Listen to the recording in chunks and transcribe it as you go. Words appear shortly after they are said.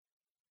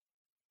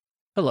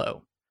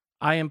Hello,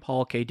 I am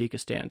Paul K.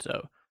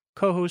 DiCostanzo,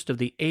 co-host of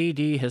the AD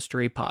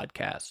History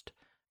podcast.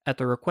 At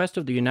the request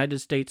of the United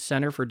States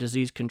Center for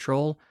Disease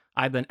Control,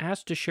 I've been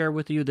asked to share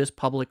with you this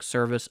public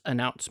service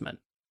announcement.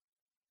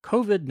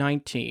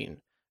 COVID-19,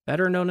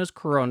 better known as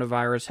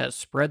coronavirus, has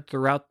spread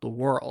throughout the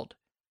world.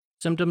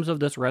 Symptoms of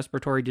this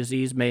respiratory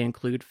disease may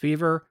include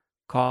fever,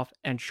 cough,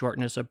 and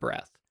shortness of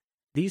breath.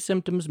 These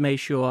symptoms may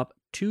show up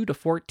 2 to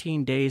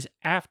 14 days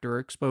after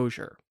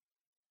exposure.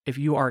 If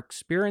you are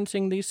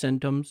experiencing these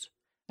symptoms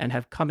and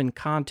have come in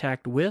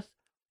contact with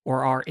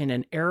or are in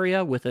an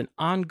area with an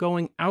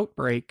ongoing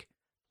outbreak,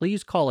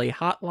 please call a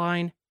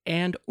hotline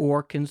and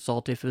or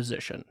consult a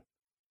physician.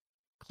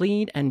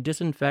 Clean and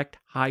disinfect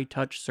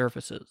high-touch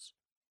surfaces.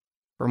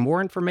 For more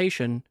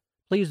information,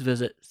 please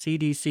visit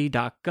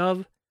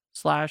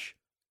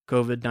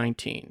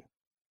cdc.gov/COVID-19.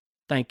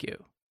 Thank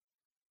you.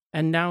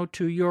 And now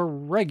to your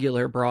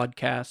regular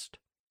broadcast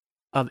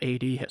of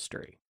AD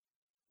History.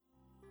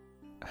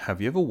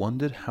 Have you ever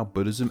wondered how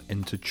Buddhism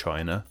entered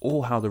China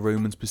or how the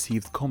Romans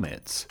perceived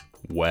comets?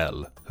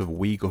 Well, have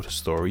we got a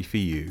story for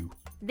you.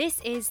 This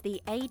is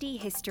the AD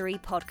History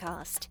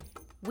podcast,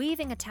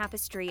 weaving a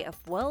tapestry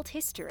of world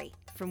history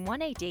from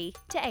 1AD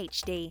to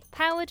HD,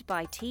 powered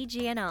by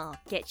TGNR.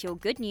 Get your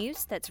good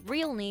news that's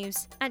real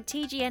news at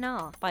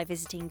TGNR by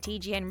visiting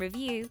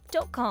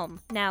tgnreview.com.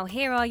 Now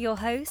here are your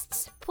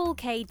hosts, Paul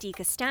K.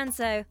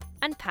 DiCostanzo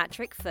and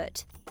Patrick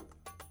Foote.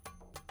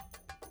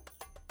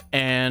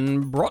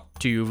 And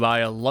brought to you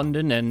via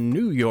London and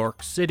New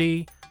York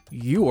City,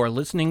 you are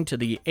listening to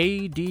the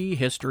AD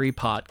History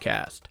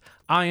Podcast.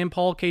 I am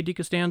Paul K.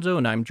 DiCostanzo,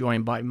 and I'm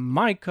joined by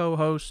my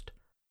co-host,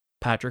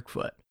 Patrick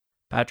Foote.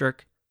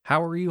 Patrick,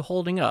 how are you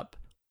holding up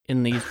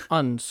in these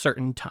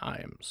uncertain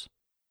times?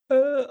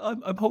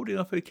 I'm holding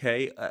up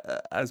okay.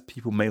 As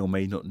people may or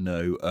may not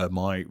know,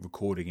 my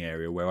recording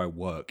area where I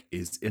work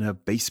is in a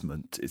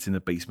basement. It's in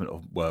the basement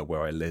of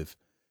where I live.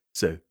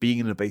 So being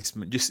in a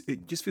basement just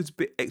feels a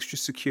bit extra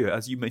secure.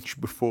 As you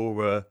mentioned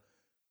before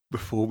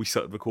we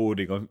started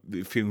recording, I'm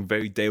feeling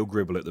very Dale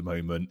Gribble at the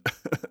moment.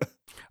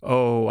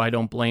 Oh, I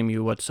don't blame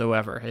you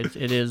whatsoever.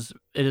 It is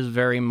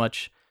very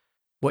much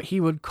what he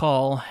would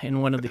call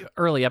in one of the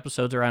early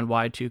episodes around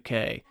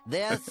Y2K.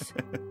 This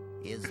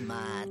is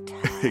my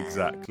time.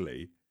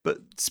 Exactly. But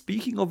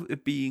speaking of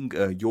it being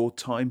your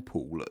time,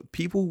 Paul,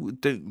 people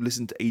don't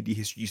listen to AD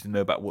History used to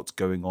know about what's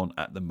going on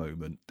at the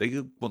moment.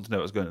 They want to know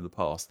what's going on in the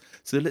past.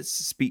 So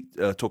let's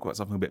talk about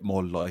something a bit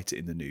more lighter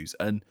in the news.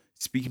 And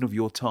speaking of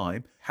your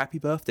time, happy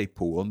birthday,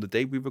 Paul. On the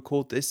day we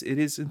record this, it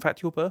is in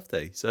fact your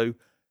birthday. So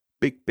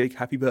big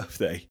happy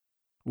birthday.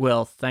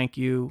 Well, thank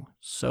you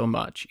so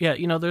much. Yeah,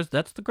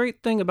 that's the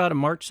great thing about a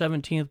March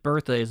 17th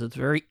birthday is it's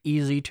very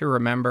easy to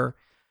remember.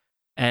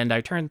 And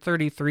I turned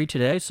 33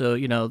 today, so,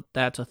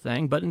 that's a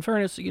thing. But in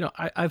fairness,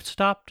 I've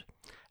stopped,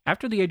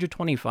 after the age of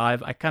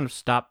 25, I kind of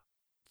stopped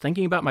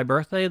thinking about my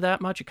birthday that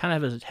much. It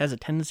kind of has a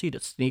tendency to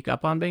sneak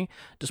up on me,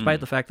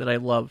 despite the fact that I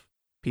love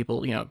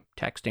people,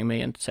 texting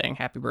me and saying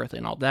happy birthday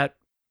and all. That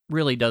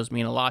really does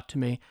mean a lot to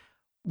me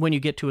when you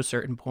get to a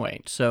certain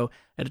point. So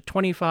at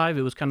 25,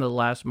 it was kind of the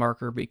last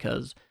marker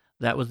because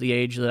that was the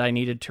age that I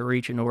needed to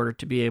reach in order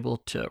to be able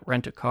to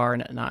rent a car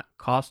and it not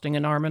costing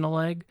an arm and a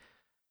leg.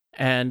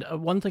 And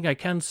one thing I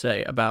can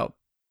say about,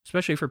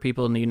 especially for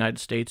people in the United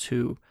States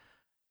who,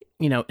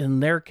 in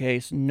their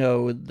case,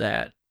 know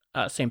that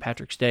St.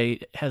 Patrick's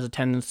Day has a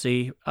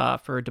tendency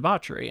for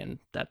debauchery, and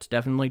that's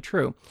definitely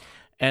true.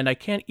 And I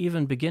can't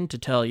even begin to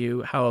tell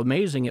you how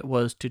amazing it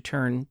was to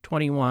turn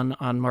 21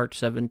 on March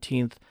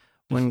 17th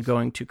when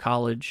going to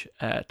college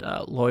at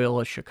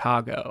Loyola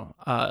Chicago.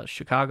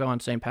 Chicago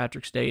on St.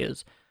 Patrick's Day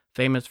is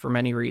famous for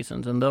many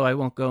reasons, and though I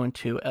won't go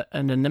into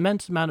an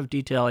immense amount of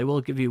detail, I will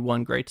give you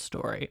one great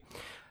story.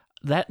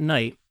 That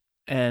night,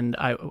 and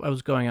I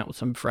was going out with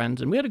some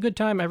friends, and we had a good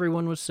time.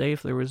 Everyone was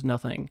safe. There was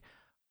nothing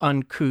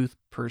uncouth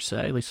per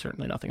se, at least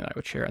certainly nothing that I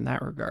would share in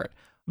that regard.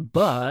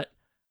 But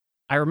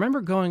I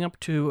remember going up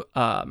to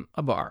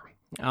a bar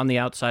on the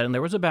outside, and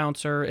there was a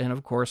bouncer, and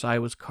of course I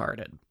was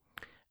carded.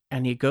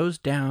 And he goes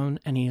down,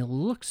 and he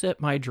looks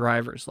at my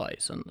driver's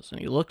license, and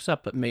he looks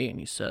up at me, and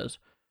he says,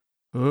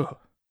 "Ugh.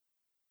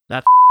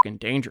 That's f***ing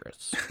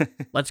dangerous.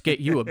 Let's get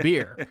you a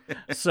beer."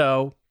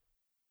 So,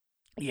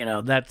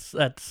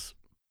 that's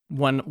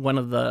one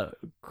of the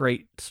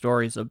great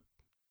stories of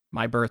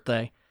my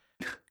birthday,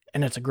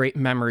 and it's a great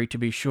memory to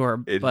be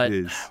sure. It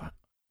is.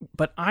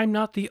 But I'm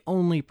not the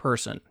only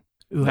person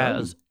who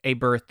has a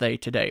birthday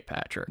today,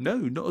 Patrick. No,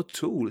 not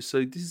at all.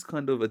 So this is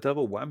kind of a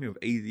double whammy of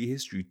AD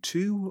History.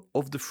 Two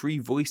of the three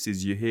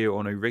voices you hear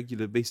on a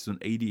regular basis on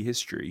AD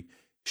History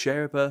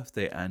share a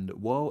birthday, and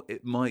while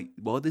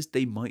this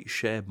day might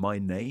share my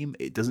name,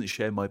 it doesn't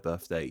share my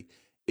birthday.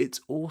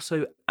 It's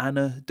also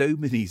Anna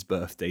Domini's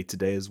birthday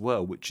today as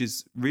well, which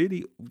is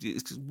really,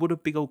 what a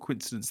big old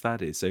coincidence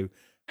that is. So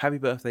happy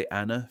birthday,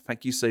 Anna.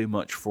 Thank you so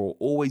much for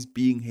always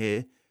being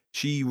here.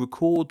 She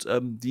records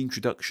the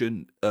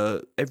introduction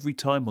every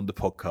time on the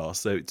podcast,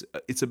 so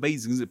it's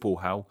amazing, isn't it, Paul,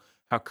 how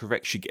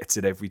correct she gets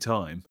it every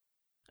time.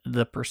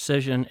 The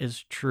precision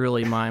is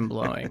truly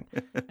mind-blowing.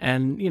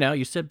 And,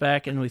 you sit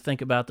back and we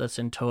think about this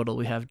in total.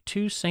 We have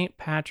 2 St.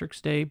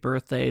 Patrick's Day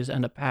birthdays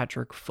and a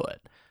Patrick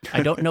Foot.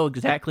 I don't know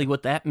exactly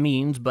what that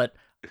means, but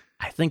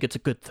I think it's a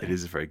good thing. It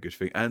is a very good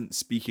thing. And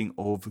speaking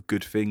of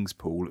good things,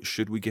 Paul,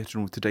 should we get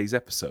on with today's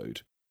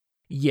episode?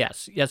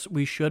 Yes,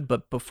 we should.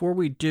 But before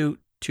we do,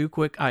 2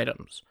 quick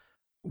items.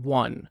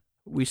 1,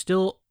 we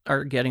still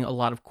are getting a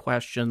lot of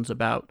questions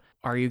about,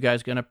 are you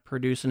guys going to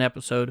produce an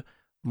episode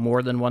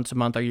more than once a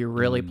month? Are you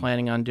really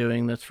planning on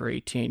doing this for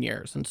 18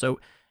 years? And so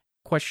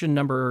question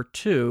number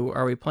 2,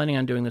 are we planning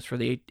on doing this for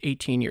the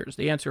 18 years?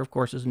 The answer, of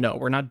course, is no.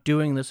 We're not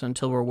doing this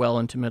until we're well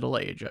into middle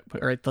age.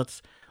 All right,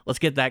 let's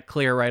get that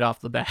clear right off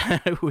the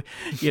bat.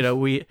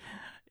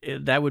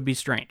 That would be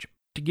strange.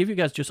 To give you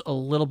guys just a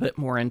little bit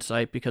more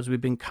insight, because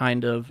we've been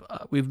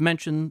we've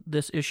mentioned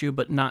this issue,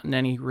 but not in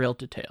any real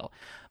detail.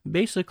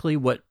 Basically,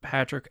 what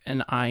Patrick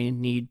and I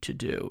need to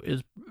do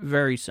is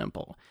very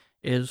simple,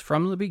 is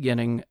from the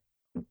beginning,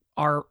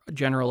 our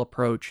general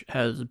approach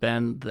has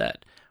been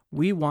that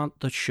we want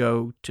the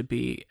show to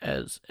be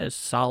as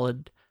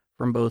solid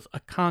from both a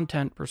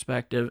content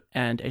perspective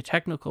and a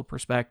technical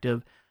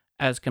perspective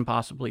as can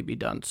possibly be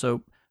done.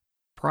 So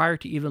prior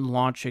to even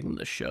launching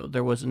the show,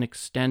 there was an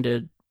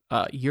extended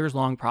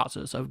years-long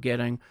process of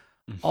getting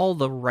all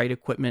the right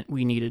equipment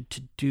we needed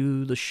to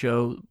do the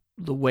show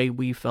the way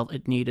we felt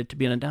it needed to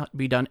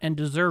be done and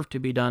deserved to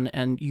be done,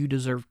 and you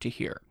deserve to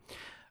hear.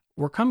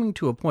 We're coming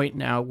to a point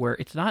now where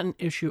it's not an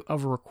issue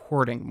of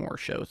recording more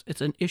shows.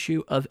 It's an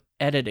issue of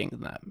editing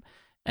them.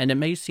 And it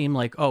may seem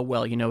like, oh,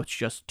 well, it's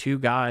just 2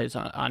 guys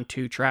on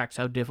 2 tracks.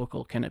 How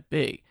difficult can it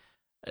be?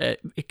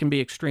 It can be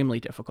extremely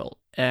difficult.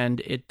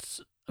 And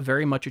it's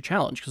very much a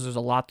challenge because there's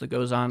a lot that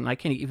goes on. And I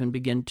can't even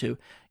begin to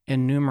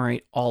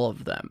enumerate all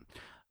of them.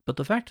 But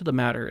the fact of the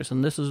matter is,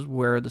 and this is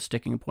where the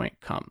sticking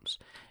point comes,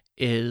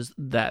 is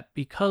that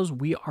because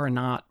we are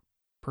not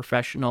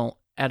professional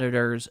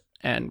editors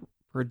and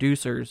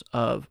producers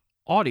of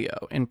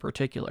audio in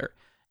particular,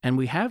 and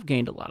we have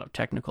gained a lot of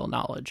technical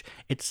knowledge,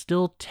 it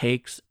still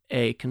takes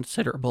a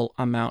considerable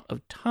amount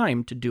of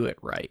time to do it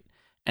right.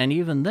 And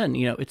even then,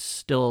 it's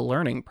still a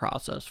learning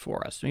process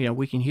for us.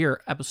 We can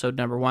hear episode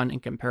number 1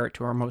 and compare it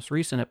to our most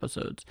recent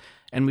episodes,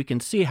 and we can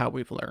see how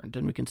we've learned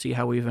and we can see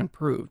how we've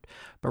improved.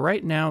 But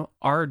right now,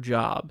 our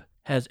job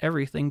has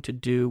everything to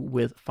do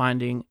with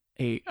finding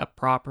a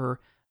proper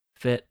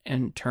fit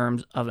in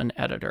terms of an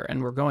editor.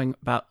 And we're going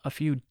about a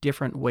few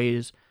different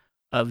ways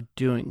of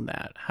doing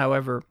that.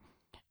 However,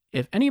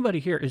 if anybody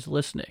here is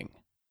listening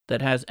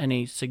that has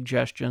any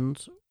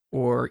suggestions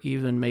or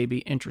even maybe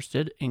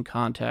interested in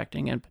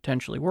contacting and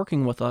potentially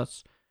working with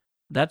us,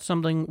 that's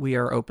something we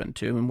are open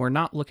to. And we're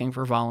not looking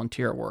for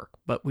volunteer work,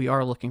 but we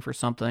are looking for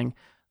something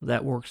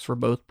that works for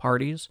both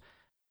parties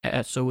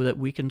so that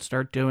we can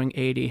start doing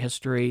AD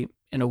history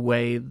in a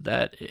way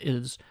that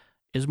is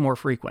more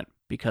frequent,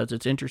 because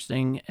it's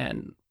interesting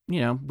and,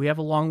 we have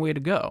a long way to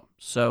go.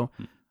 So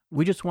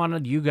we just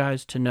wanted you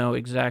guys to know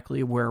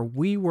exactly where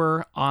we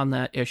were on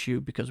that issue,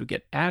 because we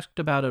get asked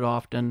about it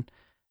often,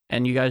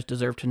 and you guys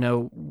deserve to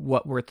know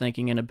what we're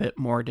thinking in a bit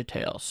more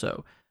detail.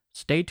 So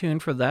stay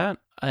tuned for that,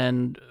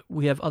 and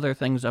we have other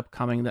things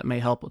upcoming that may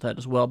help with that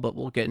as well, but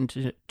we'll get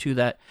into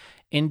that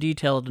in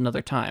detail at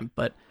another time.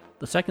 But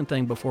the second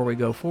thing before we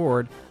go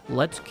forward,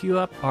 let's cue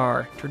up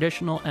our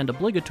traditional and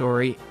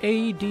obligatory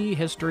AD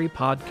History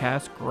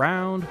Podcast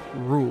ground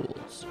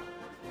rules.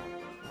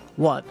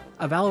 1.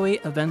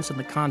 Evaluate events in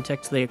the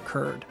context they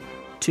occurred.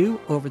 2.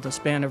 Over the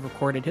span of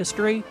recorded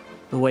history,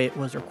 the way it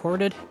was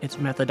recorded, its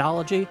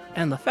methodology,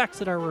 and the facts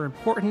that are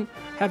important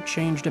have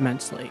changed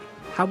immensely.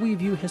 How we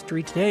view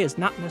history today is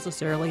not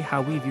necessarily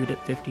how we viewed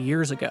it 50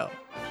 years ago.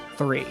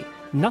 3.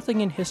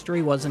 Nothing in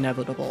history was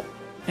inevitable.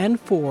 And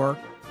 4.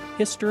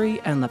 History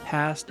and the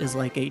past is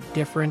like a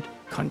different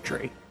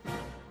country.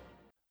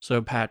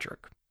 So,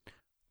 Patrick,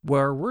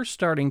 where we're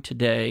starting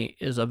today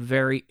is a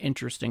very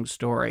interesting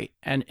story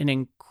and an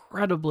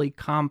incredibly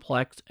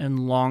complex and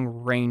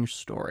long-range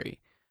story,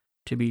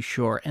 to be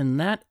sure, and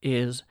that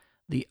is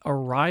the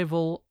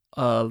arrival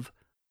of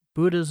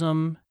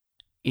Buddhism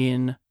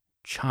in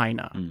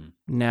China.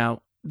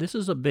 Now, this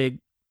is a big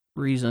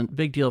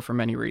deal for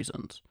many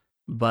reasons,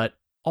 but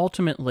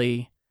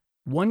ultimately,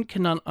 one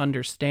cannot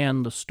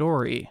understand the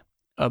story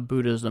of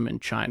Buddhism in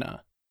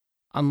China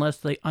unless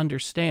they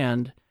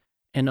understand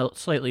in a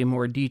slightly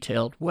more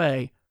detailed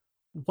way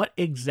what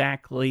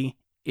exactly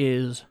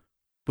is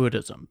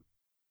Buddhism.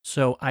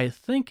 So I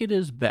think it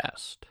is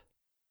best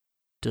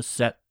to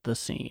set the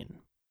scene.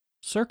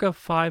 Circa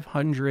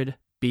 500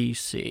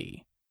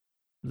 BC,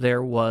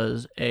 there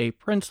was a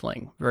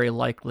princeling, very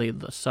likely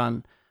the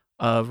son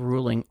of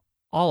ruling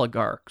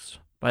oligarchs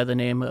by the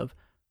name of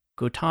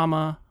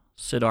Gautama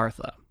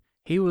Siddhartha.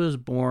 He was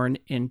born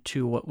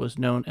into what was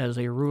known as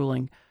a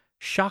ruling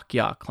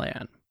Shakya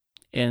clan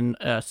in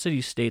a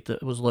city-state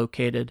that was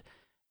located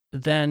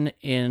then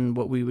in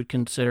what we would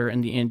consider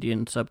in the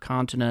Indian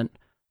subcontinent,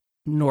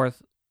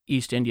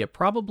 northeast India,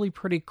 probably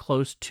pretty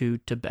close to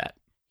Tibet.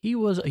 He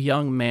was a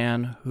young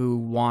man who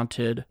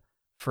wanted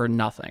for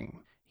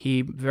nothing.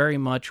 He very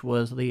much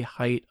was the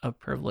height of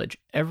privilege.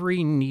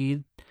 Every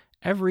need,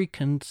 every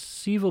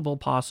conceivable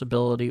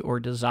possibility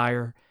or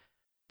desire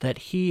that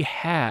he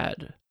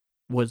had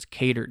was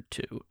catered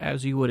to,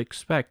 as you would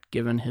expect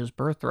given his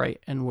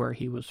birthright and where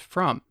he was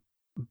from.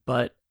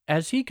 But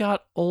as he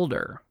got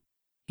older,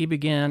 he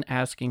began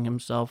asking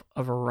himself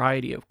a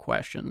variety of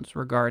questions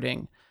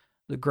regarding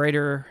the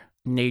greater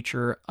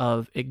nature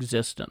of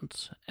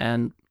existence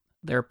and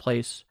their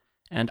place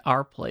and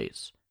our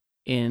place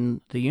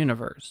in the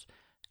universe.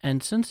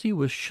 And since he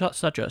was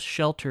such a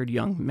sheltered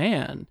young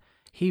man,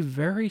 he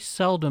very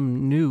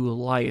seldom knew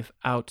life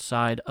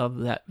outside of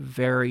that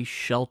very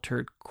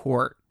sheltered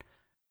court,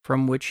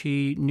 from which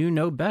he knew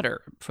no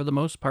better. For the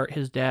most part,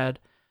 his dad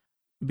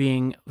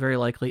being very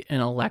likely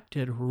an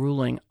elected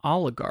ruling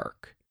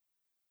oligarch,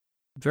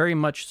 very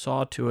much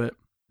saw to it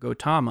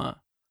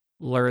Gautama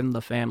learned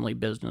the family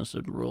business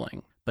of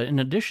ruling. But in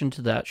addition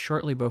to that,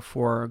 shortly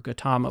before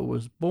Gautama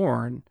was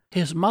born,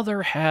 his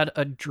mother had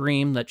a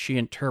dream that she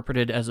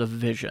interpreted as a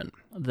vision,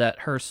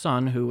 that her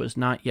son, who was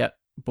not yet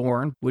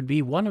born, would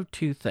be one of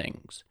two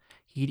things.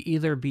 He'd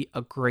either be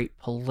a great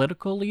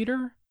political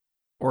leader,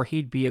 or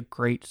he'd be a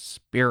great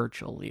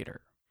spiritual leader.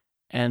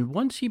 And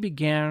once he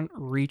began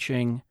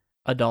reaching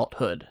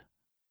adulthood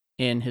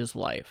in his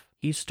life,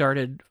 he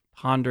started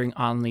pondering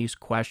on these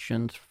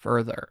questions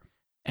further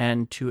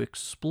and to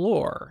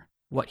explore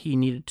what he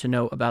needed to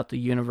know about the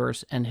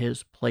universe and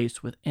his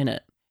place within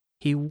it.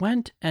 He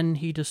went and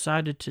he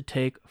decided to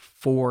take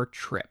 4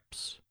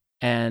 trips,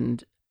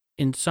 and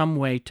in some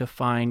way to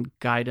find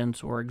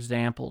guidance or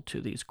example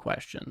to these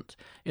questions.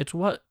 It's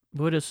what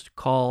Buddhists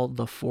call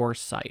the 4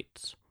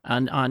 sights.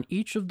 And on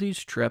each of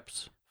these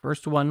trips,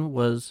 first one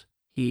was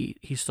he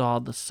saw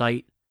the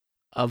sight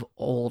of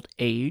old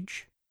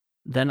age.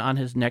 Then on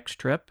his next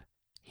trip,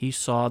 he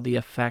saw the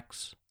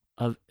effects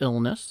of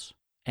illness.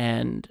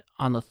 And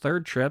on the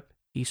 3rd trip,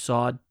 he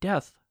saw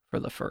death for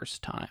the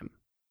first time.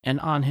 And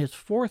on his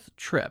 4th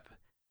trip,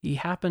 he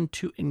happened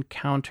to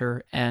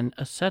encounter an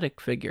ascetic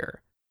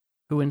figure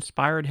who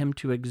inspired him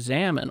to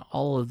examine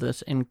all of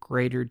this in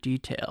greater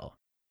detail.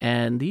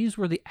 And these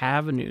were the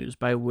avenues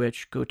by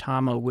which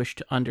Gautama wished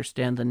to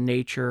understand the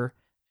nature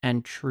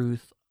and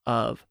truth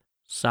of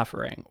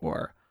suffering,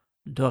 or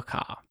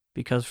dukkha.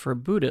 Because for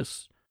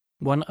Buddhists,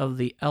 one of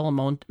the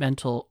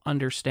elemental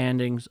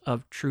understandings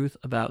of truth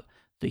about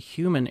the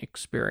human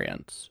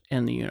experience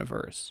in the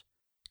universe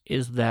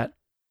is that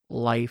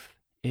life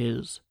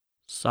is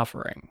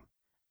suffering.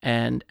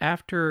 And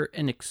after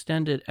an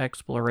extended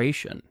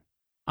exploration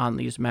on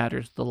these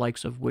matters, the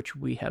likes of which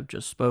we have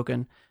just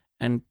spoken,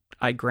 and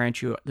I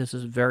grant you this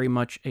is very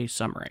much a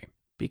summary,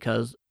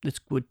 because this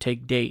would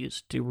take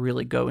days to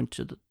really go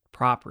into the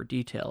proper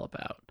detail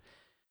about.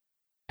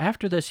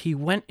 After this, he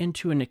went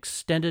into an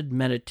extended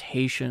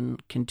meditation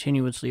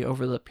continuously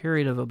over the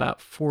period of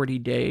about 40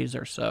 days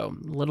or so,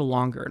 a little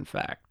longer in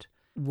fact.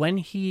 When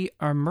he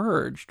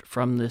emerged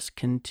from this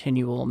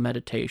continual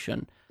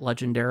meditation,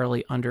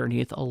 legendarily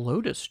underneath a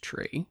lotus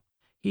tree,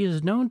 he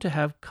is known to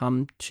have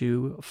come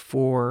to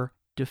 4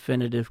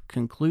 definitive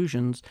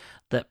conclusions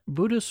that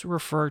Buddhists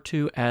refer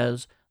to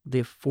as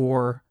the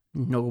 4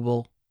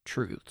 noble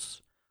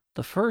truths.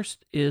 The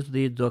first is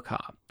the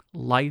dukkha,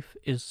 life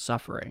is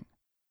suffering.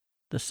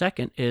 The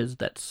second is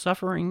that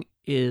suffering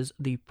is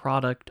the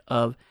product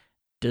of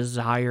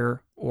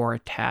desire or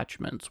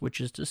attachments,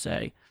 which is to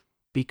say,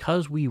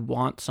 because we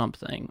want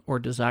something or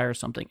desire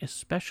something,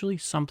 especially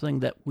something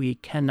that we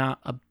cannot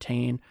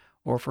obtain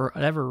or for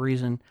whatever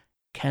reason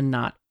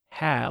cannot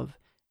have,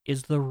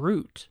 is the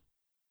root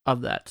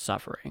of that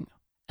suffering.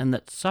 And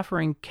that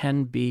suffering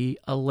can be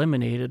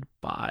eliminated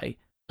by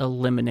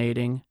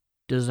eliminating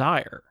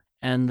desire.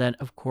 And then,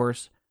 of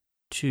course,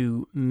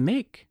 to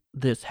make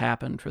this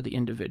happen for the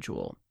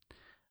individual,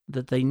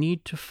 that they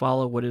need to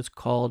follow what is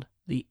called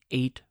the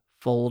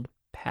Eightfold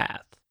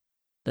Path.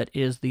 That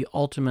is the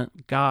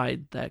ultimate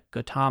guide that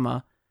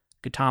Gautama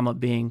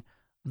being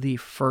the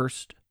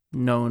first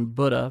known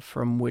Buddha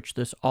from which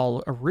this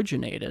all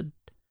originated,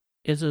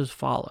 is as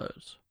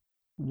follows.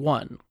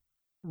 1.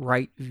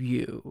 Right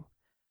view.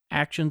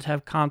 Actions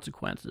have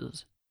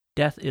consequences.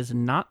 Death is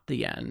not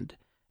the end,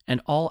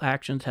 and all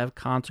actions have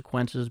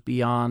consequences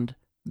beyond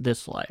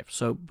this life.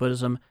 So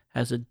Buddhism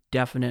has a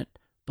definite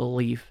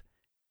belief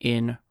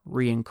in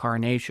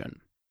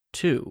reincarnation.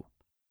 2.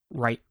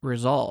 Right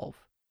resolve.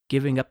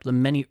 Giving up the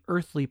many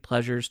earthly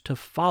pleasures to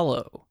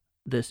follow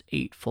this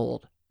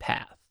Eightfold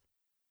Path.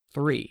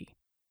 3.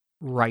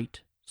 Right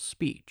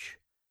speech.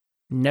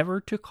 Never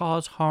to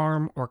cause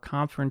harm or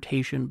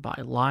confrontation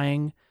by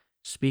lying,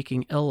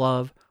 speaking ill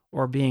of,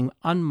 or being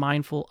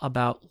unmindful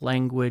about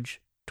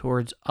language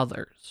towards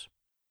others.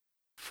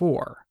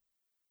 4.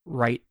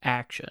 Right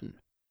action.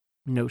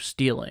 No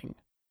stealing,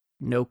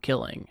 no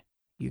killing.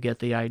 You get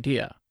the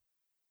idea.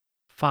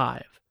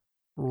 5.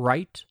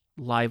 Right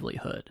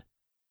livelihood,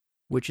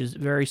 which is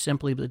very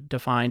simply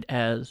defined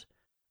as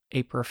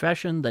a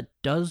profession that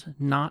does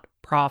not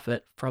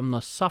profit from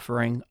the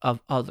suffering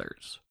of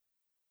others.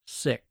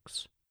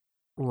 6.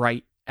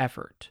 Right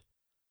effort,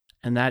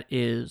 and that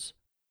is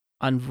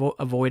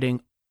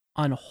avoiding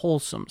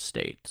unwholesome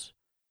states,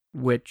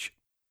 which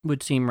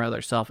would seem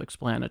rather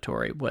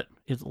self-explanatory, what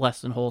is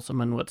less than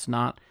wholesome and what's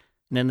not.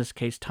 And in this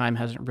case, time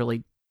hasn't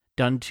really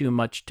done too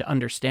much to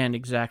understand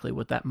exactly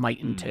what that might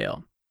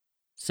entail.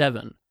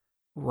 7,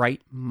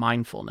 right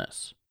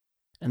mindfulness.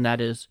 And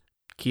that is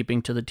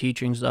keeping to the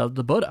teachings of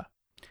the Buddha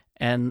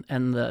and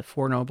the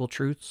Four Noble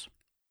Truths.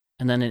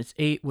 And then it's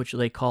 8, which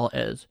they call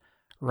as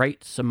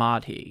right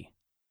samadhi,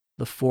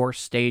 the 4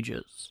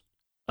 stages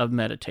of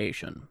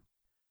meditation.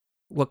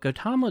 What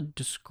Gautama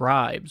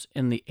describes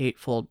in the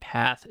Eightfold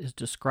Path is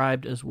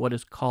described as what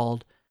is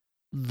called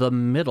the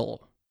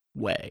middle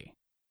way,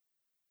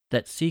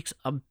 that seeks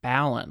a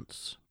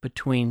balance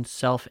between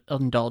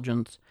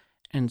self-indulgence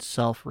and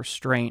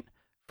self-restraint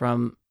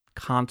from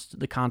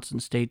the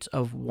constant states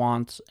of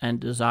wants and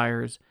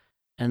desires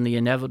and the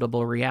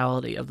inevitable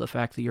reality of the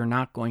fact that you're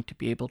not going to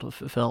be able to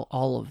fulfill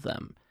all of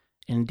them.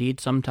 Indeed,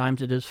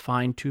 sometimes it is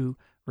fine to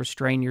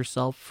restrain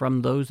yourself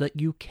from those that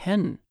you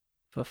can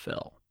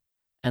fulfill.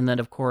 And then,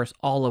 of course,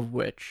 all of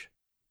which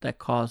that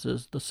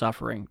causes the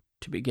suffering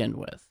to begin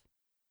with.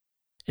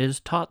 It is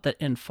taught that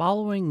in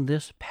following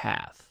this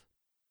path,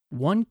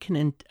 one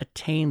can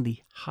attain the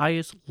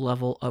highest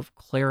level of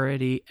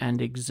clarity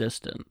and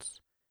existence,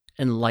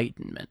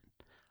 enlightenment,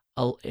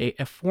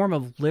 a form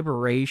of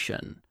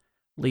liberation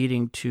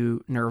leading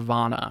to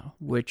nirvana,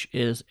 which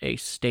is a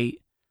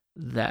state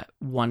that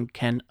one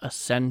can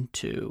ascend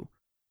to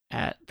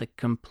at the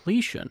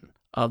completion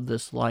of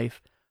this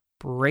life,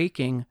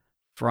 breaking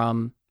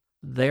from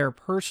their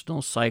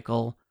personal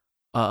cycle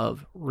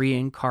of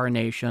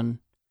reincarnation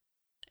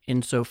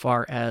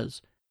insofar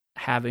as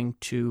having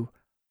to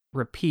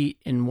repeat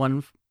in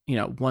one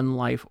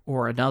life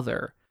or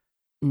another,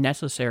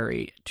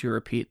 necessary to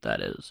repeat,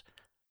 that is,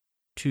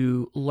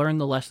 to learn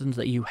the lessons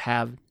that you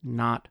have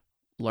not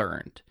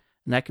learned.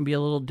 And that can be a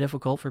little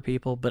difficult for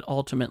people, but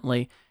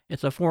ultimately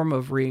it's a form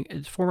of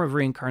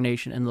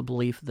reincarnation in the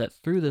belief that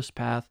through this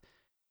path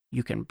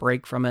you can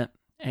break from it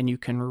and you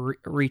can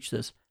reach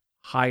this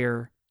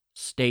higher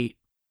state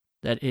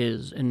that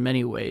is, in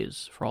many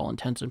ways, for all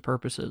intents and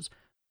purposes,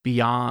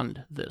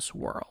 beyond this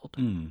world.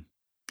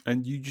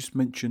 And you just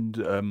mentioned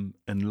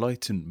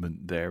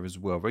enlightenment there as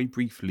well. Very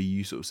briefly,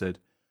 you sort of said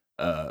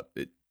to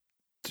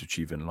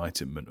achieve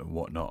enlightenment and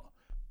whatnot.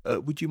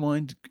 Would you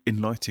mind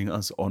enlightening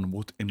us on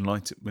what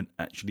enlightenment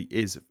actually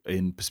is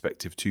in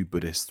perspective to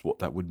Buddhists, what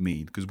that would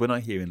mean? Because when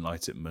I hear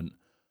enlightenment,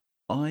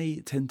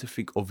 I tend to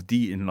think of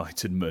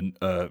de-enlightenment,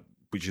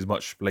 which is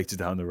much later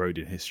down the road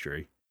in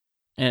history.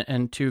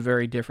 And two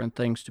very different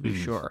things, to be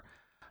sure.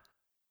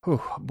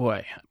 Oh,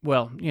 boy.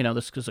 Well,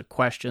 this is a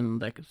question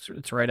that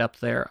it's right up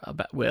there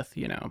with,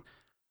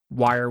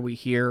 why are we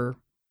here?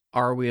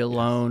 Are we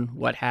alone? Yes.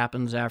 What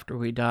happens after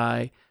we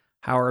die?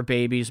 How are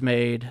babies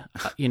made?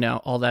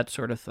 All that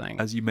sort of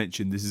thing. As you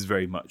mentioned, this is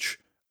very much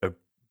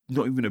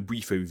not even a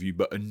brief overview,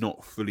 but a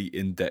not fully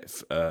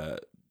in-depth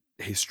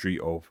history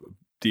of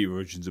the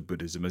origins of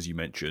Buddhism, as you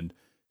mentioned.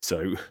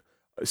 So,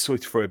 sorry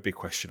to throw a big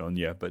question on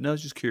you, but no, I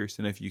was just curious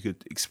to know if you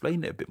could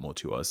explain it a bit more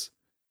to us.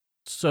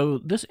 So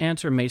this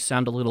answer may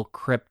sound a little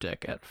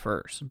cryptic at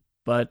first,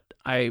 but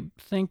I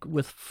think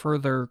with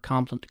further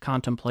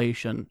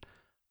contemplation,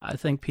 I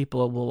think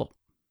people will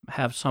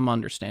have some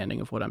understanding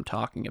of what I'm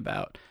talking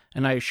about.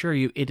 And I assure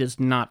you, it is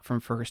not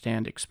from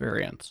firsthand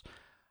experience.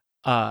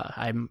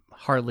 I'm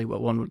hardly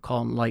what one would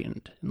call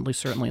enlightened, at least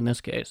certainly in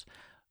this case.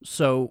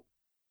 So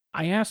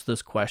I asked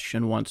this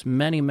question once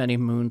many, many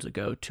moons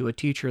ago to a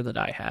teacher that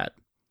I had,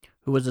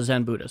 who was a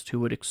Zen Buddhist, who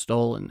would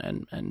extol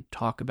and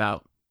talk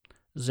about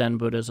Zen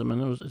Buddhism.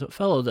 And it was a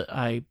fellow that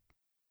I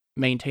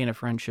maintain a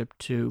friendship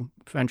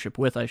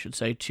with, I should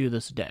say, to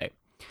this day.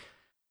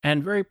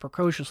 And very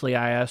precociously,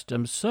 I asked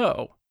him,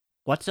 so,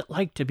 what's it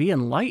like to be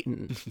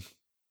enlightened?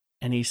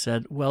 And he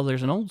said, well,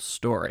 there's an old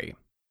story,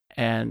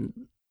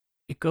 and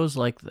it goes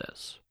like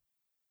this.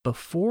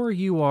 Before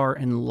you are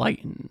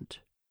enlightened,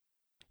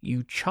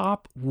 you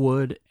chop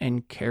wood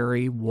and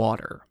carry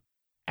water.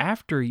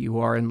 After you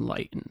are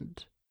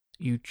enlightened,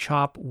 you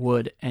chop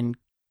wood and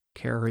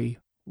carry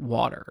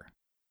water.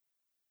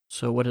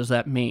 So what does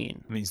that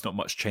mean? It means not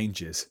much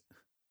changes.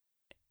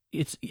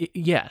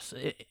 Yes.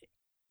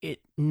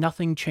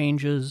 Nothing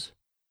changes.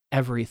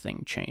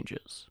 Everything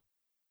changes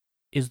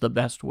is the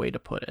best way to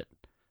put it.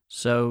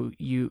 So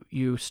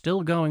you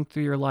still going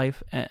through your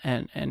life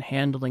and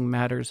handling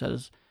matters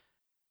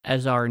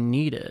as are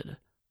needed,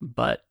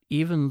 but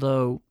even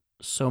though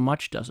so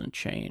much doesn't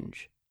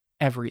change,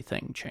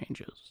 everything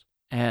changes.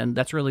 And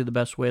that's really the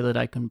best way that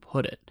I can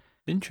put it.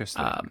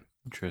 Interesting.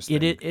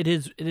 It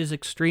is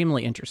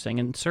extremely interesting,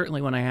 and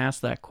certainly when I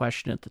asked that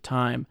question at the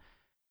time,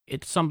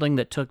 it's something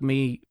that took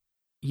me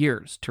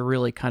years to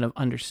really kind of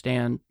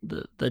understand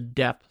the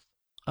depth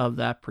of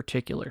that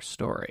particular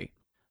story.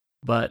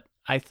 But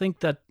I think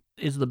that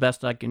is the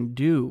best I can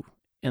do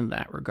in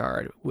that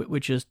regard,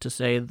 which is to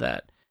say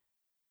that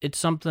it's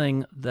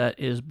something that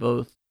is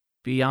both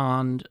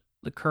beyond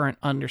the current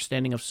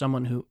understanding of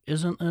someone who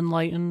isn't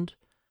enlightened,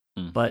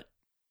 but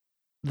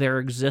their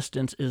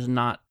existence is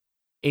not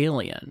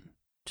alien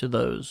to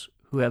those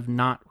who have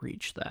not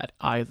reached that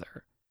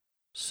either.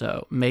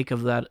 So make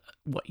of that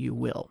what you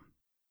will.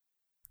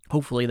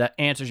 Hopefully that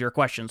answers your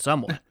question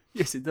somewhat.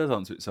 Yes, it does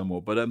answer it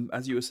somewhat. But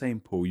as you were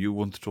saying, Paul, you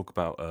want to talk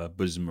about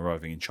Buddhism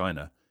arriving in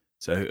China.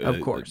 So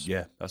Of course.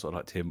 yeah, that's what I'd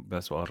like to hear.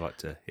 That's what I'd like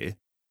to hear.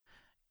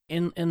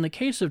 In the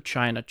case of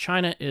China,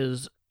 China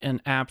is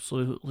an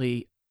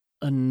absolutely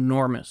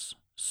enormous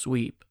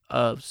sweep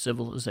of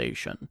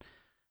civilization.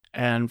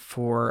 And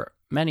for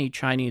many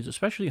Chinese,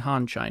 especially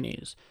Han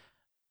Chinese,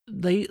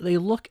 they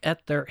look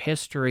at their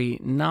history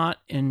not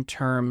in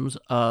terms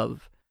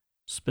of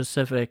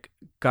specific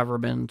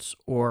governments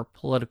or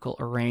political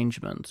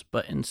arrangements,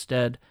 but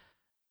instead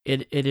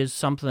it is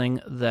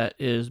something that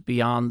is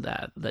beyond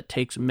that, that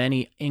takes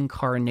many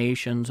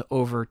incarnations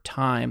over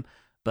time,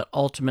 but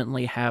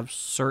ultimately have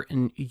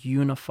certain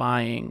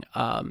unifying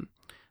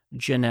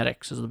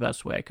genetics, is the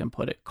best way I can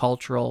put it,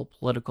 cultural,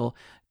 political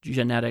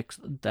genetics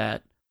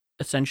that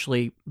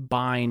essentially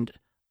bind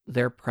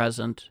their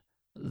present,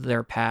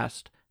 their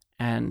past,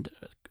 and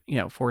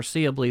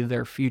foreseeably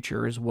their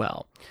future as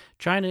well.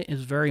 China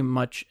is very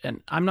much,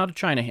 and I'm not a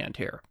China hand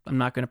here, I'm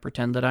not going to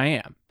pretend that I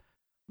am,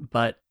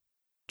 but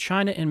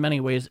China in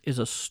many ways is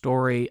a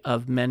story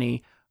of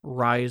many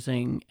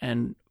rising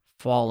and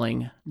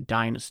falling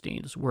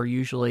dynasties, where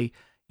usually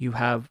you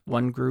have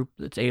one group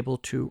that's able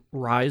to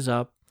rise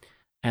up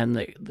and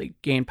they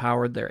gain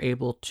power, they're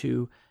able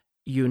to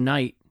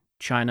unite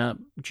China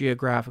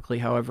geographically,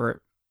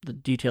 however, the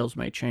details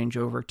may change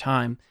over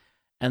time,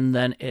 and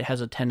then it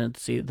has a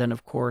tendency then,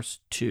 of course,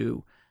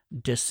 to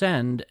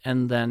descend,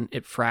 and then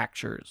it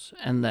fractures,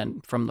 and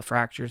then from the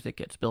fractures it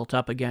gets built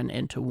up again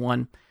into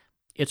one.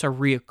 It's a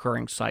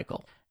reoccurring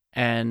cycle.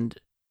 And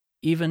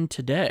even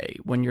today,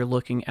 when you're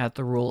looking at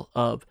the rule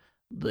of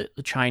the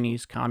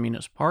Chinese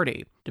Communist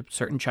Party,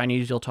 certain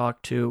Chinese you'll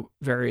talk to,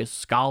 various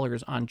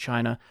scholars on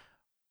China,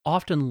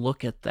 often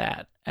look at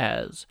that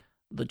as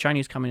the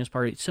Chinese Communist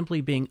Party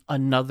simply being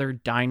another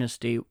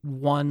dynasty,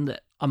 one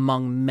that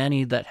among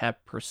many that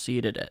have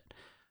preceded it.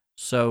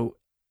 So,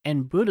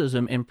 and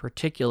Buddhism in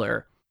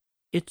particular,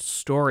 its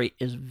story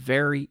is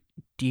very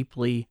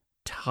deeply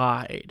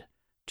tied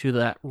to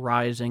that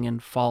rising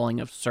and falling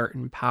of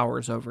certain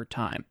powers over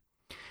time.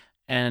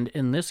 And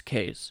in this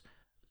case,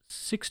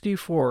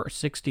 64 or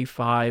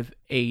 65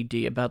 AD,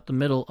 about the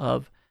middle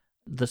of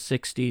the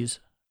 60s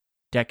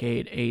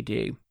decade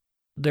AD,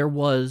 there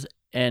was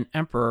an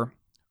emperor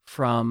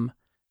from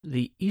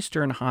the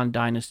Eastern Han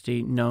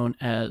Dynasty known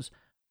as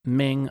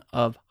Ming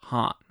of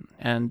Han.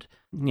 And,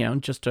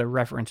 just to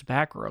reference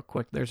back real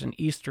quick, there's an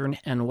Eastern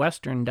and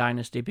Western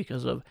dynasty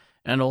because of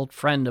an old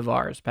friend of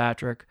ours,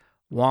 Patrick,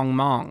 Wang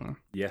Mang.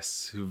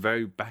 Yes,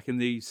 very back in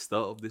the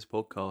start of this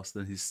podcast,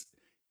 and his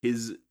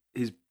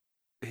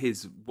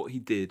what he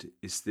did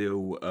is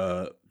still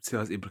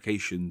has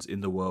implications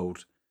in the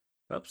world.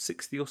 About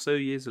 60 or so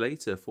years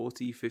later,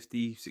 40,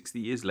 50, 60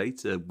 years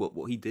later,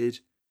 what he did,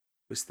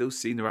 we're still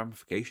seeing the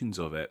ramifications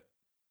of it.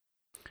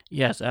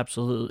 Yes,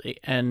 absolutely.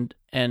 And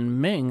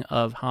Ming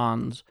of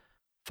Han's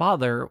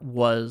father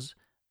was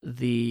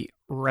the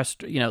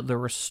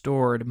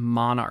restored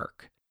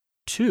monarch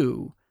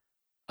to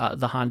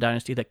the Han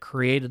Dynasty that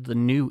created the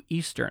new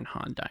Eastern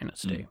Han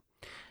Dynasty.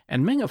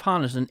 And Ming of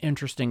Han is an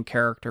interesting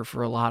character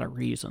for a lot of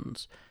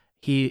reasons.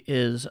 He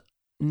is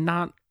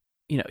not,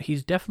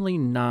 he's definitely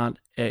not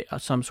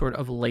some sort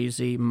of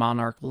lazy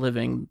monarch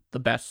living the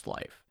best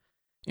life,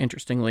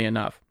 interestingly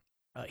enough.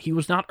 He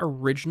was not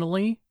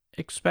originally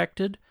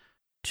expected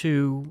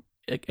to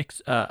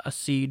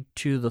accede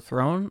to the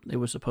throne. It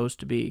was supposed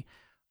to be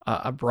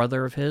a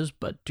brother of his,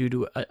 but due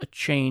to a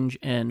change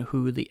in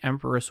who the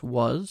empress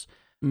was,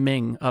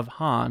 Ming of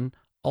Han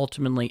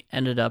ultimately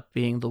ended up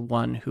being the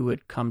one who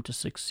had come to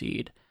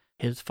succeed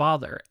his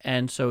father.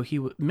 And so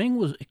Ming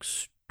was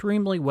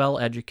extremely well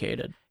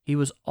educated. He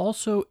was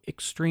also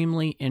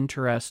extremely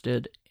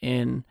interested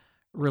in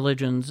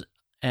religions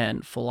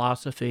and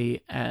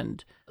philosophy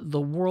and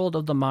the world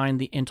of the mind,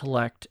 the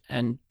intellect,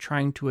 and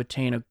trying to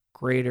attain a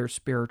greater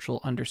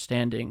spiritual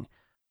understanding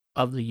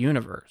of the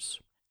universe.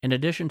 In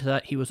addition to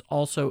that, he was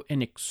also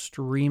an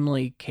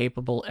extremely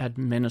capable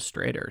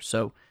administrator.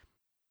 So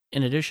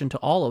in addition to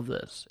all of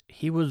this,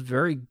 he was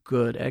very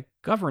good at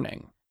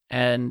governing.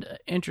 And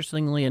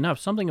interestingly enough,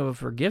 something of a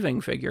forgiving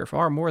figure,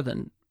 far more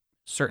than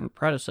certain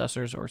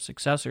predecessors or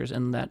successors,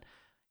 in that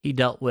he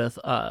dealt with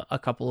a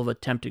couple of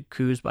attempted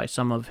coups by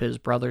some of his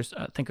brothers,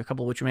 I think a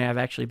couple of which may have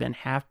actually been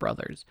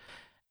half-brothers.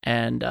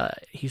 And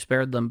he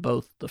spared them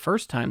both the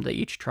first time. They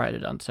each tried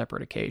it on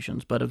separate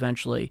occasions, but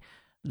eventually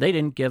they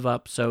didn't give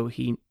up, so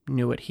he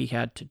knew what he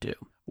had to do.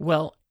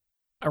 Well,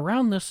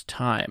 around this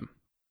time,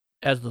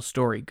 as the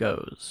story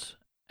goes,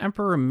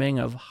 Emperor Ming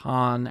of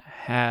Han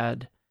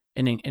had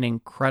an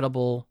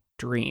incredible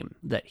dream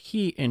that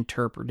he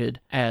interpreted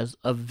as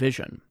a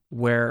vision,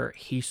 where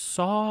he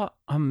saw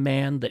a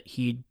man that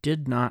he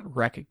did not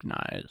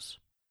recognize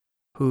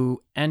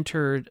who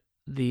entered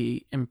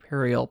the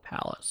imperial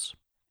palace.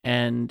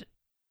 And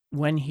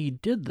when he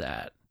did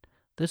that,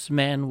 this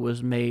man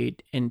was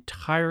made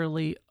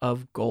entirely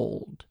of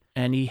gold,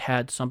 and he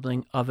had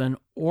something of an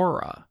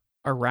aura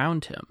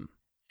around him.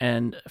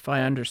 And if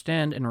I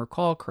understand and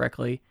recall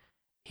correctly,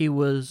 he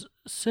was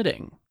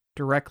sitting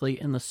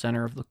directly in the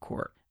center of the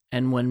court.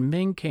 And when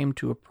Ming came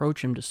to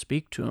approach him to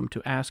speak to him,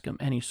 to ask him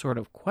any sort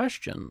of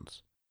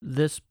questions,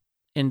 this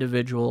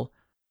individual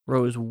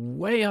rose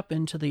way up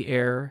into the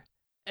air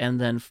and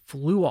then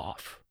flew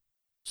off,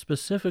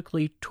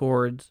 specifically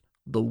towards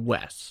the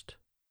west.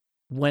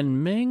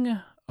 When Ming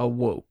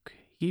awoke,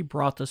 he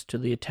brought this to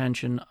the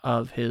attention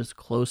of his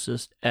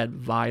closest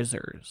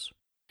advisors,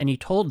 and he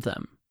told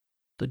them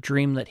the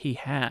dream that he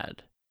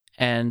had.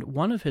 And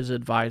one of his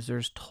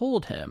advisors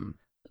told him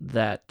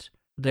that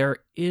there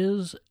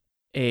is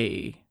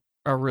a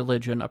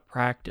religion, a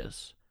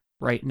practice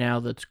right now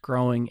that's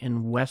growing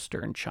in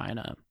Western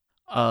China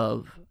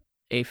of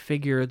a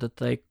figure that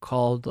they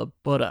call the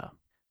Buddha.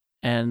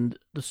 And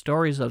the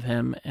stories of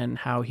him and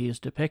how he is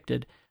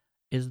depicted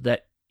is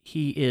that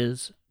he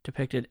is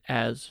depicted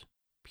as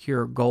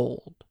pure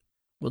gold.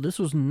 Well, this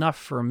was enough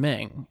for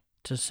Ming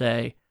to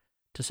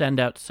send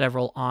out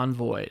several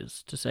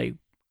envoys to say,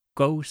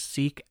 go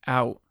seek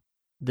out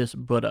this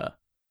Buddha.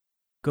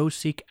 Go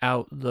seek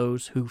out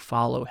those who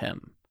follow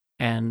him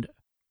and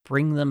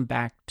bring them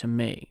back to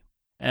me.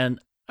 And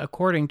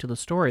according to the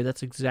story,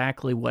 that's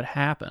exactly what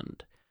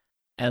happened.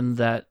 And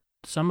that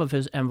some of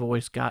his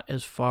envoys got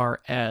as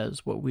far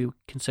as what we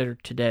consider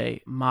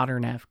today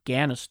modern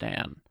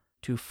Afghanistan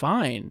to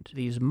find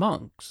these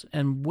monks.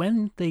 And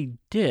when they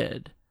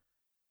did,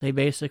 they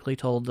basically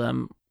told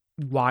them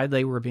why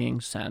they were being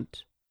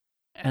sent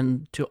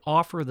and to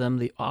offer them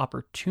the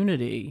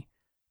opportunity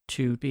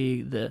to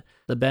be the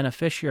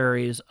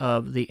beneficiaries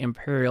of the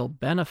imperial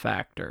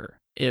benefactor,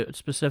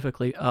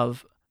 specifically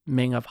of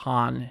Ming of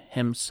Han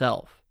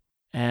himself.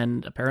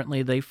 And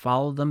apparently they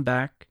followed them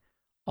back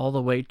all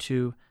the way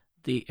to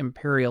the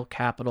imperial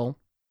capital,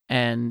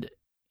 and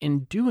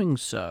in doing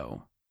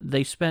so,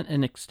 they spent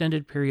an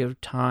extended period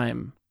of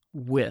time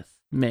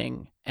with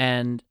Ming.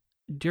 And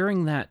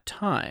during that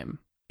time,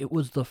 it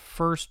was the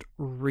first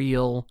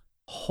real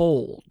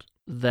hold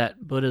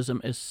that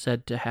Buddhism is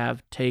said to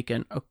have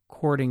taken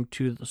according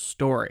to the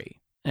story.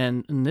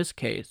 And in this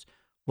case,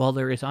 while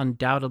there is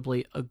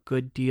undoubtedly a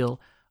good deal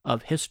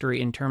of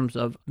history in terms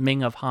of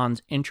Ming of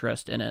Han's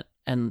interest in it,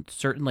 and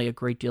certainly a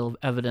great deal of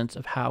evidence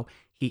of how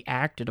he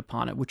acted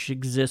upon it, which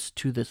exists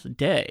to this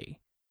day,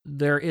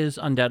 there is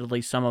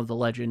undoubtedly some of the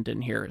legend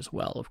in here as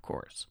well, of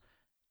course.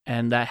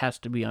 And that has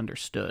to be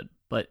understood.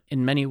 But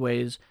in many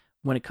ways,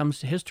 when it comes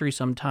to history,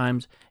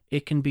 sometimes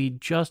it can be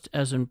just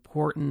as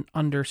important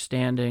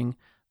understanding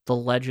the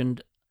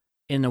legend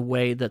in a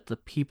way that the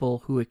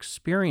people who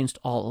experienced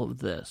all of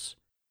this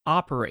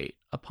operate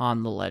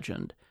upon the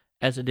legend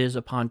as it is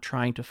upon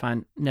trying to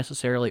find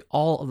necessarily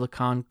all of the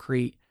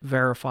concrete,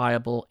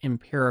 verifiable,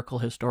 empirical,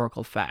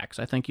 historical facts.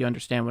 I think you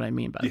understand what I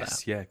mean by that.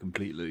 Yes, yeah,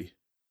 completely.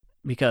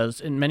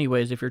 Because in many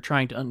ways, if you're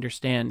trying to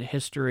understand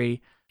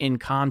history in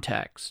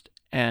context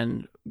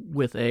and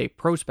with a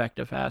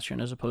prospective fashion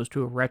as opposed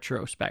to a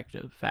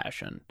retrospective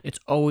fashion, it's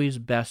always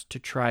best to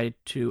try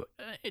to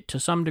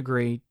some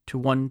degree, to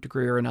one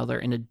degree or another,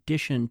 in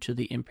addition to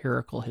the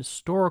empirical,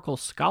 historical,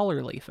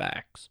 scholarly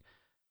facts,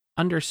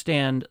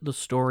 understand the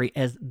story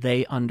as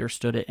they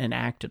understood it and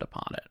acted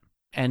upon it.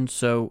 And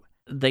so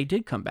they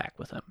did come back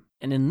with him.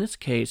 And in this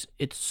case,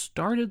 it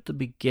started the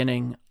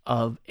beginning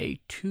of a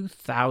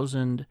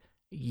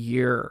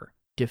 2,000-year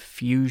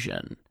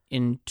diffusion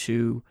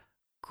into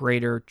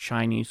greater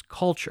Chinese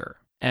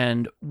culture.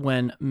 And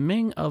when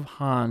Ming of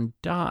Han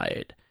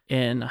died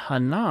in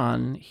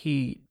Henan,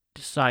 he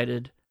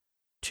decided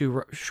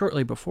to,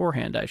 shortly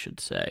beforehand, I should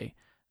say,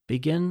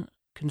 begin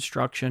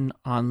construction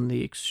on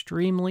the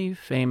extremely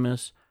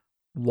famous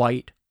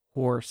White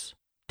Horse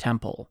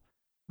Temple,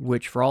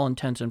 which for all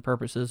intents and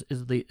purposes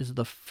is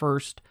the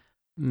first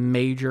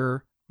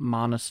major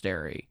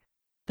monastery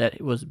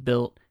that was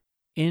built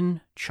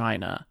in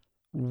China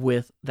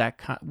with the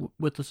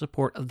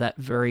support of that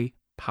very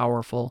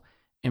powerful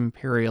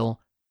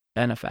imperial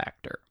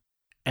benefactor.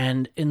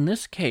 And in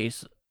this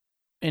case,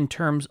 in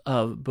terms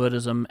of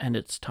Buddhism and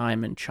its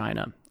time in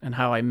China, and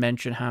how I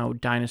mentioned how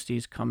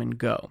dynasties come and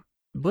go,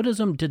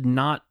 Buddhism did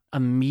not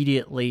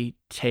immediately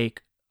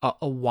take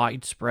a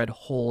widespread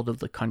hold of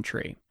the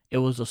country. It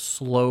was a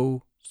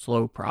slow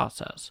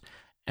process.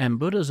 And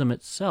Buddhism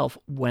itself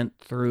went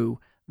through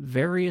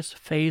various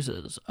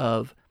phases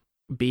of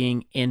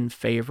being in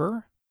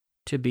favor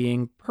to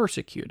being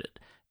persecuted.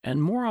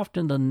 And more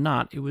often than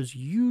not, it was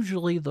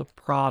usually the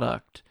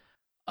product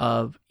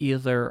of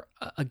either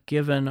a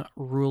given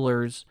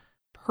ruler's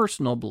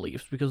personal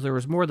beliefs, because there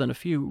was more than a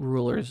few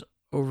rulers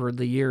over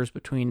the years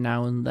between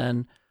now and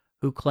then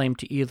who claimed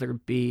to either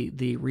be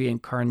the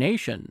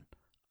reincarnation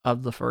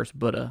of the first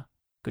Buddha,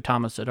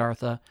 Gautama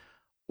Siddhartha,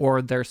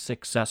 or their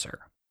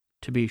successor,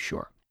 to be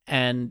sure.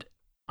 And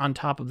on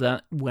top of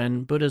that,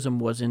 when Buddhism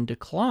was in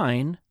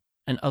decline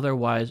and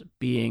otherwise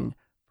being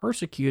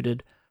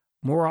persecuted,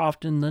 more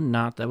often than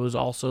not, that was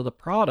also the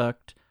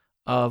product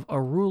of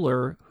a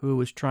ruler who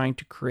was trying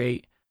to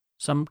create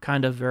some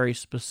kind of very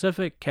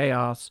specific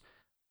chaos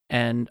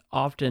and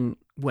often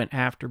went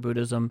after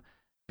Buddhism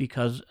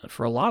because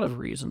for a lot of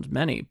reasons,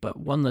 many, but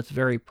one that's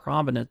very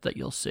prominent that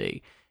you'll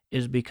see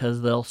is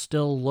because they'll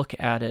still look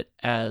at it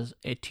as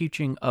a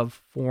teaching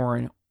of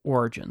foreign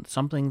origin,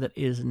 something that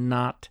is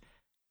not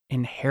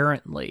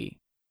inherently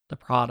the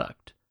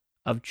product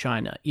of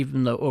China,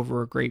 even though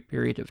over a great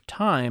period of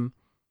time,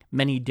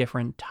 many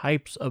different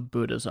types of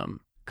Buddhism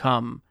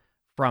come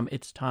from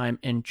its time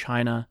in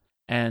China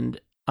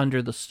and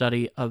under the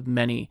study of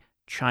many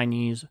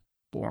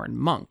Chinese-born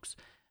monks.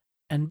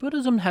 And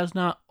Buddhism has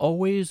not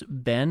always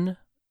been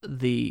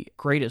the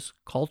greatest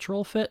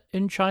cultural fit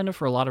in China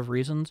for a lot of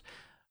reasons.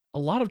 A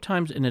lot of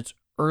times in its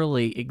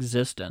early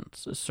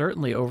existence,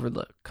 certainly over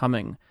the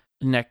coming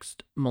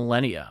next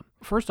millennia.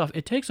 First off,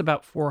 it takes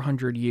about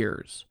 400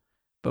 years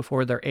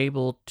before they're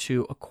able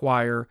to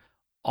acquire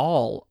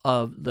all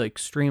of the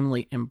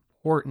extremely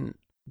important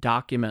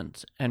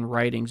documents and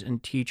writings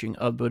and teaching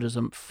of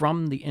Buddhism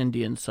from the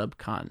Indian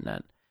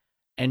subcontinent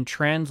and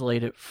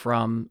translate it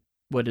from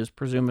what is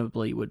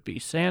presumably would be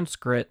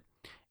Sanskrit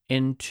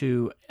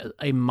into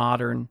a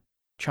modern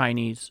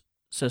Chinese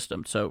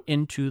system, so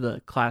into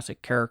the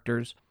classic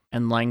characters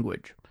and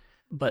language.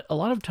 But a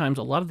lot of times,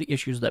 a lot of the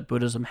issues that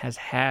Buddhism has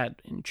had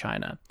in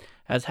China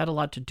has had a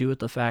lot to do with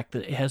the fact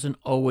that it hasn't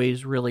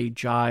always really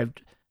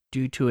jived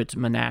due to its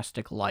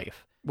monastic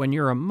life. When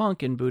you're a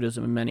monk in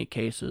Buddhism, in many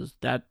cases,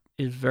 that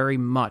is very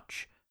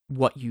much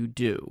what you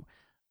do.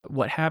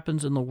 What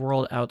happens in the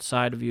world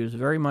outside of you is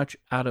very much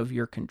out of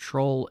your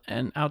control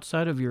and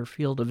outside of your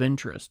field of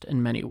interest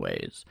in many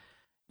ways.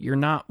 You're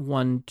not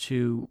one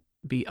to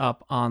be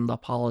up on the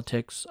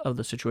politics of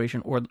the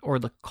situation or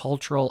the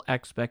cultural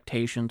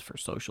expectations for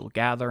social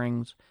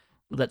gatherings,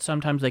 that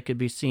sometimes they could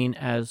be seen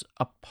as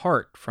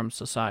apart from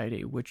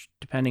society, which,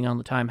 depending on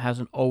the time,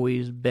 hasn't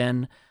always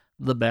been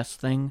the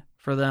best thing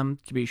for them.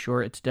 To be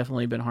sure, it's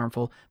definitely been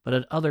harmful, but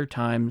at other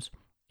times,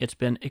 it's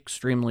been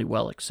extremely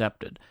well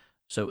accepted.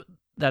 So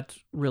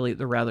that's really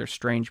the rather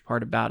strange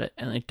part about it.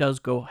 And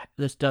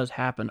this does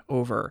happen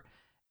over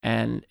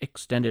an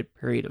extended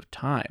period of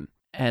time.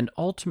 And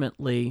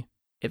ultimately,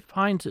 it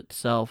finds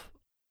itself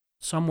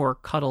somewhere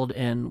cuddled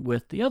in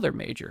with the other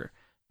major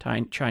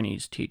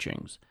Chinese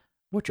teachings,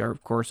 which are,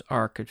 of course,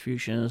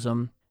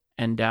 Confucianism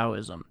and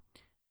Taoism.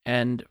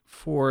 And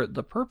for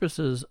the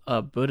purposes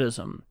of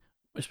Buddhism,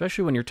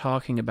 especially when you're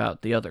talking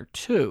about the other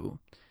two,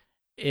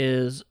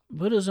 is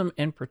Buddhism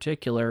in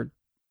particular,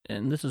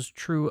 and this is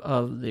true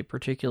of the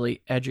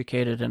particularly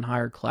educated and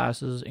higher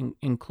classes,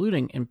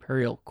 including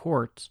imperial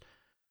courts,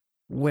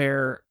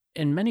 where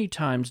in many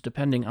times,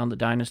 depending on the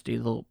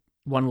dynasty,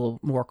 one will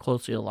more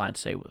closely align,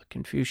 say, with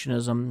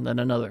Confucianism, then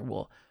another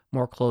will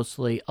more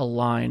closely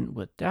align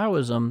with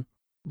Taoism.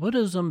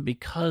 Buddhism,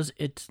 because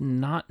it's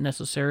not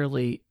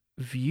necessarily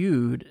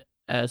viewed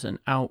as an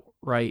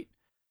outright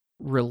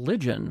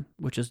religion,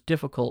 which is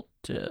difficult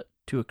to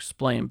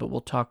explain, but we'll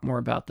talk more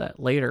about that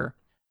later,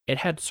 it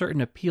had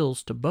certain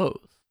appeals to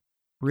both,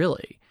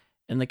 really.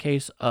 In the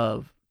case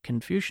of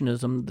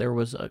Confucianism, there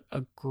was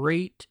a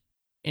great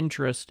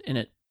interest in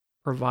it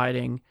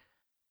providing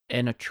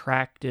an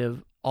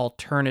attractive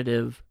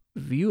alternative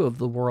view of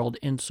the world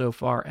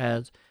insofar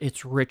as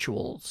its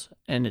rituals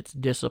and its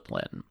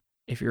discipline,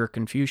 if you're a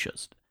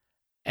Confucianist.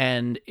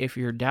 And if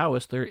you're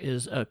Taoist, there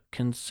is a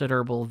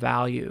considerable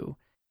value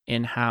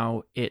in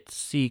how it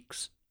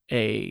seeks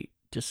a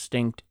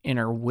distinct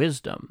inner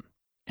wisdom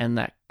and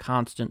that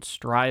constant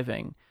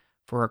striving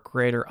for a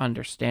greater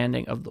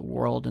understanding of the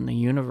world and the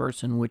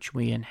universe in which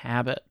we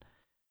inhabit.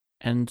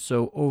 And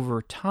so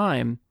over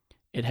time,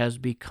 it has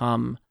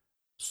become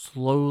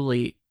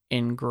slowly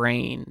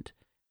ingrained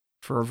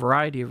for a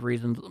variety of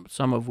reasons,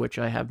 some of which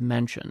I have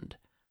mentioned.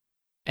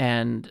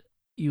 And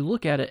you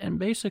look at it, and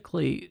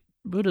basically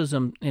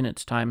Buddhism in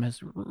its time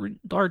has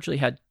largely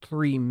had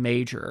three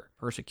major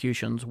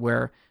persecutions,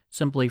 where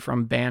simply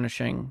from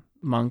banishing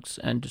monks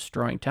and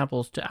destroying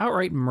temples to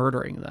outright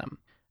murdering them.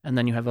 And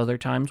then you have other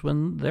times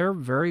when they're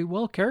very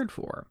well cared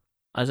for.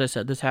 As I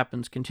said, this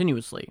happens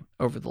continuously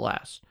over the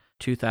last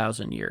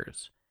 2,000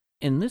 years.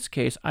 In this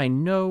case, I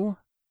know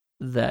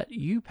that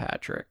you,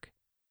 Patrick,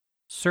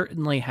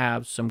 certainly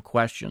have some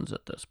questions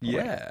at this point.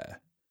 Yeah.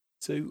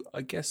 So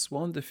I guess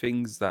one of the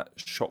things that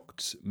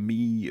shocked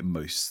me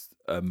most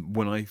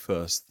when I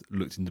first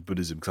looked into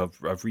Buddhism, because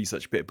I've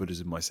researched a bit of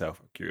Buddhism myself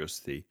out of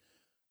curiosity,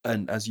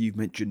 and as you've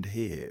mentioned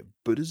here,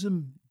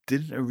 Buddhism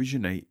didn't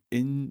originate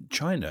in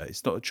China.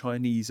 It's not a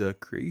Chinese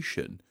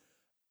creation.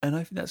 And I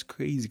think that's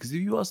crazy, because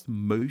if you ask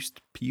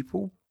most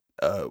people,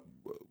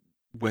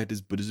 where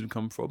does Buddhism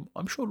come from?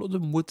 I'm sure a lot of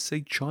them would say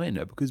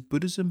China, because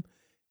Buddhism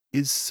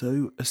is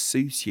so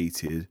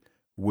associated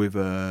with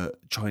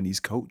Chinese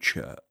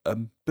culture,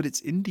 but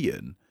it's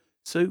Indian.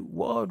 So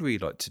what I'd really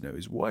like to know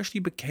is what actually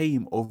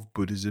became of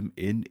Buddhism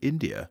in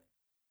India?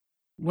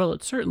 Well,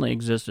 it certainly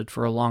existed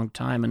for a long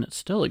time, and it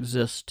still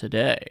exists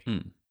today.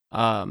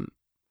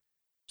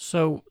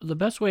 So the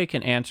best way I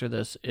can answer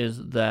this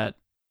is that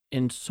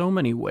in so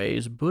many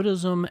ways,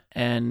 Buddhism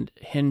and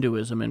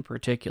Hinduism in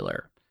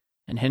particular,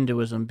 and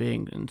Hinduism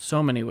being in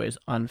so many ways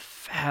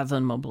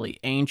unfathomably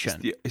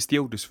ancient. It's the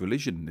oldest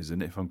religion,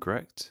 isn't it, if I'm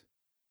correct?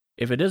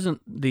 if it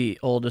isn't the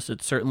oldest,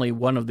 it's certainly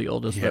one of the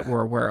oldest that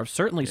we're aware of.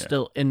 Certainly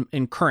still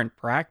in current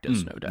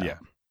practice, no doubt. Yeah.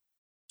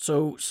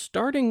 So,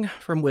 starting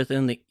from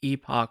within the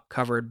epoch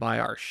covered by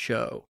our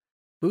show,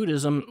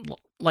 Buddhism,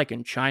 like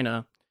in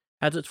China,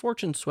 has its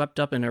fortunes swept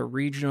up in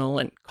regional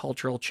and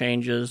cultural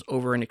changes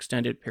over an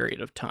extended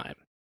period of time.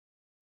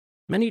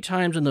 Many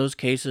times in those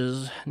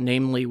cases,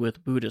 namely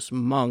with Buddhist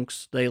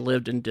monks, they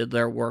lived and did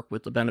their work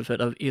with the benefit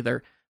of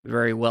either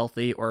very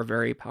wealthy or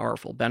very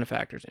powerful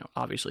benefactors.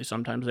 Obviously,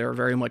 sometimes they were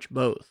very much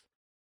both.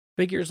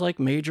 Figures like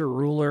major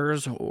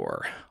rulers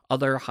or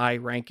other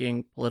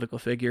high-ranking political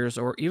figures,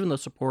 or even the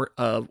support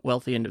of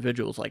wealthy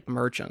individuals like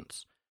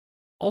merchants.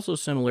 Also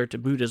similar to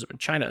Buddhism in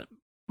China,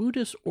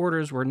 Buddhist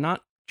orders were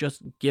not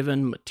just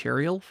given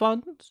material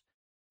funds.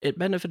 It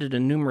benefited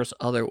in numerous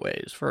other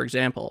ways. For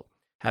example,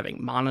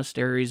 having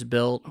monasteries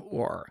built,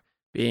 or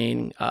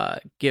being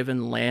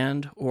given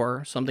land,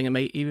 or something that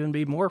may even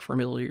be more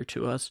familiar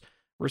to us,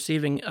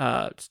 receiving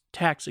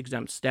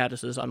tax-exempt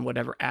statuses on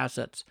whatever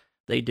assets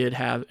they did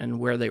have and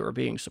where they were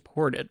being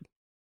supported.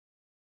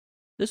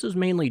 This is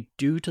mainly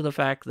due to the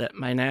fact that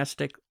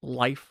monastic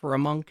life for a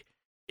monk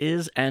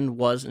is and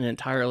was an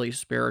entirely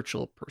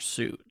spiritual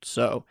pursuit,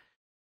 so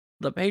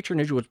the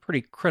patronage was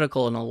pretty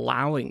critical in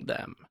allowing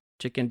them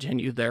to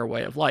continue their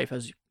way of life,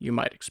 as you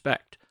might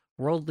expect.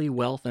 Worldly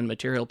wealth and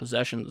material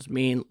possessions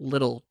mean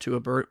little to a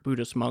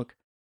Buddhist monk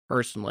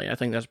personally. I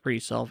think that's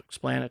pretty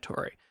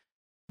self-explanatory.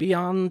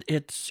 Beyond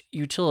its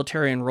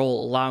utilitarian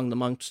role allowing the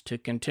monks to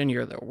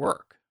continue their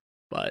work.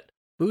 But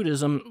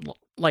Buddhism,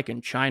 like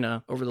in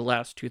China, over the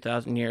last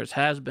 2,000 years,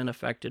 has been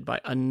affected by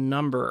a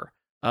number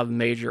of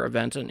major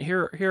events, and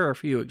here are a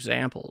few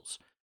examples.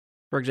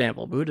 For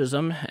example,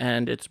 Buddhism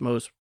and its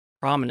most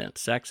prominent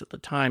sects at the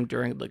time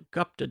during the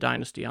Gupta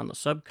dynasty on the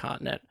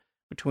subcontinent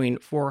between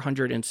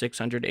 400 and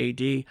 600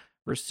 AD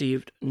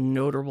received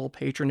notable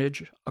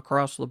patronage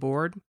across the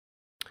board.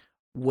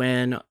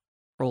 When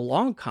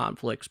prolonged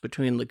conflicts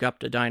between the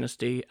Gupta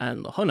dynasty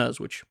and the Hunas,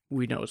 which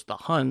we know as the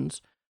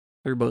Huns,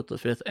 through both the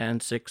 5th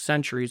and 6th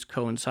centuries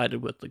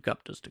coincided with the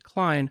Gupta's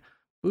decline,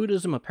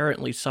 Buddhism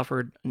apparently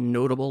suffered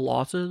notable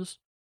losses.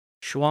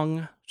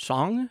 Xuang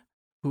Song,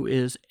 who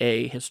is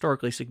a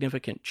historically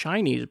significant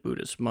Chinese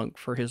Buddhist monk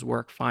for his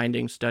work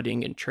finding,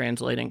 studying, and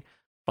translating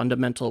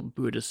fundamental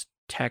Buddhist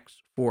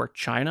texts for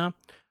China,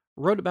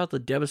 wrote about the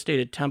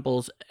devastated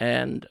temples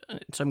and,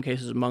 in some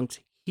cases, monks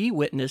he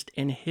witnessed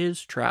in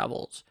his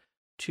travels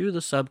to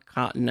the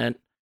subcontinent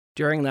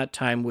during that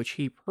time, which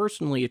he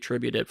personally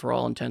attributed, for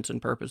all intents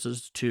and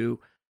purposes, to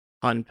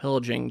Han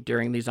pillaging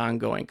during these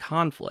ongoing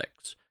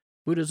conflicts.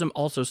 Buddhism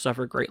also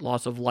suffered great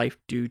loss of life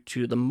due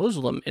to the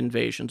Muslim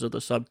invasions of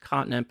the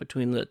subcontinent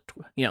between the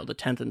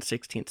 10th and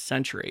 16th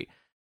century,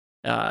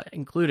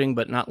 including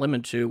but not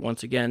limited to,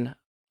 once again,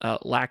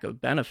 lack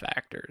of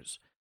benefactors.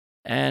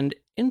 And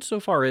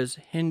insofar as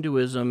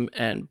Hinduism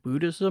and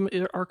Buddhism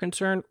are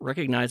concerned,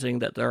 recognizing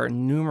that there are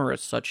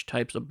numerous such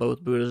types of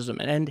both Buddhism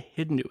and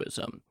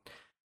Hinduism,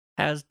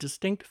 has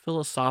distinct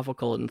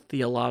philosophical and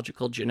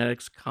theological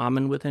genetics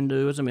common with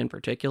Hinduism in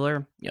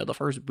particular. The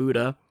first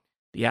Buddha,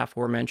 the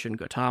aforementioned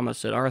Gautama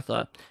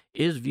Siddhartha,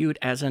 is viewed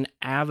as an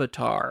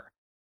avatar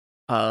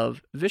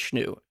of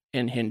Vishnu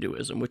in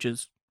Hinduism, which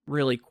is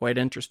really quite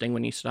interesting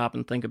when you stop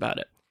and think about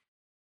it.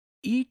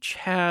 Each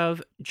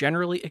have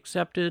generally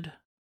accepted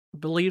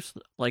beliefs,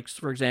 like,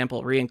 for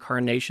example,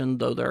 reincarnation,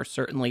 though there are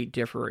certainly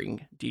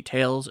differing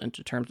details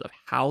into terms of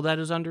how that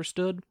is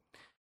understood.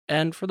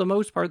 And for the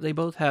most part, they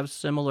both have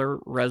similar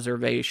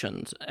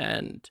reservations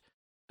and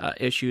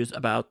issues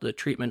about the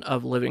treatment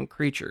of living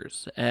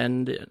creatures.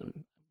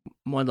 And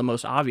one of the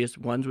most obvious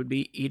ones would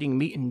be eating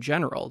meat in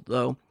general,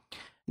 though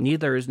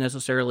neither is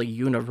necessarily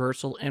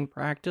universal in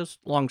practice.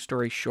 Long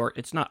story short,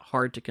 it's not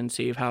hard to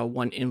conceive how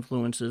one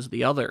influences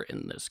the other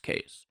in this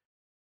case.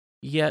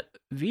 Yet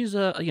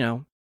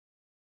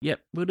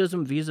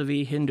Buddhism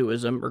vis-a-vis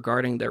Hinduism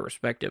regarding their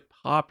respective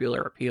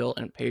popular appeal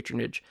and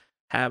patronage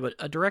have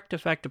a direct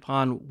effect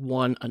upon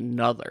one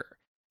another,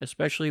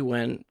 especially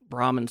when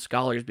Brahmin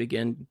scholars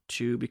begin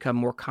to become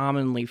more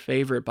commonly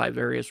favored by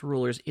various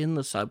rulers in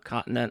the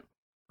subcontinent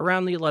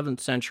around the 11th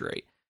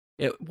century.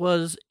 It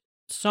was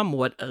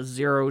somewhat a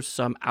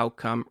zero-sum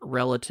outcome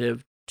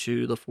relative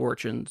to the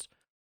fortunes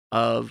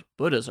of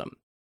Buddhism.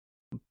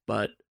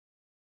 But,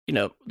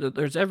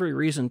 there's every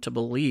reason to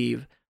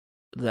believe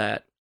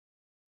that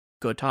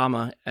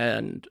Gautama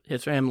and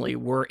his family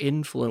were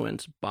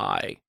influenced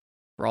by,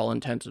 for all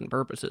intents and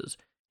purposes,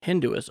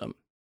 Hinduism.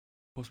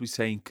 Possibly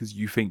saying, because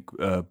you think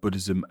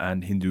Buddhism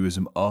and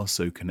Hinduism are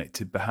so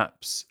connected,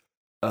 perhaps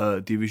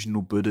the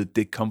original Buddha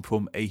did come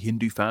from a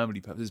Hindu family.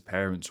 Perhaps his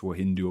parents were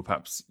Hindu, or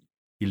perhaps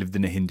he lived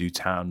in a Hindu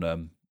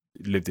town,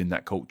 lived in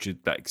that culture.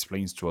 That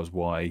explains to us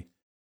why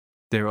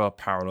there are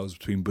parallels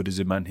between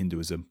Buddhism and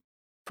Hinduism.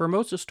 For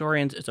most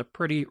historians, it's a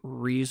pretty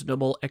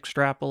reasonable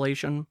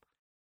extrapolation.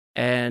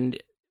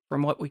 And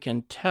from what we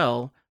can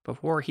tell,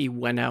 before he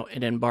went out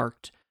and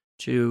embarked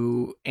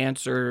to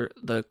answer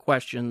the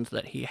questions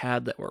that he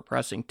had that were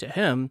pressing to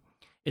him,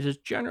 it is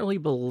generally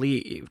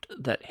believed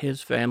that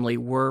his family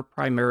were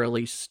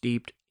primarily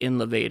steeped in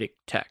the Vedic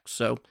text.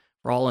 So,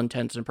 for all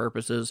intents and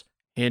purposes,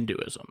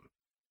 Hinduism.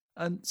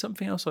 And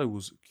something else I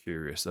was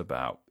curious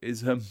about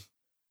is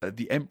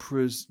the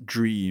emperor's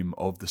dream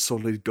of the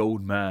solid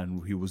gold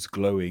man who was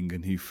glowing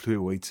and who flew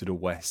away to the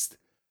west.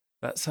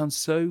 That sounds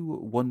so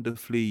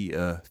wonderfully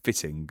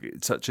fitting.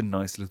 It's such a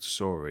nice little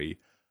story.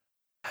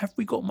 Have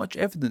we got much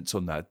evidence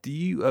on that? Do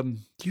you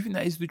think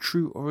that is the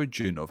true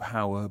origin of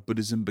how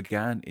Buddhism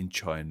began in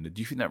China?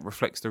 Do you think that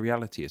reflects the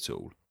reality at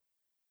all?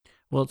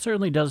 Well, it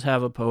certainly does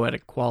have a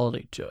poetic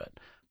quality to it.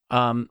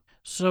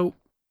 So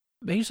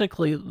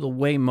basically, the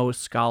way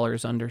most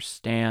scholars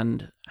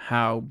understand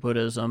how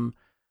Buddhism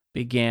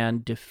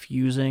began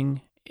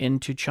diffusing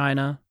into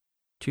China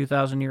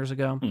 2,000 years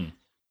ago,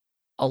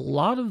 a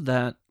lot of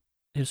that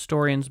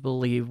historians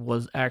believe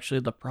was actually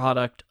the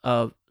product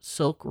of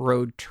Silk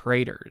Road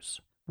traders,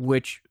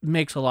 which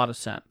makes a lot of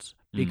sense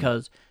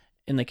because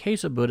in the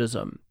case of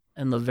Buddhism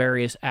and the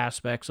various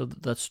aspects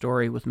of the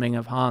story with Ming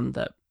of Han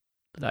that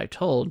I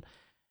told,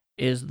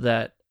 is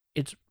that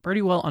it's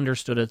pretty well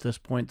understood at this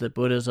point that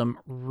Buddhism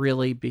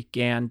really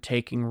began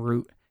taking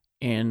root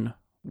in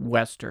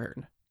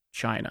Western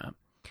China.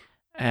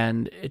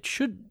 And it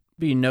should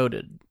be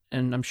noted,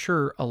 and I'm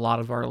sure a lot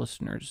of our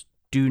listeners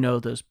do know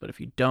this, but if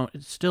you don't,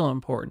 it's still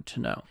important to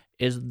know,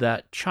 is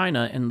that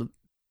China, in the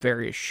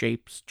various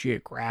shapes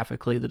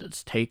geographically that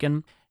it's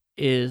taken,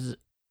 is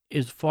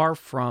far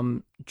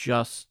from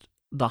just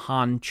the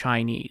Han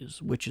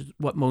Chinese, which is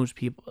what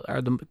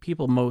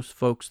most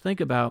folks think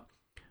about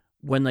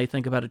when they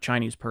think about a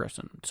Chinese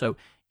person. So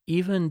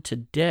even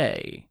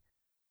today,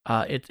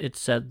 it's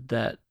said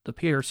that the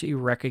PRC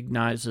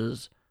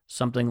recognizes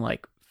something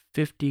like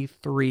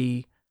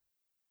 53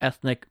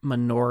 ethnic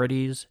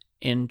minorities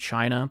in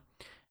China.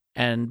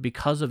 And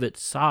because of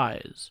its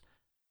size,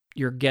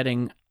 you're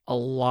getting a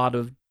lot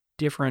of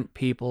different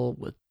people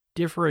with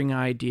differing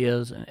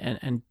ideas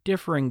and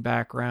differing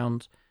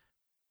backgrounds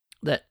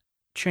that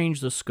change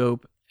the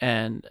scope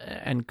and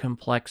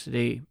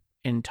complexity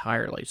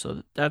entirely.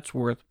 So that's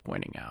worth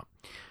pointing out.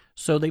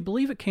 So they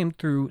believe it came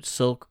through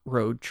Silk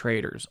Road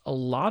traders, a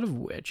lot of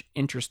which,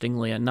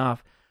 interestingly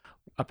enough,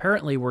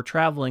 apparently were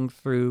traveling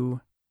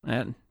through,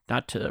 and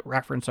not to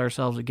reference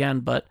ourselves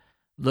again, but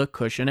the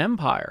Kushan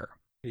Empire.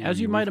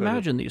 As you might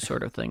imagine, these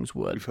sort of things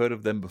would. We've heard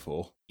of them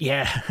before.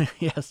 Yeah,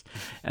 yes.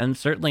 And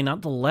certainly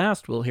not the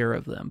last we'll hear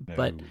of them. No.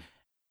 But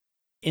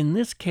in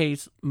this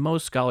case,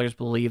 most scholars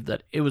believe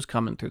that it was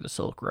coming through the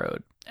Silk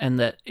Road and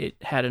that it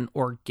had an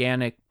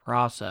organic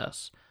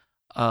process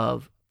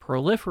of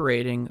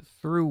proliferating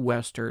through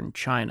Western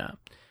China.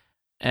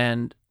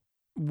 And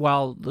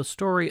while the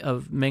story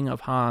of Ming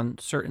of Han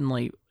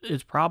certainly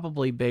is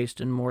probably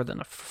based in more than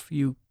a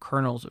few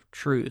kernels of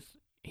truth,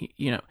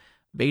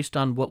 based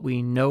on what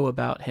we know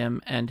about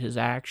him and his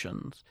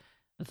actions,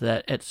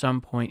 that at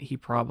some point he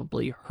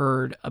probably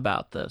heard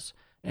about this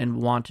and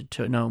wanted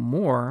to know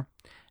more,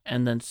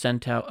 and then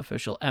sent out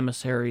official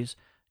emissaries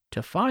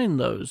to find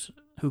those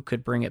who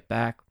could bring it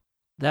back.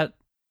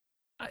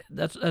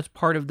 That's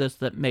part of this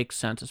that makes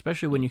sense,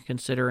 especially when you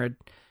consider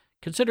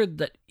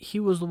that he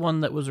was the one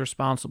that was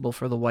responsible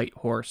for the White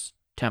Horse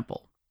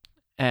Temple,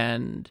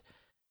 and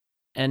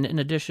in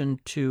addition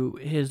to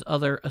his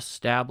other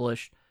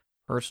established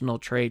personal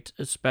traits,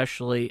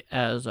 especially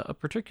as a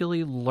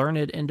particularly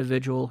learned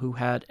individual who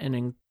had an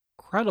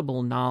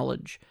incredible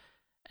knowledge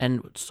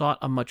and sought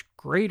a much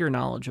greater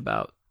knowledge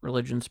about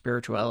religion,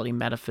 spirituality,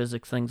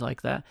 metaphysics, things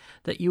like that,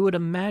 that you would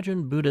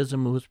imagine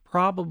Buddhism was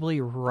probably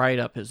right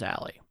up his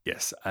alley.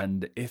 Yes,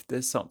 and if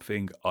there's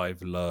something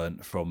I've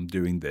learned from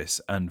doing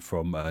this and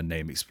from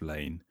Name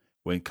Explain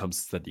when it comes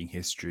to studying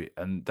history,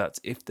 and that's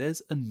if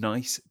there's a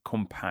nice,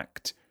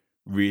 compact,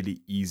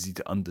 really easy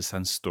to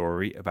understand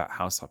story about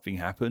how something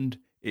happened,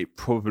 it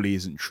probably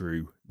isn't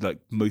true. Like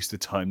most of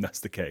the time, that's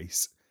the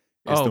case.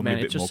 It's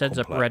it just sets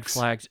up red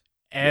flags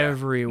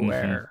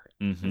everywhere.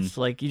 Mm-hmm. It's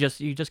like you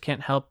just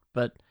can't help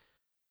but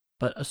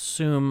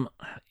assume.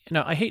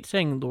 I hate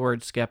saying the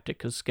word skeptic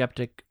because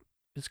skeptic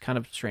is kind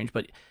of strange,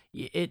 but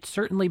it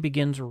certainly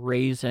begins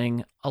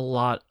raising a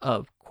lot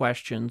of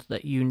questions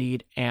that you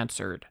need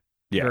answered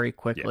very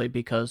quickly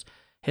because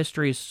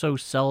history is so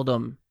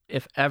seldom,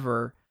 if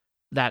ever,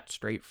 that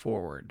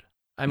straightforward.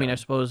 I mean, I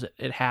suppose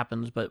it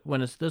happens, but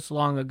when it's this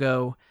long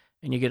ago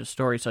and you get a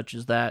story such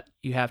as that,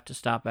 you have to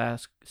stop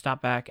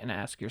back and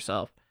ask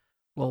yourself,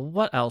 well,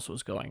 what else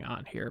was going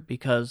on here?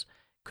 Because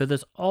could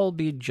this all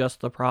be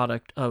just the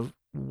product of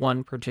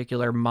one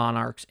particular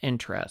monarch's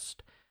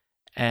interest?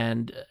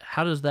 And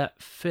how does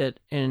that fit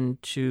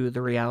into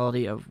the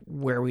reality of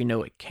where we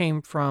know it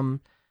came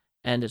from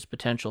and its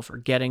potential for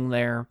getting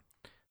there?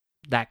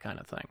 That kind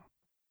of thing.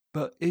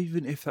 But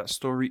even if that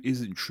story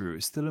isn't true,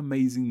 it's still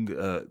amazing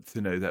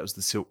to know that was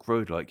the Silk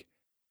Road. Like,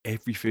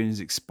 everything is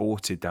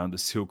exported down the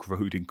Silk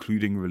Road,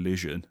 including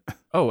religion.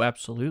 Oh,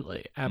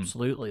 absolutely.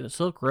 Absolutely. The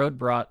Silk Road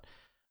brought,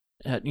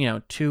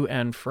 to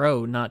and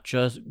fro, not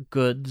just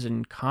goods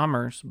and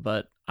commerce,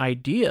 but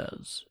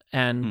ideas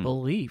and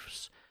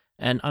beliefs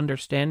and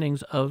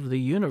understandings of the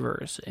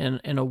universe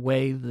in a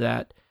way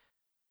that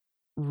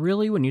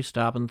really, when you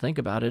stop and think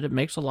about it, it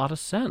makes a lot of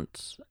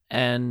sense.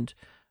 And,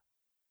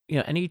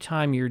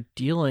 anytime you're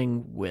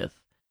dealing with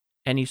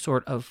any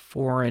sort of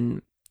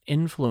foreign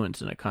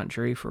influence in a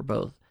country for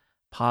both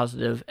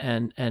positive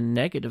and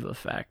negative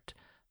effect,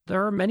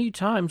 there are many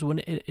times when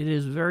it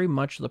is very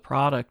much the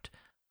product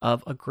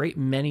of a great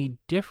many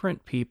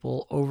different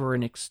people over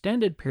an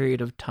extended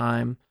period of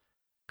time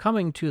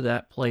coming to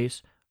that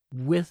place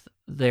with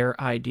their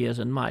ideas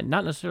in mind.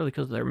 Not necessarily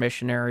because they're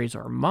missionaries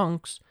or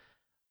monks,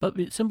 but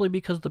simply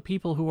because the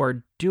people who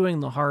are doing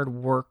the hard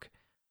work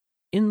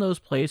in those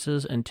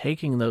places and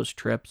taking those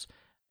trips,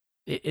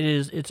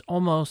 it's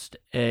almost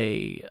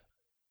it's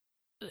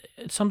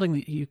something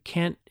that you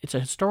can't, it's a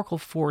historical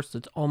force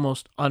that's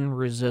almost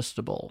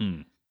unresistible.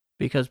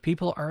 Because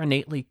people are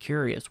innately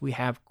curious. We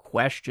have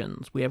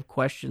questions. We have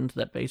questions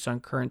that, based on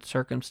current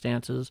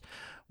circumstances,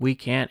 we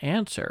can't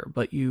answer.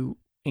 But you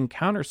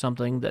encounter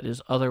something that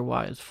is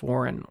otherwise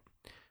foreign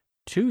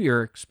to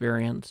your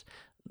experience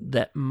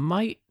that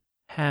might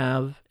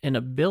have an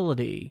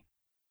ability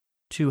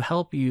to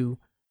help you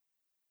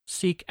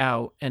seek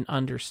out and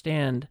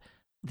understand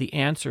the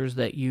answers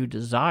that you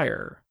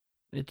desire.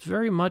 It's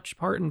very much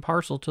part and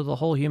parcel to the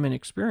whole human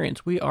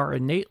experience. We are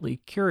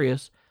innately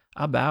curious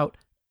about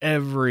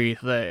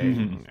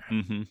everything.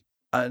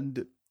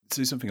 And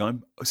so something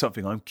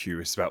I'm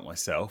curious about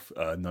myself.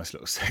 Nice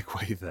little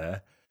segue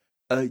there.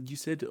 You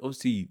said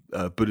obviously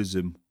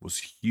Buddhism was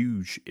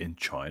huge in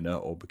China,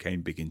 or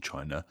became big in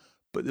China,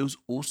 but there was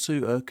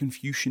also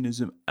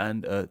Confucianism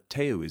and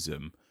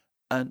Taoism.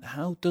 And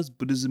how does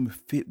Buddhism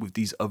fit with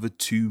these other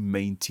two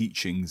main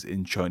teachings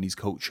in Chinese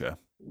culture?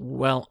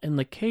 Well, in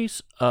the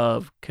case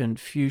of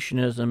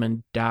Confucianism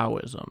and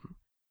Taoism,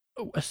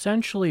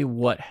 essentially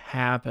what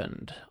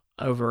happened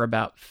over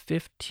about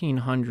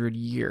 1,500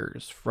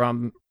 years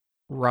from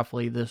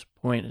roughly this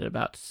point at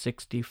about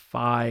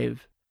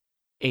 65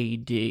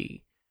 AD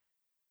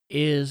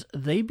is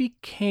they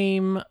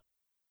became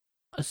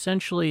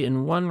essentially,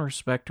 in one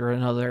respect or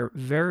another,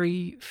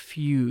 very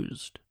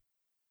fused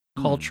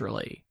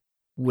culturally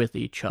with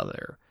each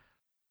other,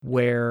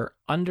 where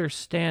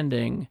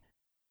understanding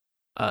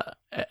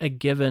a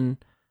given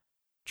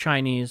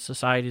Chinese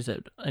societies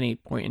at any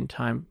point in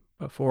time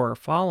before or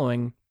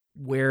following,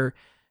 where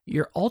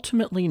you're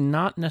ultimately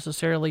not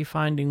necessarily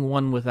finding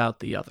one without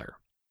the other.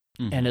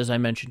 And as I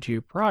mentioned to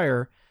you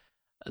prior,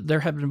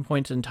 there have been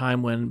points in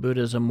time when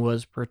Buddhism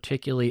was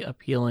particularly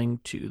appealing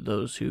to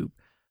those who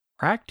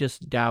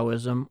practiced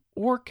Taoism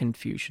or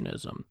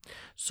Confucianism.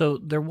 So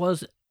there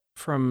was,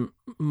 from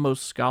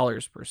most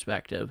scholars'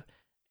 perspective,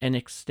 an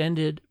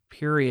extended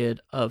period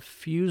of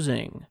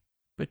fusing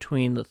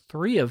between the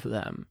three of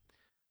them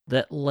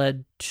that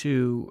led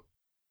to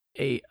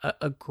a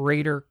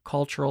greater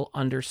cultural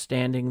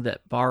understanding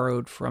that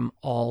borrowed from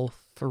all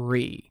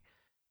three.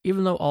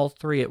 Even though all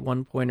three at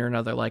one point or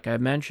another, like I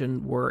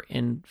mentioned, were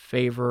in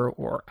favor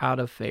or out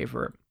of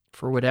favor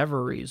for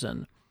whatever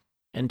reason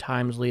in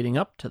times leading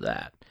up to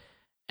that.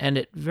 And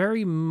it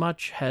very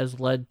much has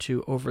led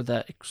to, over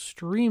that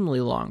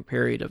extremely long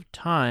period of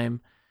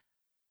time,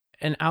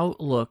 an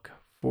outlook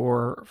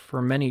for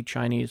many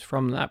Chinese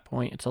from that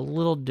point. It's a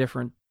little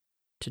different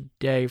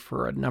today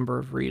for a number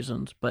of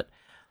reasons, but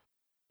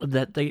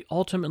that they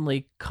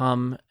ultimately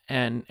come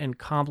and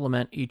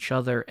complement each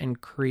other and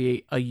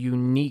create a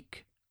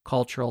unique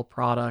cultural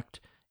product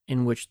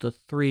in which the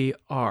three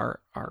are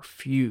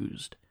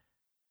fused.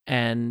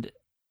 And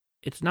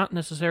it's not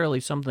necessarily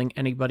something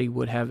anybody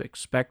would have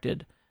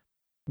expected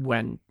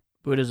when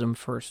Buddhism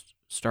first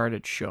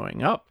started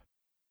showing up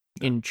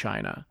in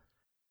China,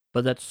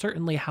 but that's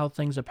certainly how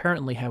things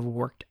apparently have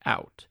worked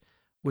out,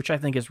 which I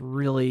think is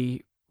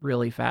really,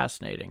 really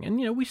fascinating.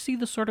 And, we see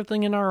this sort of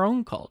thing in our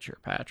own culture,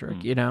 Patrick,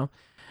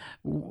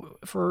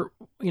 for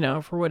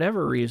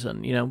whatever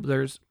reason,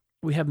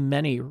 we have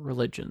many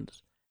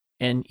religions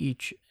in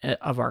each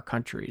of our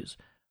countries,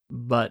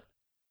 but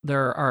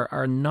there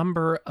are a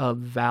number of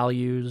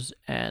values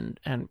and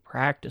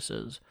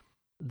practices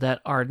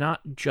that are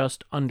not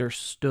just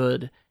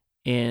understood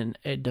in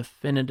a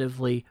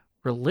definitively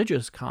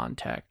religious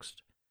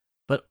context,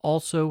 but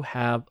also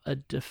have a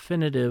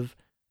definitive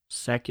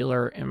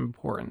secular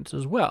importance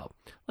as well.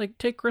 Like,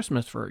 take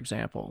Christmas, for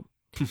example.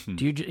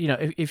 Do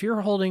if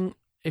you're holding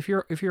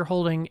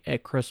a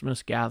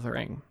Christmas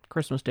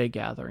Day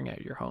gathering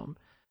at your home,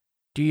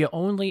 do you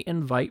only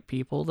invite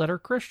people that are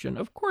Christian?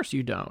 Of course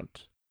you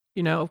don't.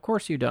 Of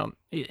course you don't.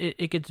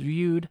 It gets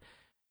viewed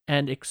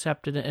and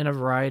accepted in a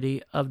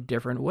variety of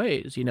different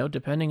ways,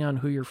 depending on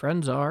who your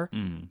friends are.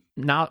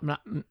 Not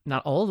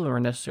all of them are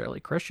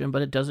necessarily Christian,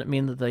 but it doesn't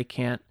mean that they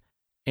can't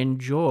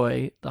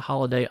enjoy the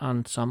holiday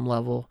on some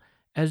level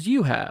as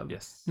you have.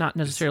 Yes. Not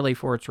necessarily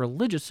for its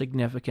religious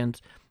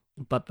significance,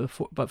 but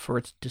for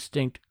its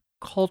distinct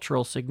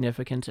cultural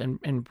significance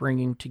and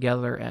bringing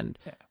together and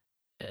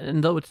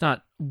though it's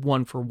not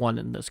one for one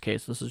in this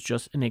case, this is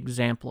just an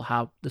example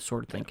how this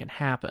sort of thing can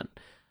happen.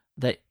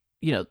 That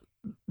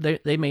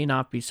they may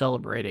not be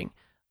celebrating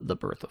the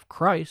birth of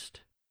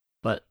Christ,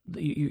 but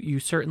you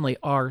certainly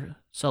are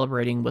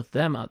celebrating with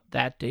them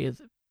that day,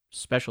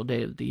 special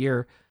day of the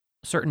year,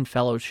 certain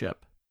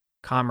fellowship,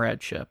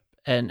 comradeship,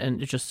 and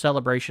it's just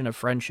celebration of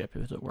friendship,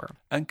 as it were.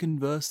 And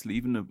conversely,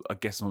 even I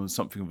guess on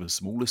something of a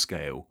smaller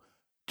scale,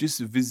 just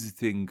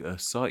visiting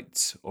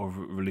sites of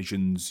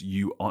religions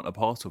you aren't a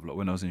part of. Like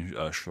when I was in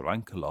Sri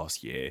Lanka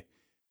last year,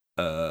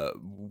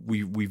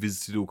 we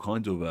visited all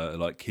kinds of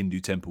like Hindu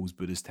temples,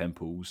 Buddhist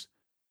temples.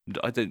 And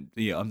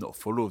I'm not a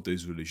follower of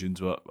those religions,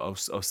 but I'll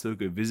still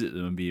go visit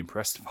them and be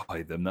impressed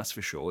by them. That's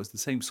for sure. It's the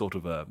same sort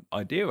of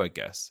idea, I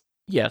guess.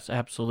 Yes,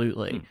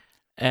 absolutely.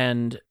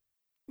 And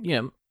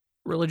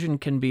religion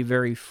can be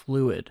very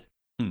fluid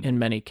in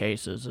many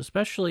cases,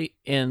 especially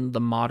in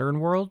the modern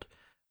world,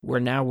 where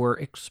now we're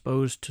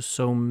exposed to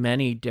so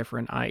many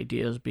different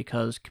ideas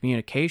because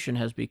communication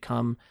has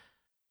become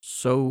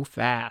so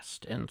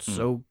fast and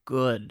so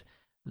good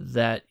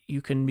that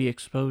you can be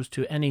exposed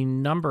to any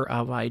number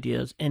of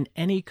ideas in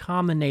any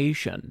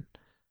combination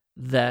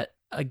that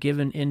a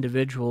given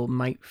individual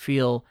might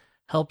feel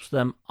helps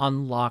them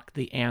unlock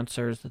the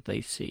answers that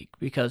they seek.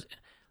 Because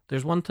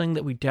there's one thing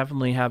that we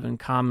definitely have in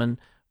common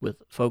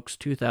with folks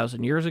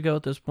 2,000 years ago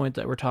at this point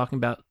that we're talking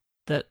about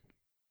that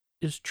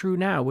is true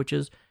now, which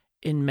is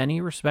in many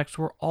respects,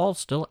 we're all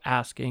still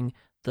asking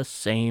the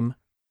same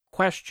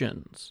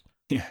questions.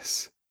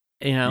 Yes.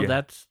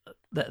 That's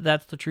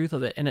the truth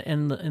of it. And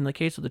in the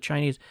case of the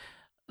Chinese,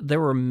 there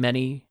were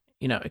many,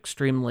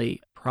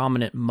 extremely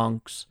prominent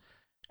monks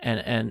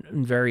and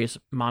various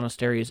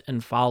monasteries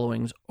and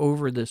followings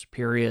over this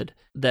period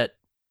that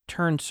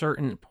turned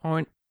certain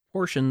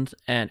portions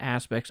and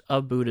aspects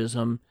of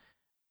Buddhism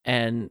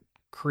and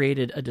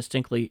created a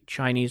distinctly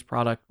Chinese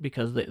product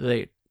because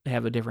they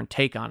have a different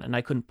take on it. And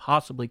I couldn't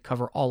possibly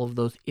cover all of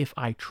those if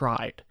I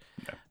tried.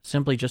 No.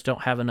 Simply just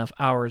don't have enough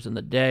hours in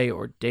the day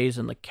or days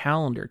in the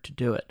calendar to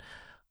do it.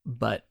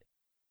 But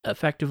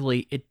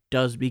effectively, it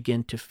does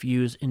begin to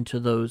fuse into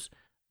those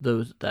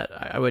that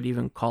I would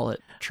even call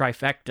it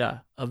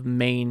trifecta of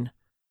main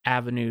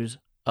avenues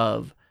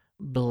of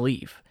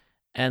belief.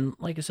 And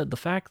like I said, the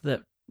fact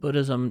that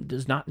Buddhism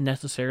is not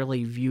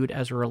necessarily viewed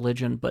as a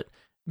religion, but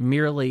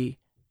merely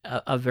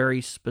a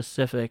very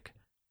specific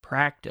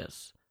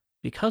practice,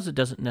 because it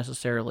doesn't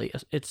necessarily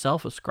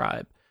itself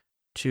ascribe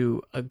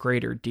to a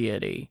greater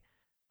deity,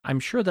 I'm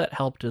sure that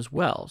helped as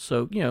well.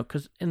 So,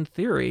 because in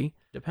theory,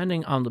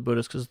 depending on the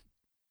Buddhist, because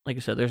like I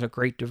said, there's a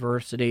great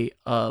diversity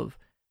of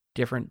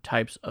different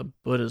types of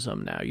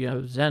Buddhism now. You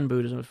have Zen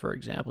Buddhism, for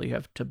example. You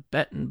have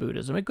Tibetan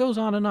Buddhism. It goes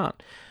on and on.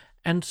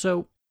 And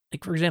so,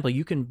 like, for example,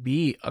 you can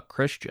be a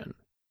Christian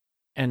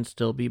and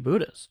still be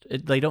Buddhist.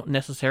 They don't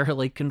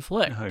necessarily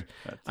conflict. No,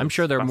 I'm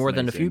sure there are more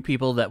than a few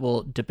people that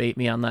will debate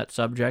me on that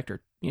subject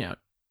or,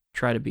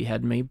 try to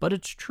behead me, but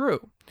it's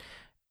true.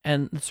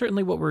 And it's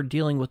certainly what we're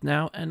dealing with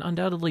now, and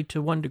undoubtedly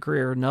to one degree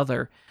or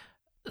another,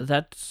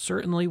 that's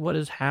certainly what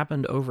has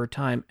happened over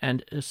time,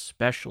 and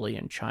especially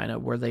in China,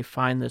 where they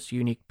find this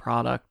unique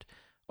product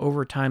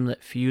over time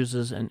that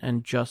fuses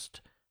and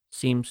just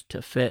seems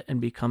to fit and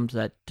becomes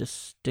that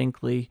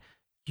distinctly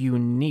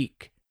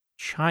unique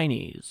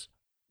Chinese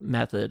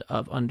method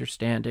of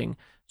understanding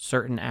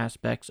certain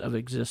aspects of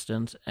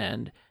existence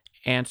and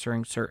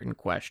answering certain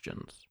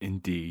questions.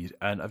 Indeed.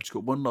 And I've just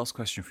got one last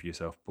question for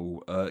yourself,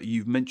 Paul.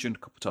 You've mentioned a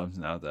couple of times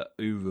now that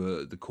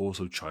over the course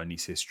of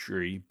Chinese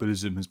history,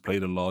 Buddhism has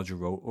played a larger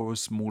role or a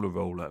smaller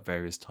role at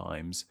various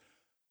times.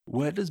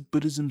 Where does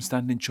Buddhism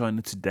stand in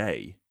China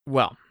today?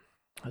 Well,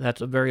 that's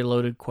a very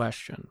loaded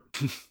question.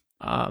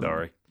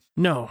 Sorry.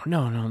 No,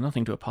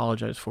 nothing to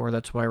apologize for.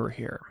 That's why we're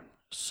here.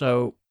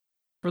 So,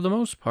 for the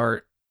most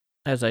part,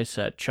 as I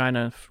said,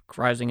 China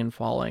rising and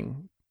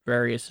falling,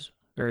 various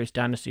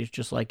dynasties,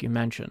 just like you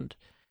mentioned.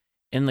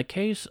 In the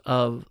case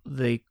of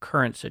the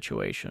current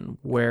situation,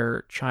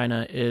 where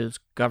China is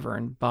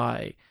governed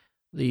by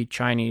the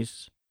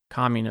Chinese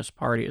Communist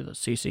Party, the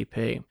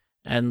CCP,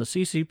 and the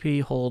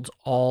CCP holds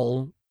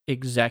all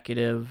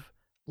executive,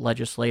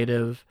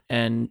 legislative,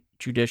 and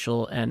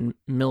judicial and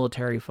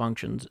military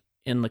functions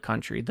in the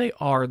country. They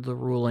are the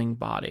ruling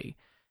body,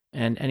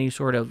 and any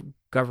sort of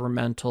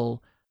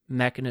governmental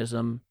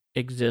mechanism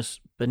exists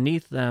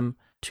beneath them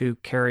to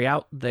carry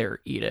out their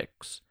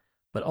edicts,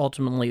 but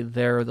ultimately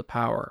they're the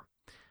power.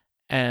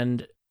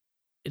 And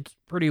it's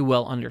pretty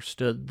well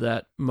understood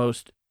that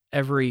most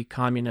every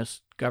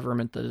communist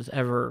government that has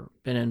ever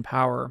been in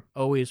power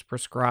always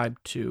prescribed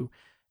to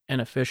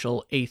an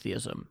official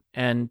atheism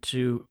and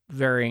to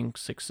varying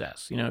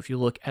success. If you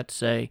look at,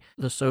 say,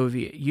 the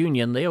Soviet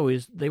Union,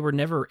 they were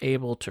never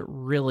able to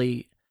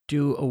really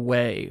do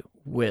away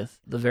with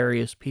the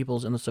various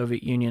peoples in the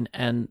Soviet Union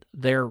and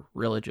their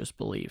religious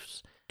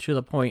beliefs, to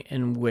the point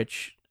in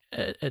which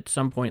at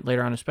some point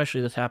later on,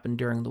 especially this happened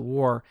during the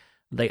war,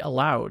 they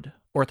allowed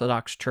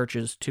Orthodox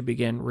churches to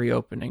begin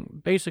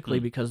reopening, basically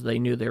because they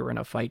knew they were in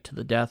a fight to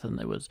the death and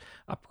it was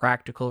a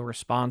practical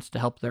response to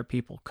help their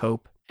people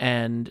cope.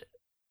 And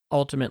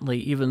ultimately,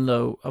 even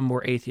though a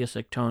more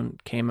atheistic tone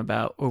came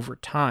about over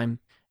time,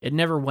 it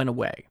never went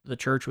away. The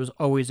church was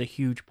always a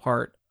huge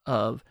part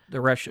of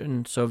the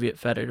Russian Soviet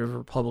Federative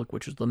Republic,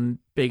 which is the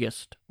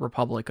biggest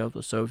republic of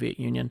the Soviet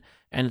Union,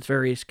 and its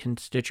various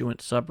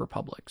constituent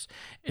sub-republics.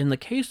 In the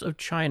case of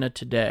China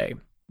today,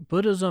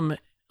 Buddhism,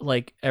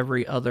 like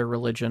every other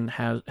religion,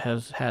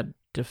 has had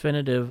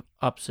definitive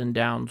ups and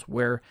downs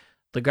where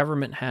the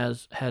government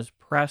has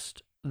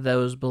pressed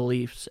those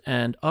beliefs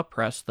and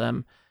oppressed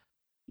them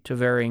to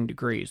varying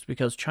degrees,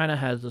 because China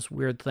has this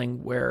weird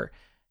thing where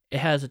it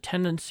has a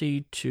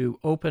tendency to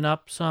open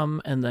up some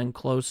and then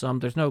close some.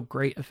 There's no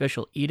great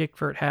official edict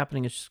for it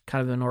happening. It's just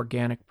kind of an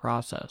organic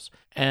process.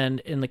 And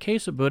in the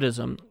case of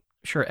Buddhism,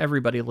 sure,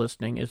 everybody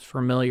listening is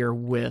familiar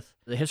with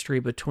the history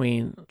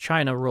between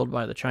China, ruled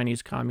by the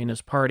Chinese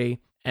Communist Party,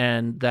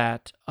 and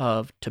that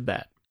of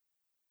Tibet,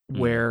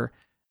 where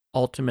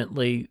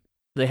ultimately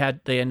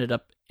they ended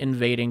up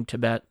invading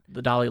Tibet.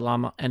 The Dalai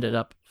Lama ended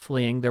up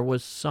fleeing. There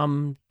was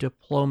some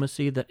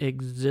diplomacy that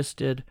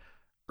existed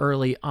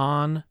early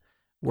on,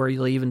 where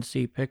you'll even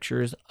see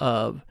pictures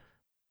of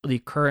the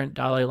current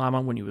Dalai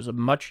Lama when he was a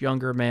much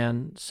younger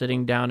man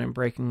sitting down and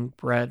breaking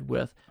bread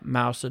with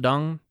Mao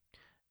Zedong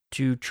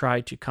to try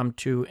to come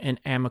to an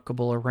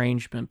amicable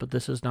arrangement, but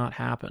this has not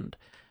happened.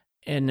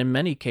 And in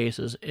many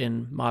cases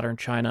in modern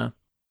China,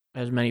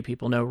 as many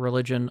people know,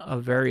 religion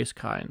of various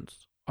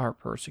kinds are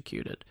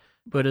persecuted.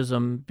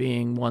 Buddhism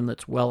being one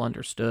that's well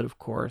understood, of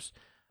course.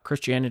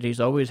 Christianity's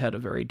always had a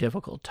very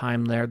difficult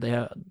time there. They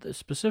have,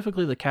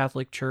 specifically the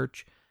Catholic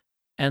Church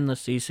and the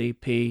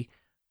CCP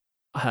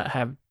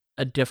have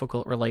a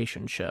difficult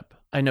relationship.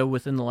 I know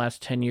within the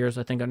last 10 years,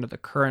 I think under the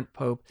current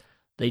Pope,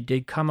 they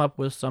did come up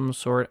with some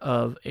sort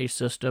of a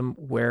system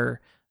where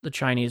the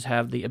Chinese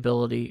have the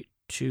ability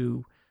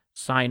to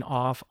sign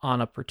off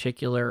on a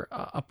particular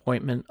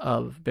appointment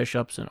of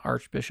bishops and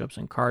archbishops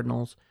and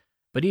cardinals.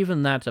 But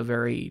even that's a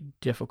very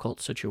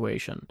difficult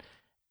situation.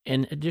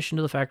 In addition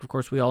to the fact, of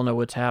course, we all know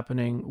what's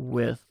happening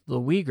with the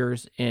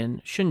Uyghurs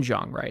in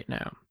Xinjiang right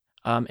now.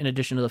 In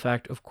addition to the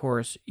fact, of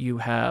course, you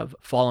have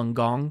Falun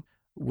Gong,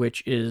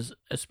 which is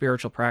a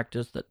spiritual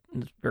practice that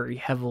is very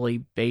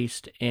heavily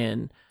based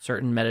in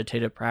certain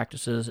meditative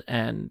practices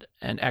and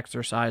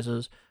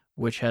exercises,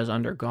 which has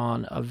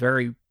undergone a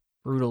very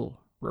brutal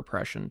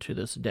repression to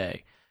this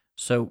day.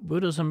 So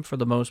Buddhism, for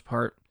the most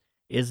part,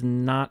 is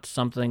not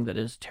something that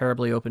is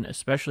terribly open,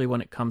 especially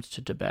when it comes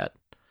to Tibet.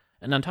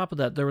 And on top of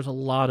that, there was a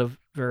lot of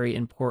very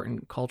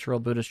important cultural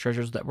Buddhist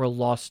treasures that were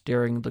lost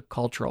during the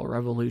Cultural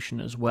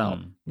Revolution as well.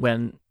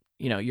 When,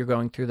 you're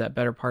going through that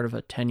better part of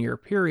a 10-year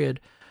period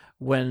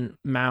when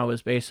Mao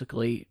is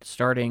basically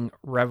starting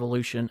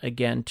revolution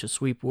again to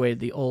sweep away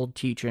the old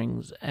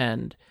teachings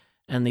and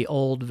the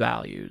old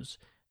values.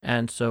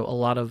 And so a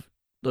lot of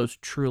those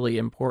truly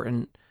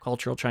important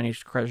cultural Chinese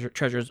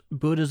treasures,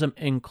 Buddhism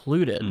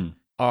included,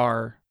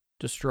 are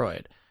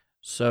destroyed.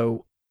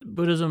 So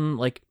Buddhism,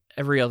 like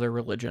every other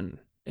religion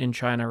in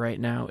China right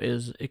now,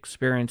 is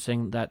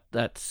experiencing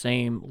that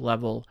same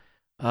level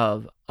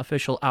of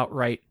official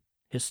outright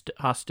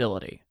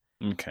hostility.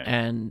 Okay.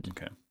 And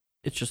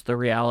it's just the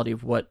reality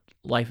of what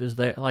life is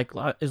there like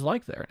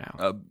there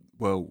now.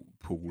 Well,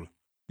 Paul,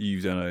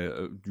 you've done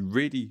a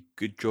really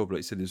good job. Like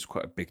I said, this is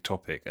quite a big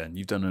topic, and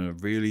you've done a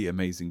really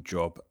amazing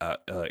job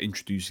at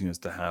introducing us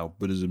to how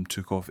Buddhism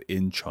took off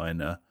in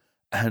China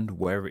and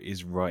where it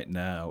is right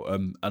now.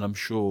 And I'm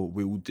sure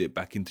we will dip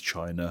back into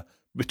China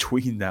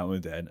between now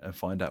and then and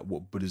find out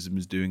what Buddhism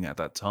is doing at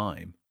that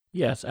time.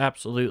 Yes,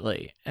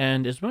 absolutely.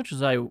 And as much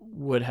as I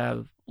would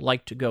have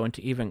liked to go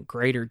into even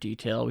greater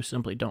detail, we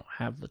simply don't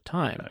have the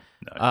time.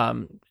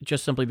 No.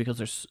 Just simply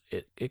because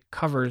it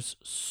covers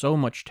so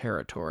much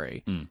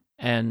territory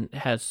and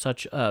has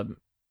such a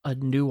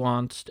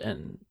nuanced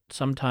and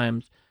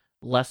sometimes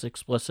less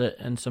explicit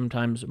and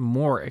sometimes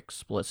more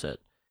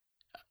explicit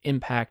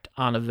impact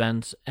on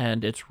events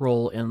and its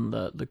role in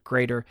the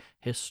greater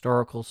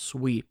historical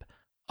sweep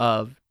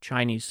of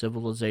Chinese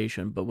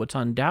civilization. But what's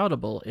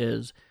undoubtable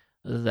is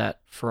that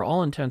for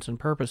all intents and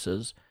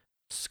purposes,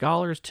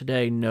 scholars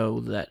today know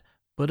that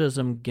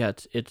Buddhism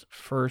gets its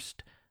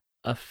first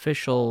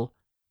official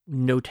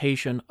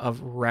notation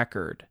of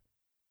record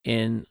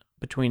in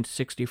between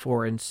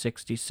 64 and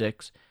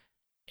 66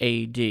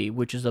 AD,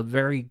 which is a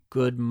very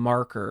good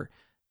marker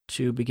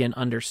to begin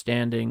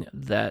understanding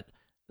that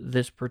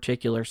this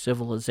particular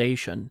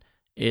civilization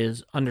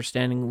is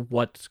understanding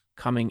what's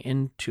coming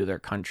into their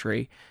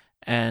country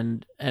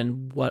and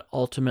what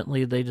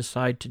ultimately they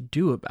decide to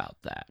do about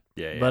that.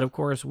 Yeah. But of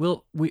course, we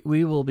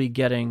will be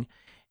getting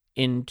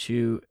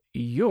into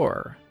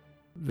your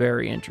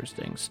very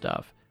interesting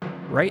stuff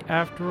right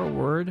after a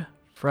word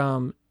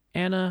from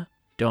Anna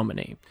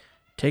Domini.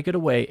 Take it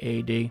away,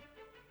 AD.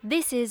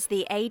 This is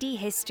the AD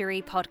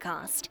History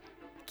Podcast.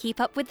 Keep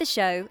up with the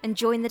show and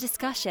join the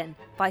discussion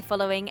by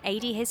following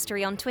AD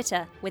History on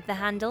Twitter with the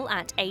handle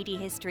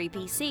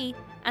 @ADHistoryPC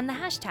and the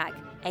hashtag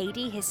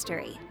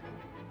ADHistory.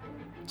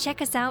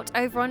 Check us out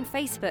over on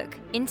Facebook,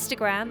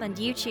 Instagram and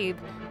YouTube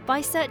by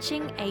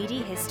searching AD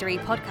History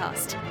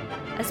Podcast,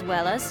 as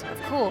well as,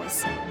 of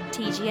course,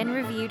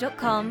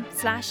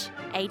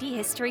 tgnreview.com/AD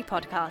History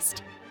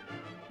Podcast.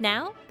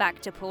 Now, back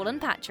to Paul and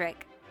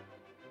Patrick.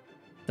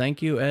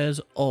 Thank you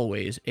as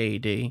always,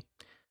 AD.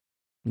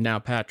 Now,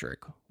 Patrick,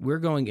 we're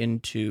going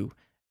into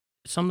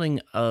something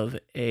of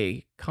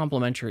a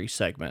complementary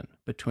segment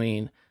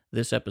between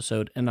this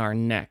episode and our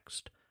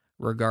next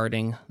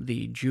regarding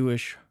the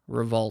Jewish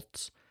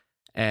revolts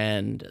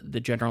and the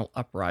general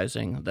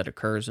uprising that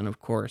occurs, and of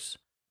course,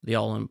 the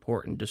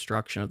all-important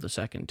destruction of the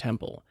Second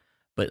Temple.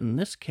 But in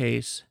this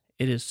case,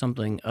 it is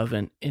something of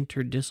an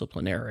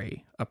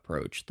interdisciplinary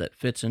approach that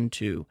fits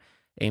into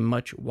a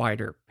much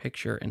wider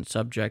picture and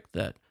subject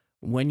that,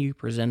 when you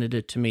presented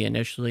it to me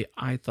initially,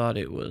 I thought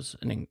it was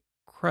an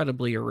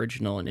incredibly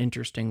original and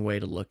interesting way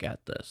to look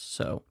at this.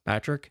 So,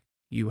 Patrick,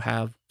 you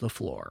have the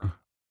floor.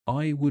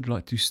 I would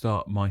like to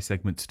start my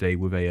segment today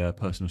with a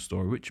personal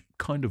story which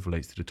kind of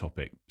relates to the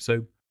topic.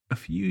 So, a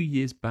few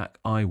years back,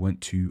 I went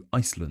to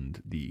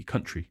Iceland, the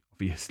country,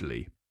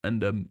 obviously.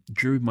 And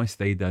during my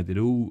stay there, I did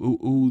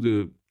all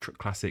the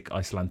classic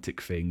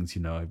Icelandic things.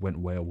 You know, I went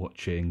whale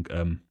watching,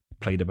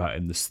 played about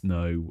in the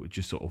snow,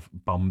 just sort of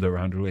bummed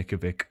around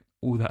Reykjavik,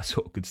 all that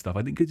sort of good stuff.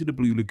 I didn't go to the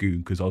Blue Lagoon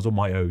because I was on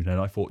my own, and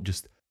I thought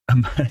just a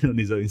man on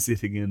his own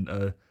sitting in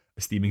a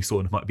steaming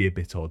sauna might be a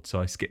bit odd,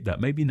 so I skipped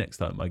that. Maybe next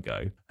time I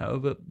go.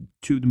 However,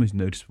 two of the most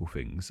noticeable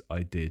things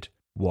I did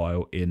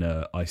while in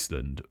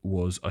Iceland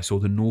was I saw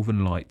the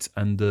Northern Lights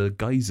and the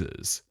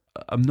geysers.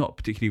 I'm not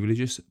particularly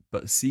religious,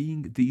 but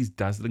seeing these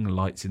dazzling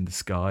lights in the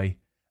sky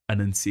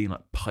and then seeing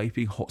like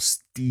piping hot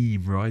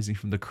steam rising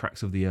from the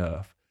cracks of the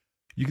earth,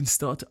 you can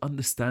start to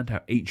understand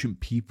how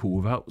ancient people,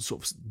 without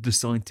sort of the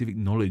scientific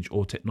knowledge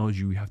or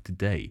technology we have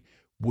today,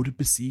 would have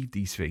perceived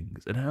these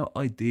things, and how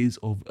ideas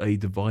of a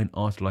divine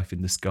afterlife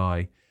in the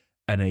sky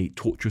and a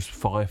torturous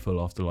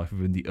fireful afterlife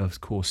within the Earth's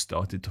core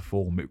started to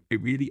form.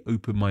 It really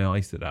opened my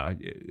eyes to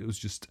that. It was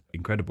just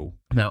incredible.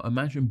 Now,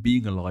 imagine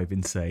being alive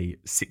in, say,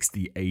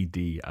 60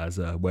 AD, as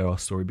where our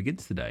story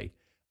begins today,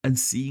 and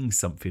seeing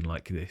something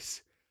like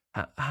this.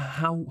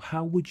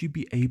 How would you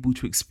be able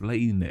to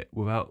explain it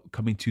without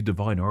coming to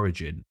divine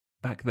origin?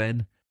 Back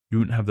then, you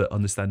wouldn't have the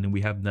understanding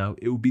we have now.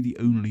 It would be the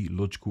only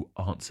logical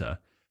answer.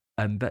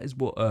 And that is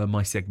what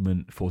my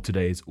segment for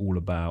today is all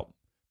about.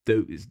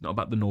 Though it's not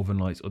about the Northern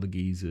Lights or the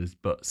geysers,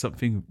 but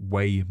something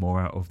way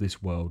more out of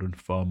this world and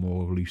far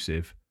more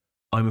elusive.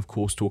 I'm, of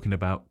course, talking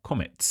about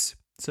comets.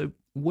 So,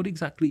 what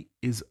exactly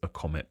is a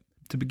comet?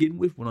 To begin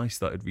with, when I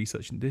started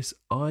researching this,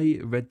 I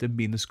read them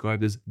being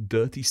described as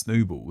dirty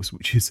snowballs,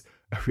 which is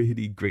a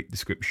really great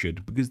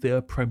description because they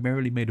are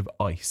primarily made of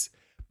ice,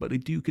 but they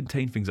do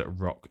contain things like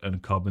rock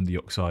and carbon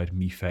dioxide,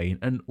 methane,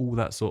 and all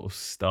that sort of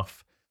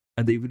stuff.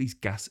 And they release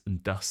gas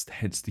and dust,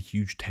 hence the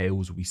huge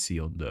tails we see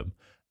on them.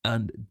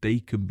 And they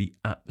can be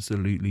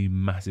absolutely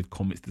massive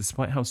comets.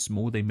 Despite how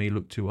small they may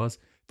look to us,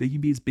 they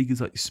can be as big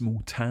as like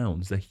small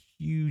towns. They're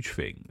huge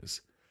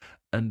things.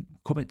 And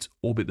comets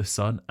orbit the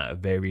sun at a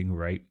varying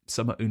rate.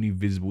 Some are only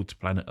visible to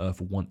planet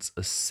Earth once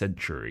a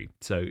century,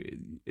 so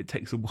it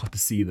takes a while to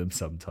see them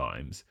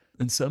sometimes.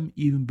 And some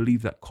even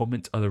believe that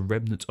comets are the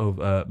remnant of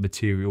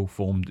material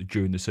formed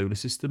during the solar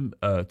system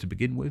to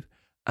begin with.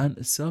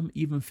 And some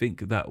even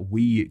think that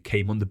we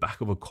came on the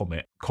back of a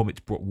comet. Comets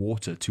brought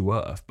water to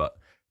Earth, but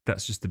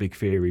that's just a big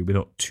theory. We're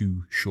not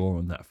too sure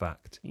on that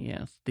fact.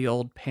 Yes, the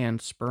old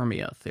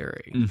panspermia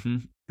theory. Mm-hmm.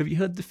 Have you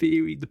heard the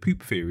theory, the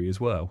poop theory as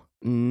well?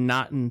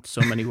 Not in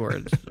so many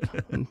words.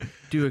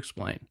 Do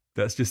explain.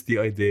 That's just the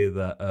idea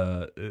that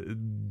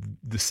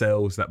the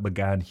cells that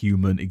began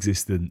human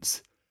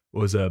existence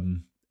was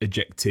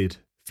ejected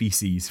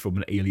feces from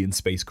an alien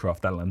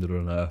spacecraft that landed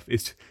on Earth.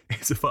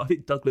 I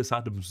think Douglas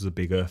Adams was a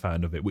big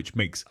fan of it, which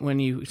makes... When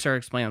you start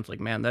explaining, I was like,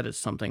 man, that is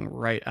something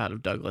right out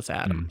of Douglas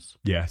Adams.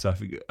 Yeah, so I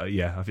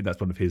think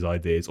that's one of his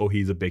ideas, or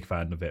he's a big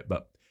fan of it.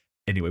 But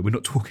anyway, we're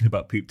not talking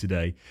about poop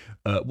today.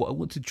 What I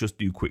want to just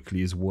do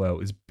quickly as well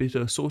is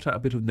sort out a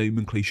bit of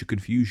nomenclature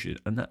confusion,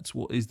 and that's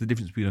what is the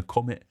difference between a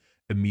comet,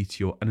 a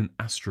meteor, and an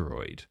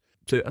asteroid.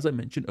 So, as I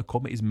mentioned, a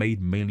comet is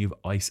made mainly of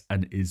ice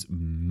and is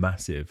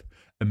massive.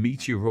 A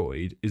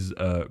meteoroid is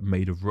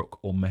made of rock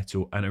or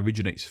metal and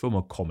originates from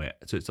a comet.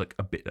 So it's like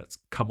a bit that's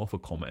come off a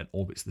comet and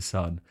orbits the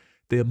sun.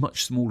 They are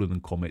much smaller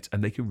than comets,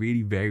 and they can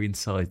really vary in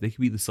size. They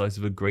can be the size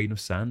of a grain of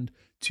sand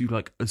to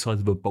like the size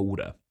of a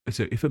boulder.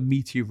 So if a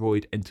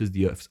meteoroid enters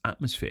the Earth's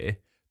atmosphere,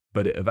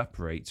 but it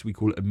evaporates, we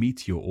call it a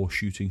meteor or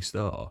shooting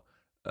star.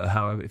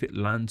 However, if it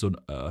lands on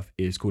Earth,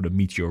 it's called a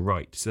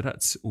meteorite. So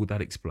that's all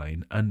that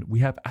explained. And we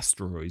have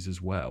asteroids as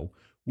well,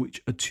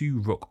 which are too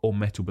rock or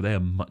metal, but they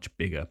are much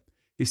bigger.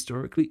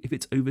 Historically, if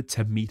it's over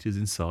 10 meters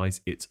in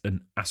size, it's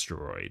an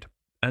asteroid.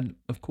 And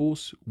of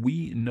course,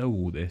 we know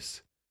all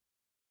this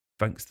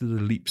thanks to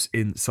the leaps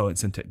in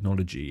science and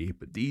technology,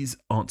 but these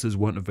answers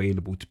weren't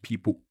available to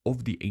people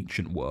of the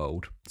ancient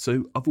world.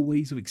 So other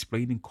ways of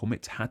explaining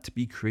comets had to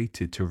be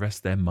created to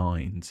rest their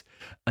minds.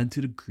 And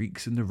to the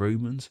Greeks and the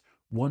Romans,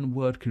 one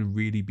word can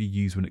really be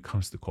used when it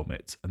comes to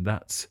comets, and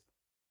that's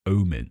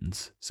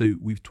omens. So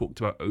we've talked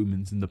about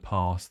omens in the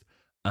past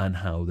and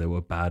how there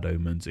were bad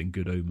omens and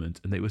good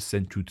omens, and they were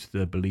central to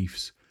their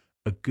beliefs.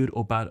 A good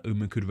or bad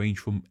omen could range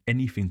from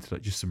anything to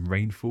like just some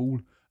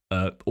rainfall,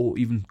 or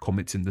even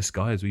comets in the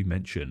sky, as we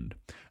mentioned.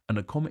 And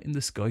a comet in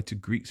the sky to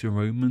Greeks and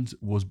Romans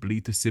was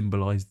believed to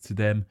symbolize to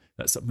them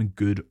that something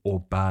good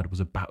or bad was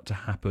about to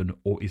happen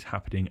or is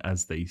happening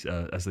as they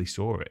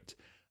saw it.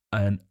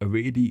 And a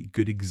really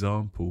good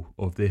example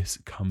of this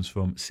comes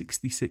from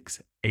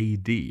 66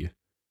 AD.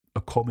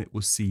 A comet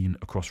was seen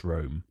across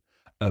Rome.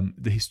 A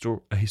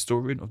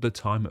historian of the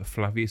time,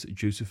 Flavius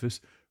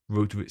Josephus,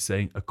 wrote of it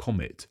saying a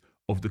comet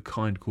of the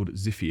kind called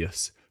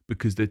Ziphius,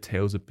 because their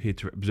tails appeared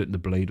to represent the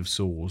blade of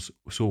swords,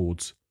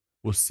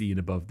 was seen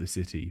above the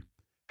city.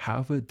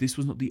 However, this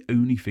was not the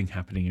only thing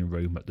happening in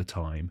Rome at the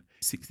time.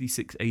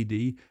 66 AD,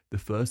 the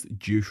first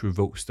Jewish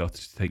revolt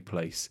started to take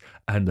place.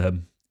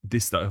 And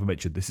this that I've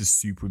mentioned, this is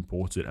super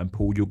important. And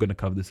Paul, you're going to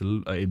cover this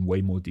in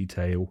way more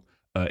detail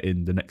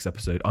in the next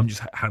episode. I'm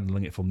just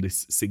handling it from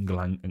this single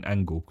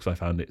angle because I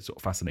found it sort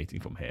of fascinating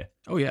from here.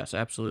 Oh, yes,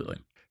 absolutely.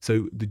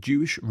 So the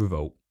Jewish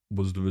revolt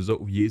was the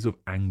result of years of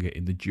anger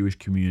in the Jewish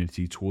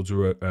community towards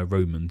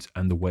Romans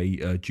and the way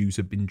Jews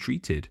had been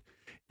treated.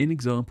 In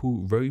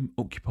example, Rome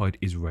occupied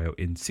Israel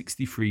in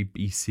 63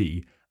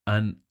 BC,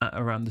 and at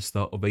around the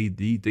start of AD,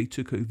 they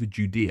took over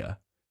Judea.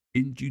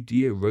 In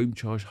Judea, Rome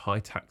charged high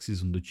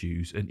taxes on the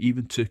Jews and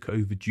even took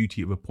over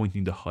duty of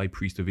appointing the high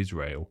priest of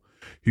Israel,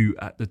 who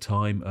at the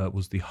time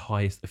was the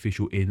highest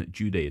official in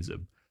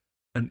Judaism.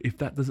 And if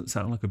that doesn't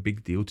sound like a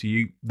big deal to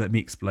you, let me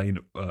explain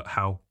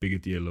how big a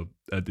deal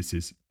this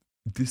is.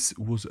 This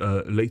was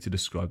later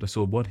described. I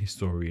saw one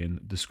historian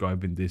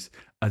describing this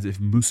as if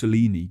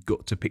Mussolini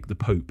got to pick the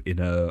Pope in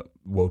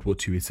World War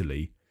II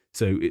Italy.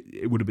 So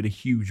it would have been a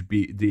huge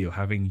deal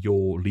having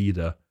your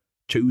leader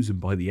chosen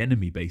by the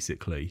enemy,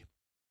 basically.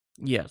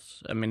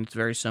 Yes, I mean, it's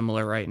very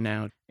similar right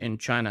now in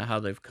China,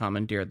 how they've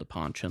commandeered the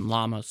Panchen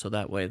Lama, so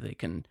that way they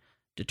can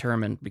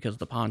determine, because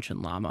the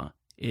Panchen Lama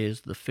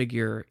is the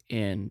figure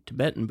in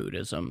Tibetan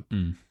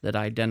Buddhism that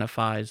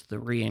identifies the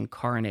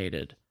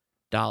reincarnated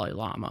Dalai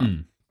Lama.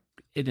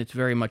 And it's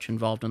very much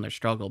involved in their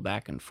struggle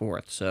back and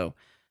forth. So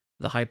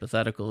the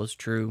hypothetical is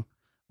true.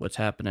 What's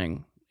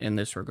happening in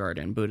this regard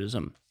in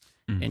Buddhism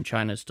in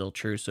China is still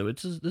true. So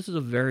this is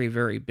a very,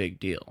 very big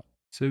deal.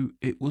 So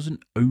it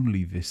wasn't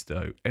only this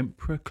though.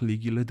 Emperor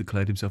Caligula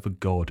declared himself a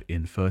god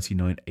in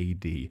 39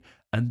 AD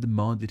and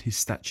demanded his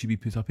statue be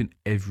put up in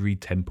every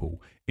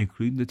temple,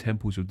 including the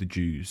temples of the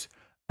Jews.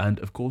 And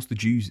of course, the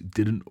Jews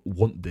didn't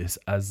want this,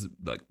 as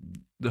like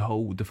the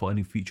whole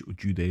defining feature of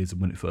Judaism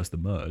when it first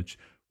emerged.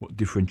 What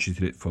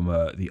differentiated it from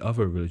the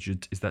other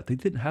religions is that they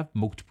didn't have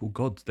multiple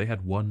gods. They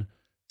had one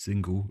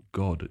single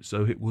god.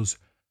 So it was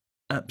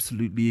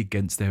absolutely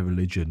against their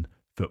religion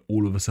for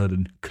all of a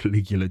sudden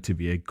Caligula to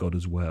be a god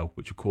as well,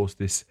 which of course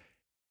this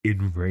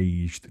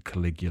enraged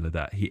Caligula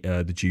that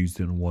the Jews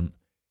didn't want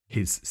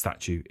his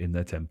statue in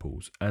their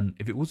temples. And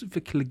if it wasn't for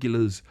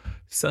Caligula's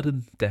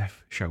sudden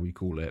death, shall we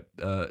call it,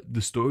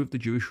 the story of the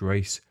Jewish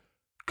race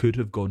could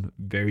have gone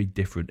very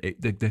different.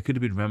 There could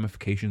have been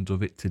ramifications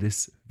of it to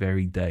this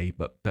very day,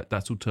 but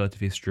that's alternative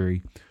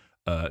history.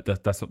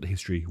 That's not the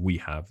history we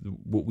have.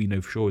 What we know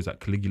for sure is that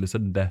Caligula's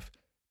sudden death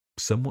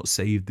somewhat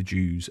saved the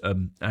Jews,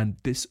 and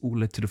this all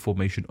led to the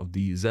formation of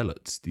the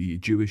Zealots, the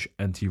Jewish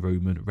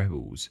anti-Roman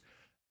rebels.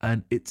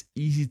 And it's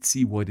easy to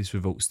see why this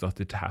revolt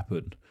started to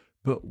happen.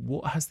 But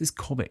what has this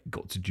comet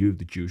got to do with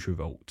the Jewish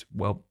revolt?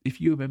 Well,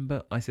 if you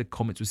remember, I said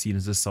comets were seen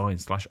as a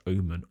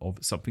sign/omen of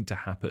something to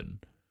happen.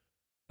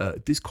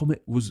 This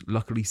comet was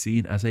luckily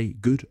seen as a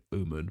good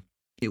omen.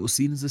 It was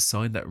seen as a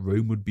sign that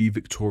Rome would be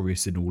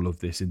victorious in all of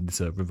this, in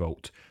this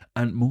revolt,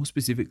 and more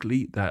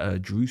specifically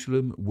that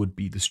Jerusalem would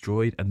be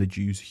destroyed and the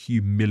Jews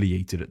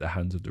humiliated at the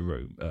hands of the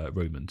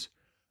Romans.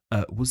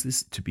 Was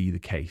this to be the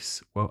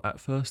case? Well, at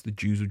first the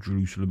Jews of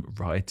Jerusalem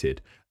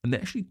rioted, and they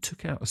actually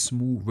took out a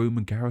small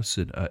Roman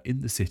garrison in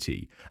the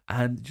city,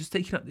 and just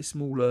taking out this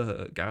small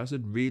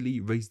garrison really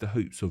raised the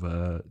hopes of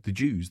the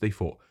Jews. They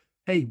thought,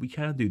 hey, we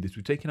can do this.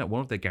 We've taken out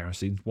one of their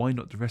garrisons. Why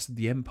not the rest of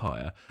the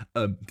empire?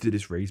 Did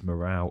this raise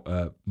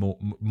morale?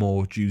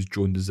 More Jews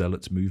joined the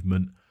Zealots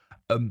movement,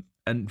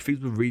 and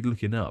things were really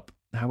looking up.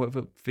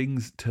 However,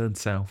 things turned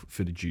south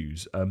for the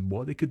Jews.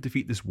 While they could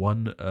defeat this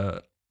one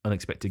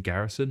unexpected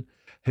garrison,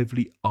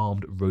 heavily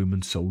armed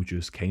Roman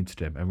soldiers came to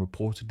them and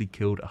reportedly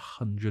killed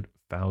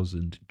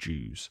 100,000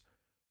 Jews,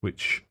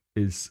 which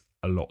is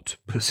a lot,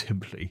 put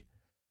simply.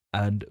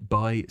 And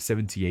by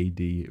 70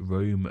 AD,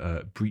 Rome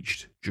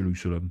breached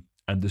Jerusalem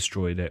and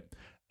destroyed it,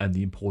 and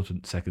the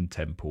important Second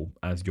Temple,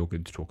 as you're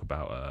going to talk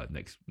about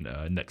next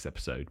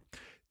episode.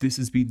 This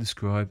has been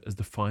described as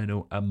the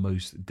final and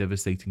most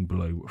devastating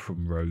blow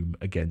from Rome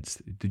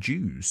against the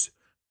Jews.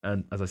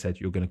 And as I said,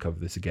 you're going to cover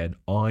this again.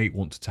 I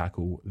want to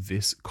tackle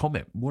this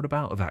comet. What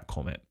about that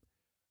comet?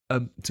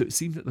 So it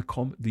seems that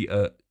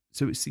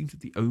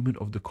the omen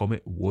of the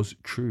comet was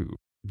true.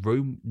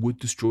 Rome would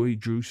destroy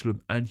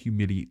Jerusalem and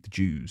humiliate the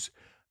Jews.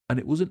 And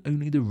it wasn't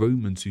only the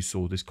Romans who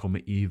saw this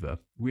comet either.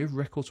 We have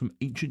records from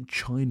ancient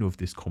China of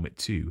this comet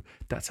too.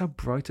 That's how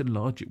bright and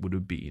large it would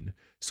have been.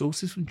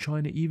 Sources from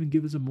China even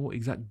give us a more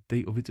exact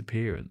date of its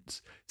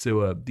appearance.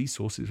 So these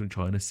sources from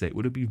China say it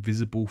would have been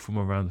visible from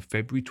around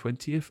February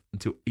 20th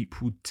until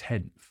April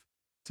 10th.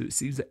 So it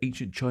seems that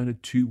ancient China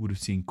too would have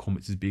seen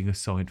comets as being a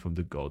sign from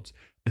the gods,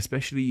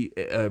 especially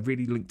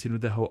really linked in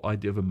with the whole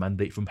idea of a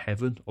mandate from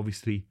heaven.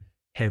 Obviously,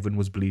 heaven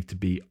was believed to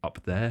be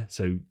up there,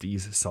 so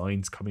these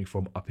signs coming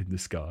from up in the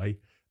sky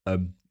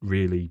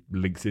really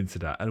links into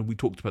that. And we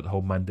talked about the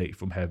whole mandate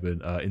from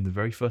heaven in the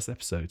very first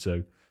episode.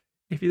 So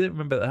if you don't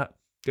remember that,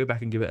 go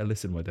back and give it a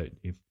listen. Why don't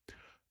you?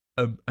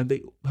 And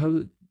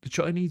the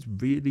Chinese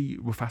really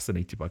were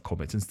fascinated by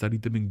comets and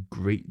studied them in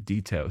great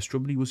detail.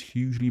 Astronomy was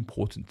hugely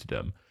important to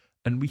them.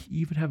 And we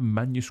even have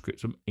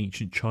manuscripts from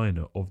ancient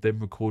China of them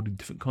recording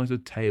different kinds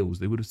of tales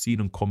they would have seen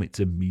on comets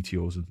and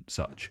meteors and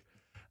such.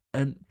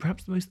 And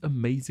perhaps the most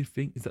amazing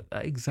thing is that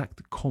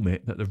exact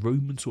comet that the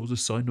Romans saw as a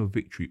sign of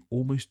victory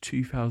almost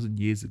 2,000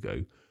 years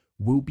ago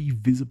will be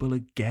visible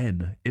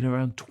again in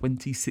around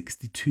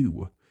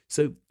 2062.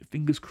 So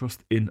fingers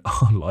crossed in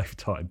our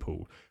lifetime,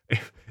 Paul,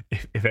 if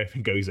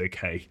everything goes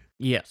okay.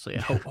 Yes,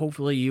 yeah.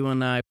 Hopefully you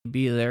and I will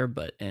be there,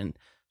 but in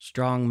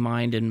strong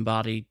mind and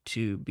body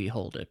to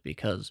behold it,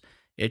 because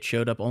it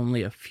showed up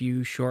only a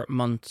few short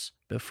months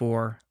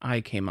before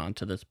I came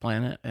onto this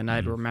planet, and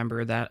I'd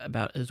remember that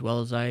about as well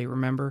as I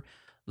remember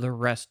the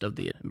rest of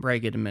the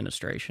Reagan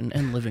administration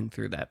and living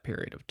through that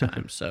period of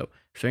time. So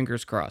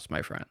fingers crossed,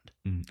 my friend.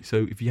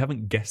 So if you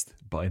haven't guessed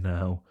by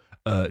now,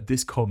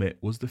 this comet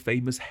was the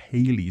famous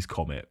Halley's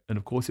Comet. And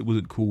of course, it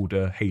wasn't called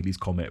Halley's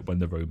Comet when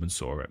the Romans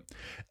saw it.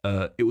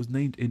 It was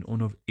named in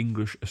honor of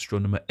English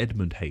astronomer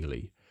Edmund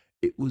Halley.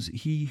 It was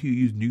he who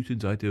used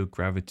Newton's idea of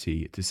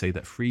gravity to say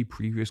that 3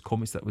 previous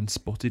comets that were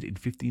spotted in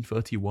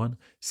 1531,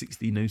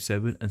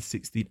 1607, and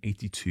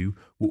 1682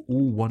 were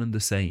all one and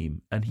the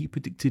same, and he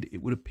predicted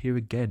it would appear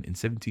again in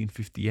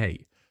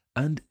 1758.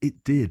 And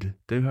it did,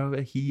 though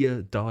however he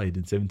died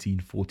in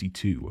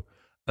 1742.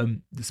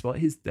 Despite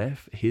his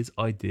death, his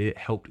idea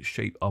helped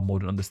shape our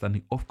modern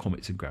understanding of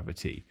comets and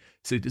gravity.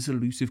 So this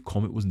elusive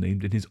comet was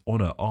named in his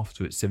honor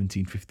after its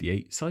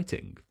 1758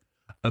 sighting.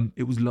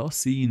 It was last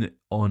seen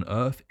on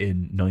Earth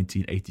in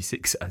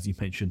 1986, as you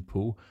mentioned,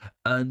 Paul,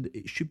 and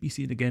it should be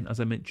seen again,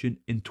 as I mentioned,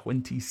 in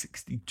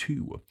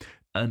 2062.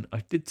 And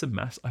I did some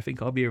maths. I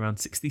think I'll be around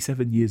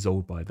 67 years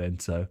old by then,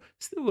 so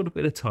still got a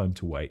bit of time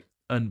to wait.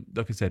 And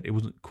like I said, it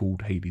wasn't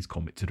called Halley's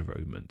Comet to the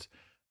Romans.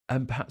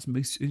 And perhaps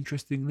most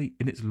interestingly,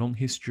 in its long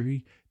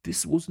history,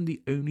 this wasn't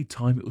the only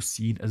time it was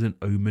seen as an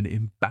omen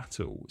in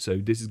battle. So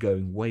this is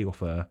going way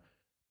off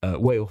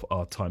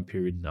our time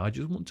period now. I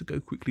just want to go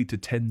quickly to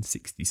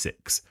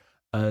 1066,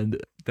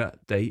 and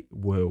that date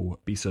will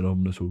be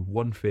synonymous with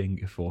one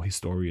thing for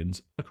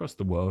historians across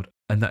the world,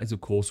 and that is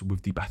of course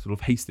with the Battle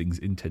of Hastings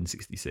in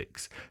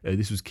 1066.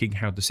 This was King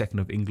Harold II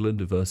of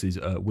England versus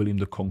William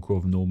the Conqueror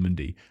of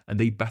Normandy, and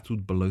they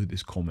battled below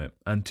this comet,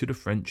 and to the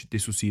French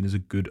this was seen as a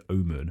good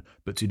omen,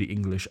 but to the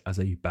English as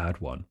a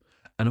bad one.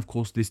 And of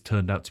course this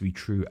turned out to be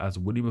true, as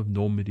William of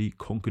Normandy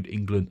conquered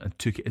England and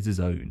took it as his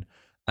own.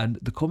 And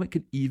the comet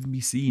can even be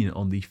seen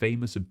on the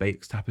famous Bayeux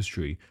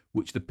tapestry,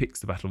 which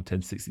depicts the Battle of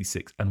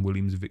 1066 and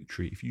William's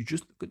victory. If you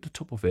just look at the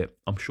top of it,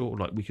 I'm sure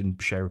we can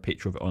share a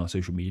picture of it on our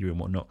social media and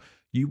whatnot.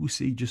 You will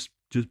see just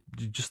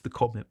the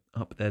comet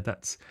up there.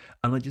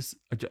 I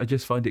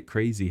just find it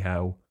crazy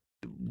how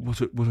what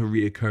a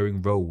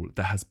reoccurring role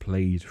that has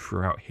played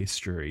throughout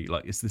history.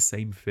 Like, it's the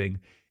same thing.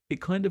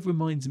 It kind of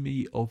reminds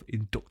me of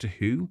in Doctor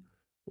Who,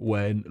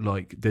 when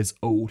there's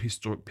old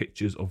historic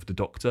pictures of the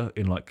Doctor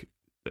in like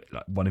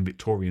one in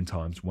Victorian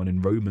times, one in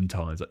Roman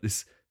times, like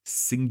this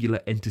singular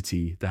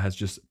entity that has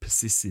just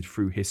persisted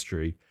through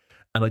history.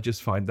 And I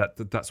just find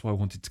that's why I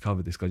wanted to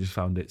cover this, because I just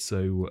found it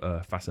so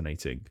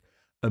fascinating.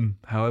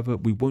 However,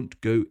 we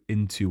won't go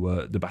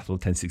into the Battle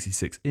of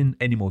 1066 in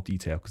any more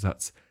detail, because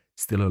that's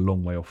still a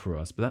long way off for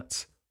us. But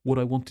that's what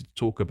I wanted to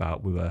talk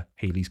about with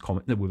Halley's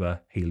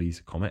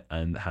Comet,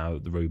 and how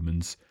the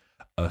Romans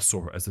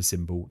saw it as a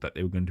symbol that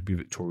they were going to be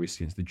victorious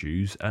against the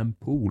Jews. And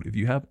Paul, if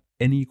you have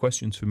any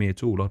questions for me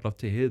at all, I'd love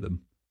to hear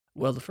them.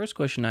 Well, the first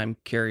question I'm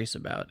curious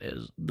about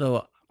is,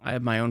 though I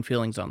have my own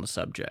feelings on the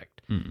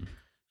subject.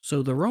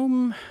 So the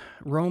Rome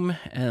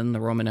and the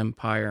Roman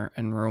Empire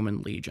and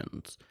Roman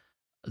legions,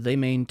 they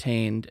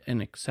maintained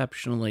an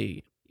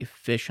exceptionally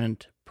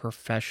efficient,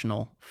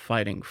 professional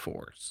fighting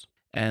force.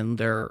 And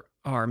there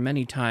are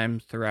many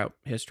times throughout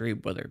history,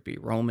 whether it be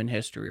Roman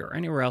history or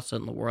anywhere else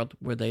in the world,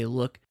 where they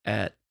look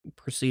at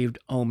perceived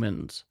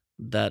omens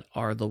that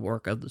are the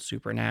work of the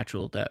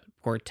supernatural that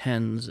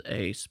portends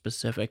a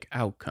specific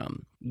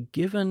outcome.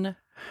 Given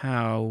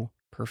how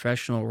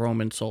professional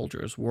Roman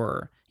soldiers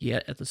were,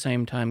 yet at the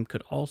same time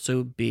could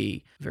also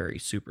be very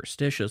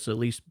superstitious, at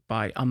least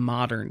by a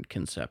modern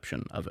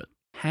conception of it,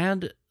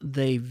 had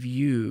they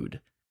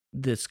viewed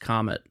this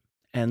comet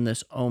and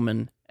this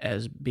omen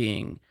as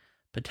being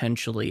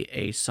potentially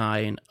a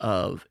sign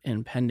of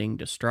impending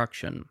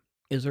destruction,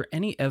 is there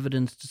any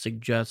evidence to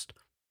suggest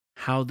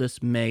how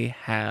this may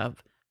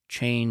have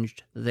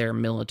changed their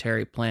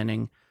military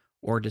planning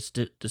or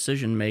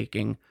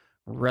decision-making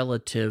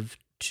relative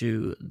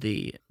to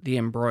the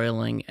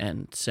embroiling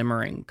and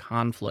simmering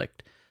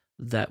conflict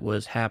that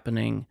was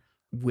happening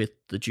with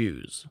the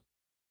Jews?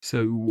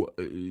 So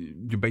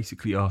you're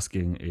basically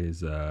asking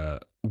is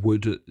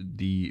would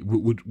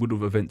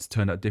have events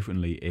turned out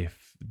differently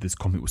if this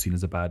comet was seen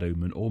as a bad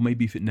omen, or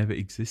maybe if it never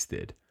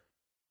existed?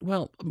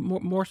 Well,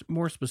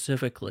 more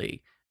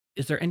specifically,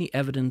 is there any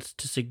evidence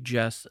to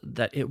suggest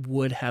that it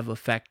would have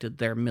affected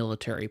their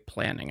military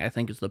planning? I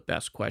think is the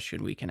best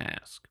question we can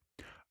ask.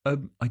 Off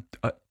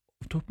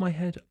the top of my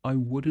head, I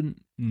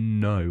wouldn't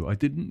know. I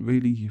didn't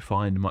really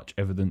find much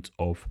evidence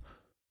of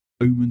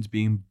omens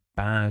being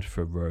bad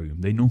for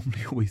Rome. They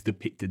normally always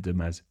depicted them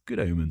as good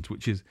omens,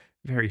 which is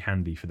very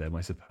handy for them,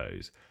 I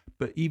suppose.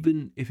 But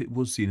even if it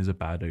was seen as a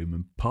bad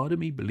omen, part of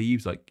me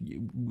believes, like,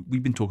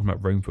 we've been talking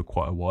about Rome for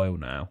quite a while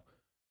now.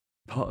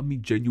 Part of me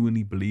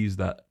genuinely believes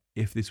that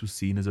if this was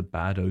seen as a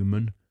bad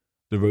omen,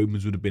 the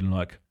Romans would have been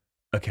like,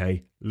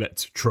 okay,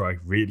 let's try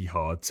really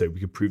hard so we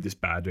can prove this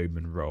bad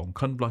omen wrong.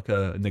 Kind of like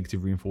a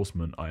negative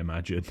reinforcement, I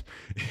imagine.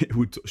 It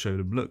would show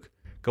them, look,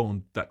 go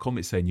on, that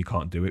comet's saying you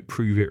can't do it,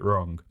 prove it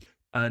wrong.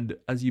 And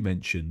as you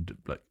mentioned,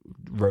 like,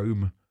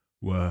 Rome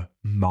were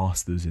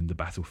masters in the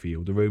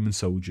battlefield. The Roman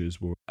soldiers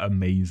were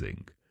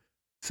amazing.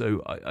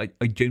 So I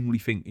generally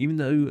think, even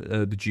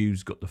though the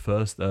Jews got the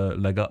first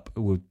leg up,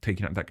 were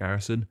taking out that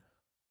garrison,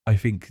 I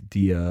think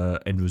the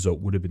end result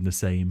would have been the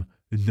same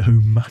no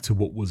matter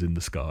what was in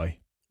the sky.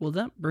 Well,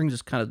 that brings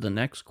us kind of the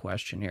next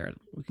question here.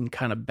 We can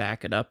kind of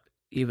back it up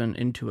even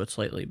into a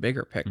slightly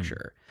bigger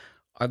picture.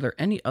 Are there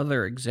any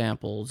other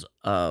examples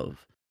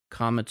of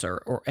comets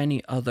or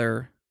any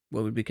other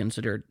what would be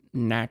considered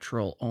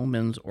natural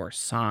omens or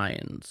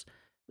signs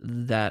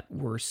that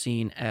were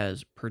seen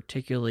as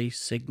particularly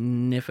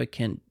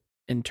significant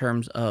in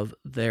terms of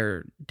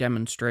their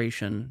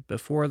demonstration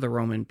before the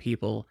Roman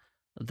people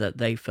that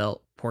they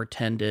felt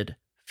portended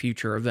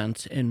future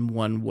events in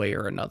one way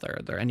or another?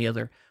 Are there any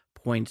other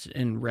points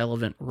in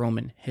relevant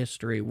Roman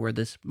history where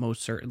this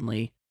most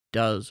certainly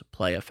does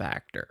play a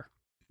factor?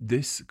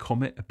 This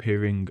comet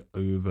appearing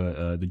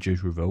over the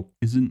Jewish revolt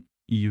isn't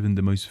even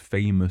the most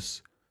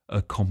famous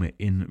comet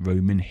in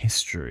Roman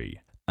history.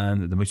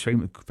 And the most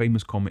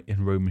famous comet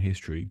in Roman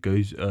history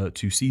goes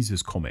to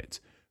Caesar's comet,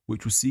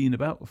 which was seen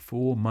about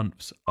 4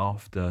 months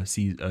after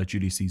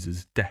Julius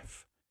Caesar's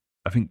death.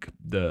 I think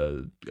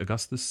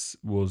Augustus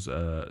was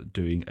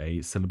doing a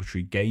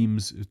celebratory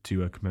games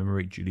to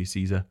commemorate Julius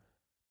Caesar,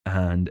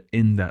 and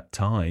in that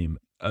time,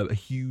 a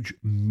huge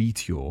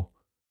meteor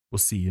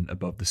was seen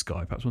above the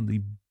sky, perhaps one of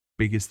the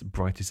biggest,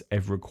 brightest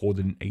ever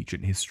recorded in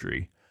ancient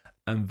history,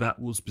 and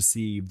that was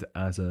perceived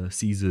as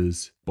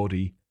Caesar's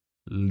body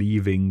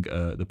leaving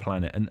the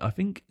planet. And I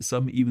think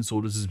some even saw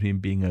this as him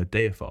being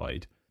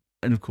deified.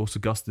 And of course,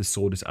 Augustus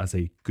saw this as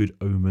a good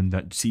omen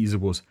that Caesar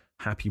was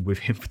happy with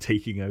him for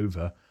taking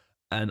over.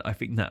 And I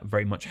think that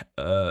very much,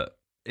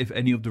 if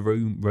any of the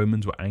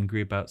Romans were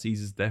angry about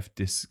Caesar's death,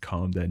 this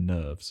calmed their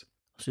nerves.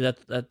 See,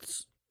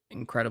 that's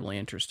incredibly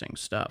interesting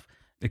stuff.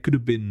 It could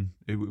have been,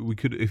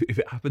 if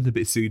it happened a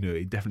bit sooner,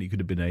 it definitely could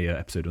have been a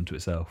episode unto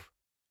itself.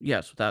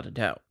 Yes, without a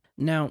doubt.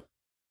 Now,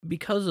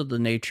 because of the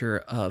nature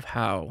of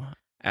how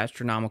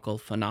astronomical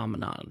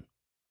phenomenon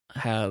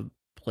have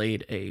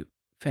played a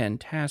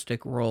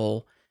fantastic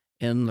role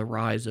in the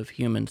rise of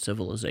human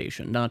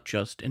civilization, not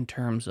just in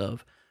terms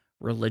of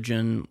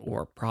religion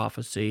or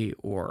prophecy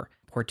or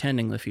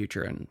portending the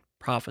future, and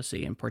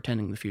prophecy and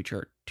portending the future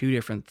are two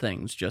different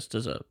things. Just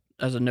as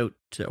a note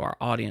to our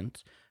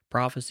audience,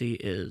 prophecy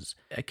is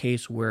a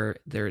case where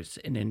there's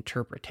an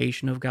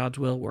interpretation of God's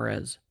will,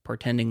 whereas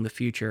portending the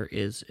future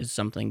is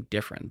something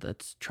different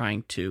that's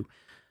trying to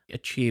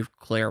achieve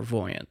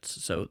clairvoyance.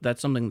 So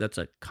that's something that's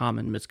a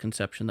common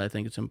misconception that I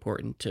think it's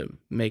important to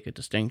make a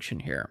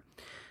distinction here.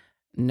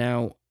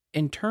 Now,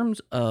 in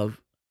terms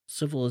of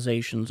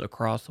civilizations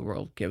across the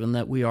world, given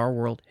that we are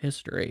world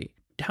history,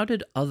 how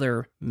did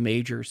other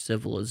major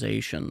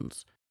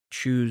civilizations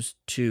choose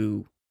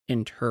to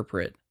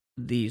interpret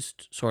these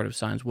sort of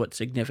signs? What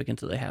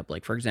significance do they have?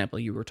 Like, for example,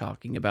 you were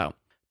talking about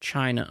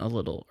China a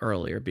little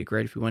earlier. It'd be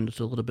great if we went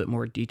into a little bit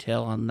more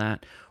detail on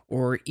that,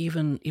 or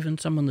even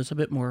someone that's a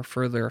bit more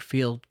further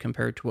afield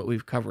compared to what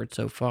we've covered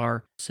so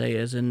far, say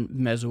as in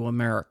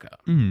Mesoamerica.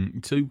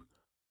 So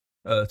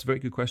it's a very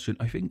good question.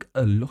 I think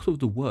a lot of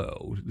the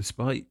world,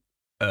 despite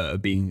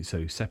being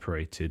so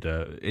separated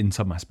in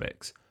some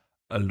aspects,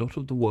 a lot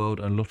of the world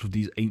and a lot of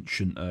these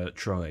ancient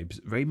tribes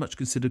very much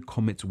considered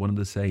comets one and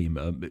the same.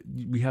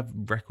 We have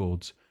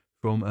records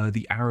from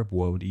the Arab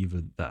world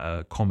even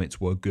that comets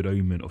were a good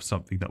omen of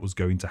something that was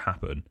going to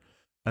happen.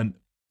 And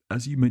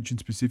as you mentioned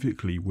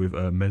specifically with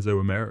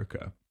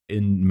Mesoamerica,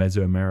 in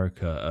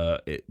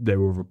Mesoamerica, there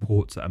were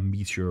reports that a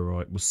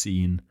meteorite was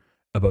seen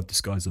above the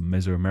skies of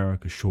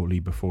Mesoamerica shortly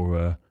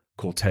before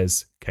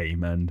Cortez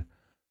came, and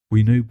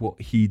we know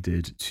what he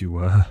did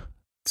to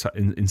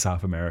in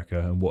South America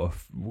and what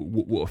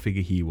a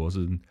figure he was.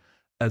 And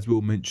as we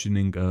were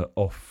mentioning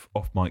off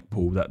mic,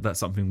 Paul, that's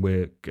something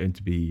we're going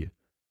to be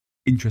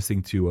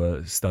interesting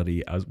to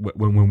study as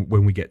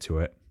when we get to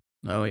it.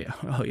 Oh yeah,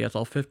 it's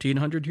all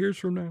 1,500 years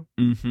from now.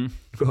 Mm-hmm.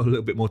 Got a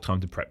little bit more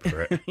time to prep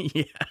for it.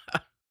 Yeah.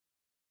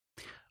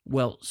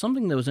 Well,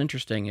 something that was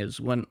interesting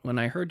is when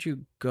I heard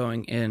you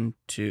going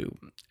into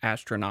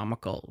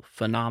astronomical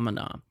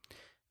phenomena,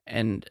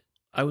 and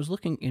I was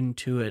looking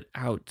into it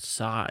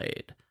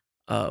outside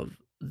of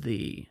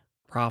the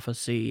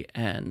prophecy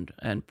and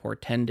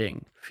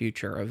portending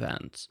future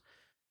events.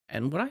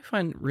 And what I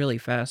find really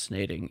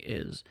fascinating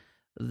is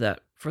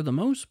that for the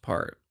most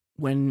part,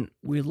 when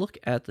we look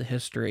at the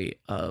history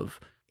of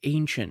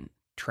ancient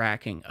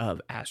tracking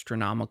of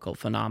astronomical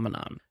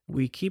phenomenon,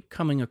 we keep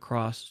coming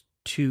across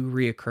two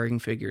reoccurring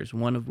figures,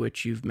 one of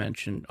which you've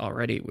mentioned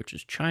already, which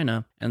is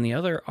China, and the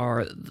other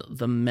are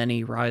the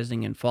many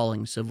rising and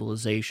falling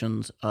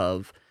civilizations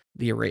of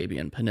the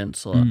Arabian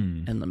Peninsula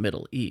Mm. and the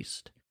Middle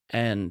East.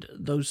 And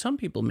though some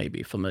people may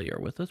be familiar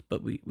with this,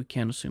 but we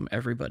can't assume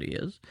everybody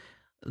is,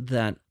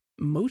 that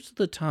most of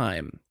the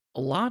time,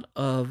 a lot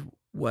of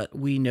what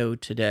we know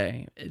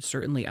today is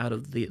certainly out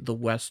of the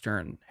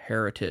Western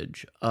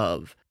heritage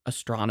of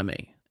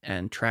astronomy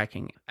and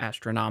tracking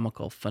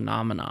astronomical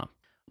phenomena,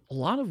 a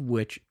lot of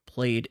which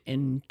played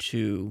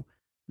into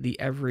the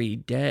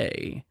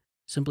everyday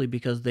simply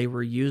because they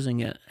were using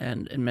it,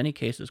 and in many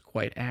cases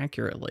quite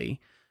accurately,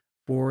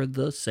 for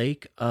the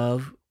sake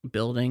of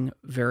building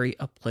very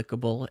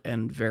applicable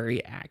and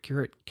very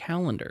accurate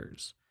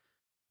calendars.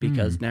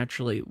 Because Mm.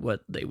 naturally,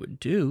 what they would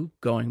do,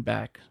 going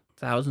back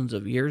thousands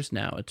of years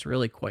now, it's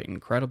really quite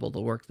incredible the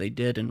work they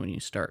did. And when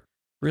you start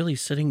really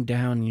sitting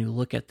down and you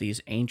look at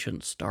these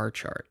ancient star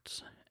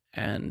charts,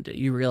 and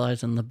you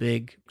realize in the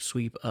big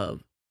sweep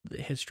of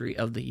the history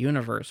of the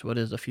universe, what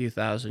is a few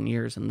thousand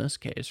years in this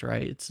case,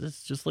 right? It's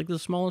just like the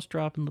smallest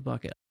drop in the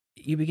bucket.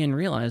 You begin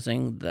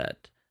realizing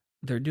that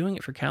they're doing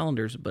it for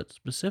calendars, but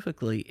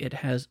specifically, it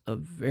has a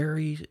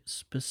very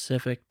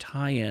specific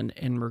tie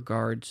in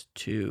regards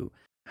to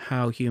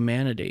how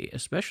humanity,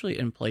 especially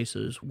in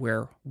places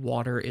where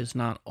water is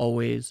not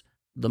always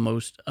the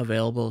most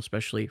available,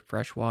 especially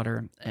fresh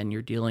water, and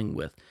you're dealing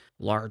with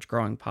large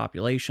growing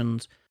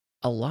populations.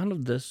 A lot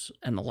of this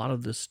and a lot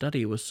of this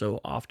study was so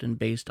often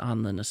based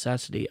on the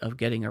necessity of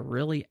getting a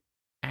really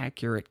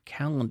accurate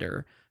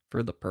calendar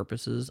for the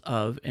purposes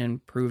of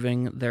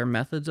improving their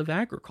methods of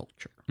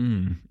agriculture,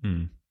 Mm.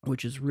 Mm.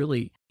 which is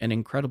really an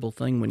incredible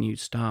thing when you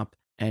stop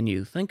and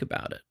you think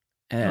about it.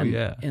 Oh, And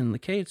yeah. in the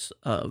case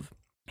of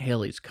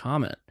Halley's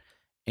Comet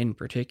in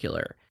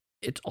particular,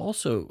 it's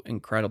also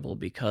incredible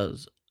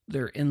because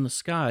they're in the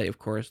sky, of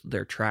course,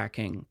 they're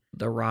tracking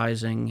the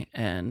rising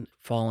and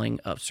falling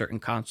of certain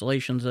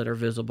constellations that are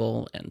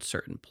visible and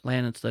certain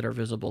planets that are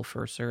visible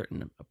for a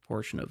certain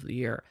portion of the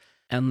year.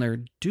 And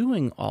they're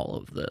doing all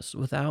of this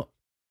without,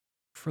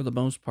 for the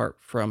most part,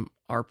 from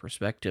our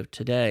perspective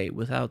today,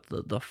 without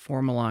the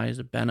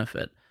formalized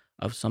benefit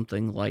of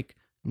something like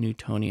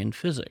Newtonian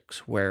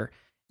physics, where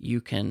you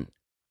can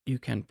you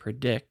can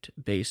predict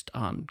based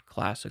on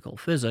classical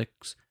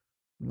physics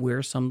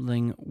where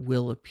something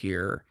will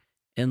appear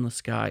in the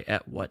sky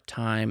at what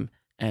time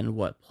and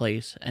what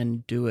place,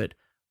 and do it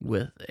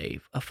with a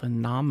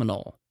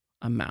phenomenal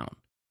amount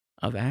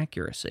of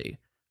accuracy,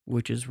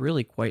 which is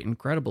really quite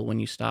incredible when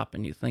you stop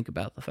and you think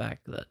about the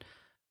fact that,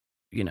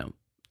 you know,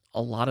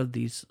 a lot of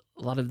these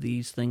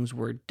things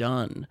were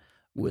done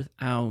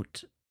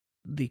without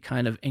the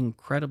kind of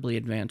incredibly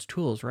advanced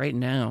tools. Right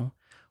now,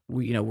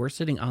 we're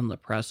sitting on the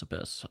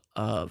precipice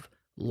of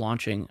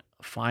launching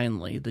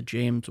finally the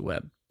James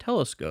Webb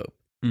Telescope.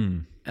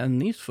 Mm.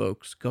 And these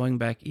folks, going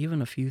back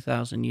even a few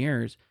thousand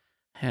years,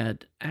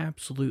 had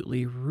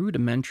absolutely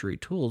rudimentary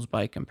tools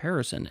by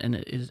comparison, and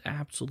it is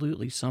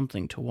absolutely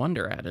something to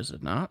wonder at, is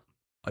it not?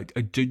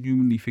 I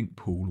genuinely think,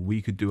 Paul,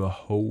 we could do a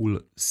whole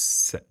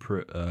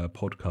separate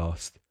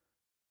podcast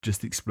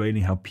just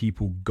explaining how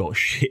people got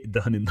shit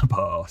done in the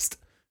past.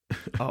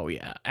 Oh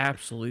yeah,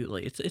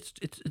 absolutely.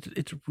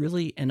 It's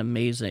really an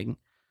amazing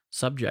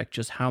subject,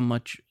 just how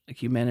much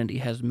humanity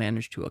has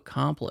managed to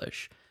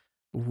accomplish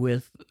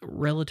with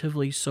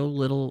relatively so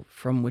little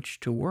from which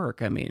to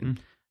work. I mean,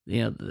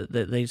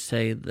 Mm. they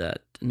say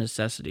that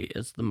necessity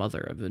is the mother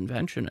of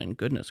invention, and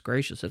goodness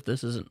gracious, if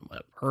this isn't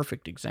a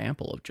perfect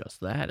example of just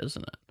that,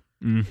 isn't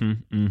it? Mm-hmm.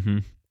 Mm-hmm.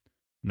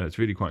 No, it's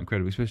really quite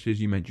incredible, especially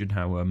as you mentioned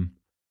how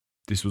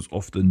this was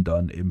often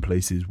done in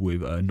places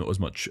with not as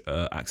much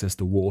access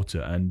to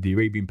water, and the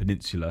Arabian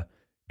Peninsula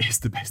is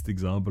the best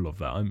example of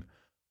that.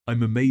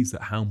 I'm amazed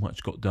at how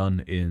much got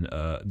done in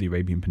the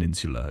Arabian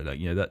Peninsula. Like,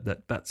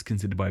 that's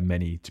considered by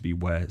many to be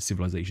where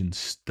civilization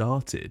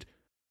started,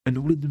 and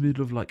all in the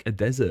middle of like a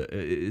desert.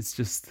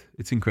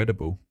 It's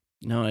incredible.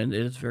 No, and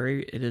it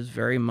is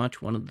very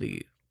much one of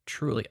the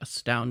truly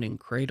astounding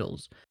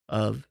cradles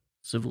of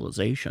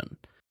civilization.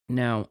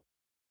 Now,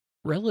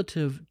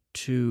 relative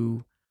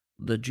to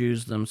the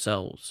Jews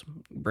themselves,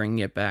 bringing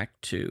it back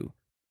to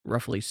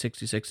roughly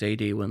 66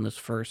 AD when this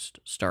first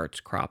starts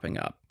cropping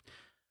up,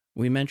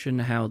 we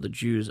mentioned how the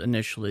Jews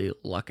initially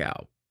luck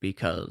out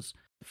because,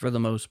 for the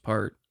most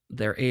part,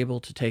 they're able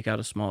to take out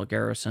a small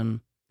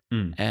garrison,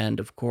 Mm. and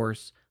of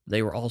course,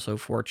 They were also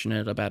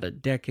fortunate about a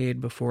decade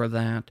before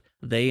that.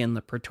 They and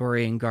the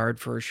Praetorian Guard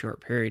for a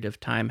short period of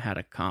time had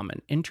a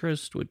common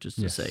interest, which is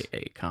to say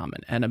a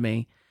common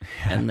enemy,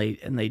 and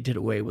they did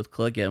away with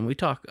Caligula. And we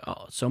talk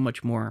so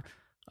much more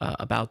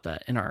about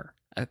that in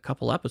a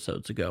couple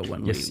episodes ago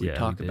when we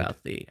talk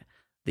about the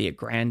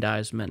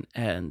aggrandizement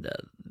and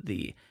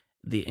the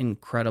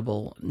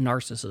incredible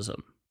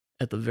narcissism,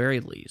 at the very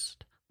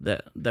least,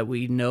 that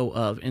we know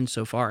of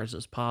insofar as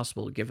is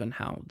possible, given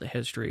how the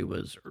history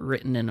was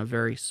written in a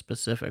very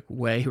specific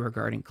way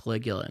regarding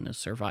Caligula and his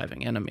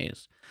surviving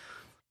enemies.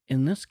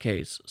 In this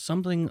case,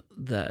 something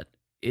that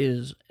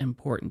is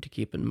important to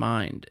keep in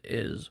mind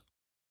is,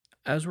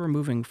 as we're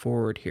moving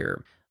forward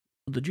here,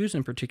 the Jews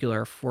in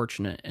particular are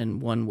fortunate in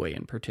one way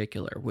in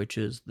particular, which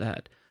is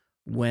that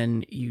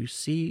when you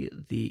see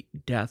the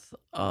death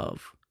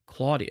of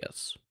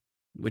Claudius,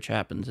 which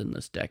happens in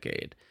this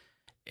decade,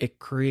 it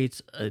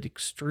creates an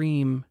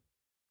extreme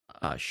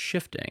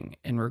shifting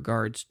in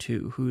regards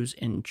to who's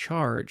in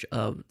charge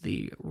of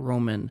the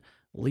Roman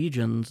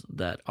legions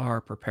that are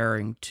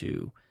preparing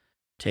to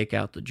take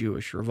out the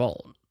Jewish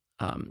revolt.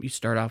 You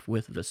start off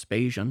with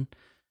Vespasian,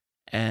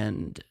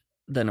 and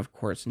then, of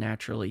course,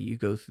 naturally, you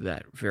go through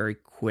that very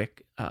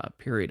quick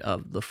period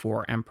of the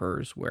 4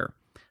 emperors where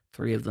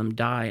 3 of them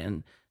die,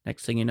 and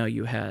next thing you know,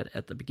 you had,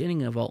 at the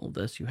beginning of all of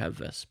this, you have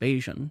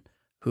Vespasian,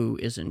 who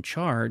is in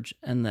charge,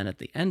 and then at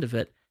the end of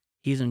it,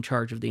 he's in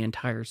charge of the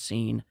entire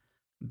scene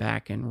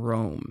back in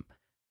Rome.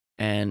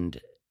 And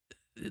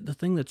the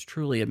thing that's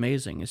truly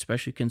amazing,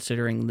 especially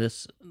considering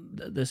this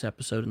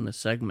episode and this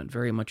segment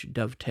very much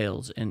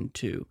dovetails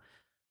into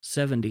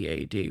 70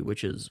 AD,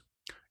 which is,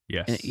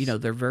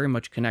 they're very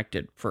much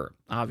connected for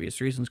obvious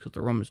reasons because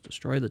the Romans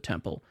destroyed the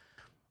temple.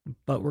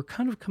 But we're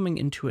kind of coming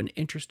into an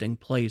interesting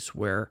place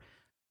where,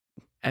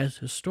 as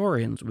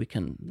historians, we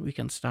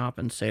can stop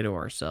and say to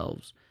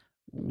ourselves,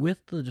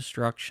 with the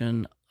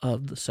destruction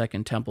of the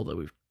Second Temple that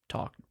we've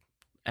talked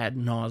ad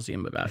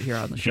nauseum about here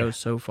on the show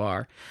so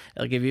far,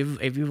 like if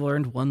you've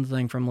learned one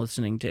thing from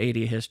listening to AD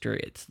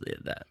history, it's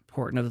the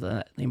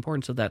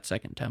importance of that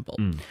Second Temple.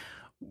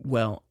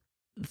 Well,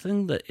 the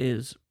thing that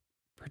is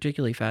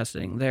particularly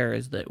fascinating there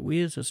is that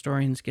we as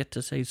historians get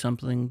to say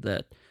something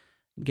that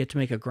get to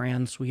make a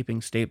grand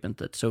sweeping statement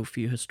that so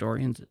few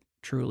historians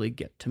truly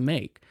get to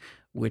make,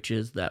 which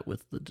is that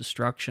with the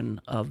destruction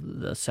of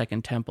the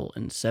Second Temple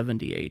in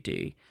 70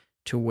 AD,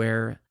 to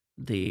where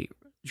the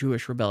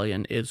Jewish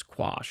rebellion is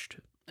quashed,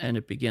 and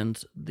it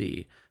begins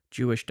the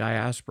Jewish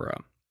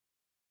diaspora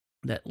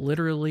that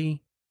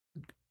literally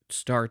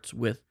starts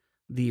with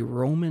the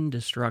Roman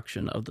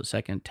destruction of the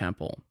Second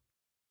Temple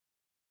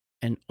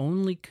and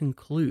only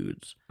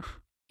concludes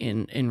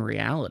in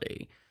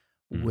reality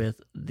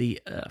with the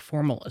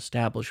formal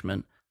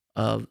establishment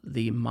of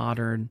the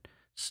modern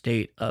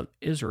state of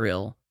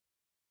Israel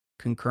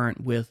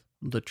concurrent with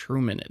the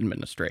Truman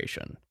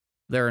administration.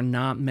 There are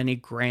not many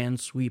grand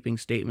sweeping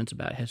statements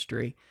about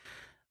history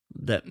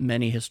that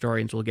many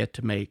historians will get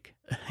to make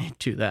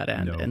to that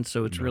end. And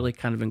so it's really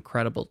kind of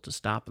incredible to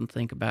stop and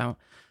think about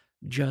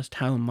just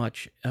how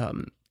much,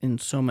 in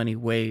so many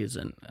ways,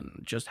 and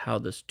just how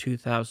this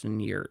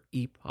 2,000-year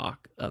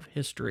epoch of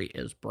history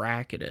is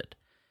bracketed,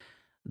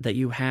 that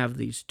you have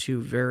these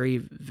two very,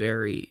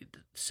 very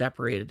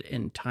separated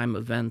in time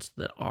events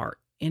that are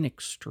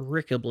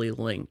inextricably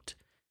linked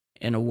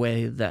in a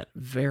way that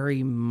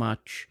very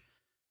much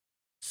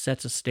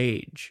sets a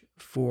stage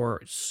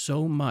for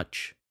so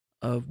much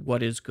of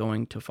what is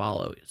going to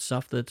follow.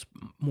 Stuff that's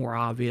more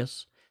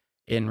obvious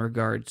in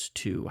regards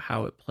to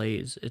how it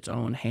plays its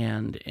own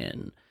hand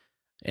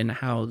in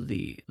how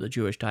the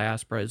Jewish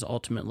diaspora is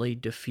ultimately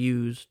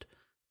diffused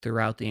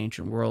throughout the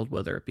ancient world,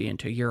 whether it be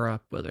into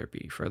Europe, whether it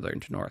be further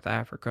into North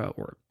Africa,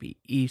 or it be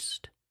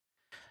east.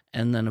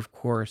 And then, of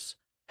course,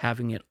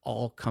 having it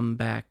all come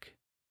back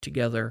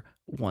together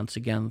once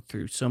again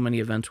through so many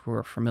events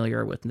we're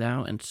familiar with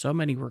now, and so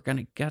many we're going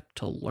to get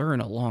to learn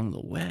along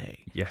the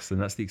way. Yes,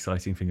 and that's the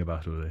exciting thing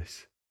about all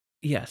this.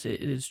 Yes,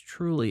 it is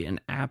truly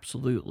an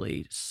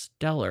absolutely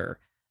stellar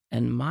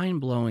and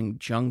mind-blowing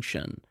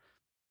junction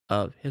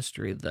of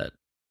history that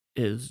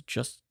is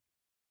just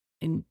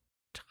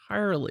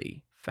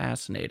entirely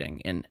fascinating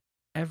in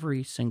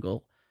every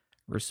single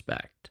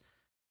respect.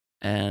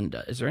 And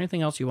is there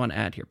anything else you want to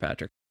add here,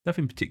 Patrick?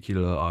 Nothing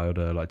particular I would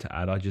like to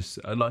add. I just,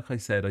 like I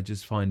said, I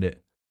just find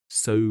it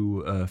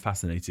so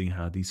fascinating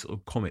how these sort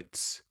of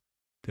comets,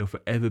 they'll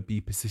forever be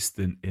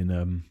persistent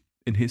in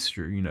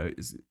history. You know,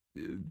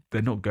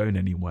 they're not going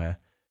anywhere.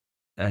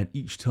 And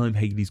each time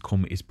Halley's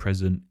Comet is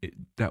present,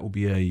 that will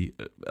be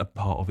a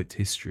part of its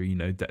history. You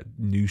know, that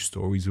new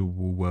stories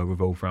will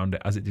revolve around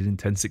it, as it did in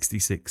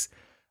 1066,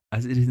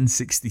 as it did in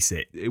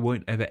 66. It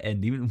won't ever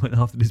end. Even when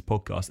after this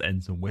podcast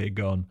ends and we're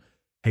gone,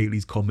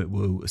 Halley's Comet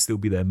will still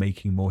be there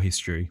making more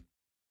history.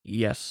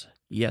 Yes,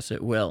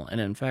 it will.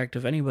 And in fact,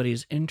 if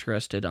anybody's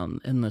interested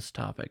in this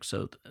topic,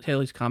 so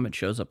Halley's Comet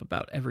shows up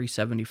about every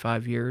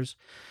 75 years.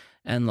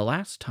 And the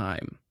last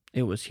time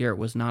it was here, it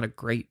was not a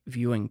great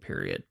viewing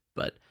period.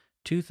 But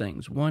two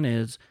things. One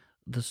is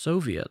the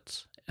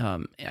Soviets,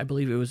 I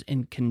believe it was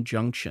in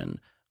conjunction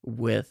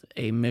with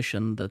a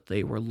mission that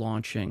they were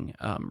launching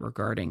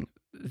regarding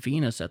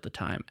Venus at the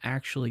time,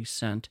 actually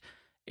sent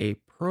a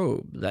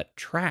probe that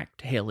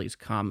tracked Halley's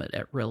Comet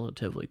at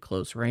relatively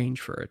close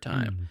range for a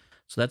time.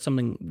 So that's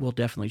something we'll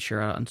definitely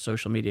share out on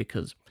social media,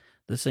 because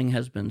this thing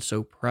has been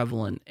so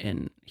prevalent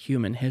in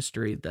human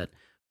history that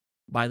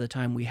by the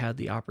time we had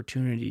the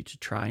opportunity to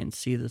try and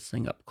see this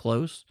thing up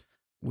close,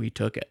 we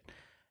took it.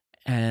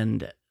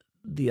 And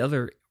the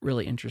other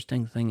really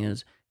interesting thing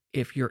is,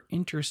 if you're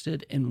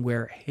interested in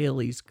where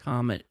Halley's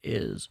Comet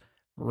is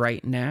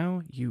right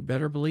now, you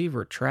better believe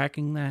we're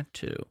tracking that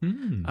too.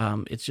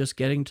 It's just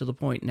getting to the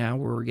point now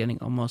where we're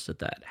getting almost at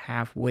that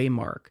halfway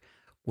mark,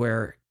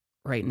 where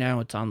right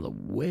now it's on the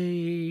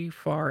way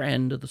far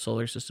end of the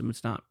solar system.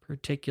 It's not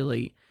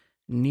particularly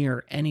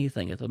near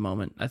anything at the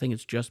moment. I think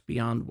it's just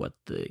beyond what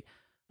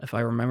if I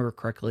remember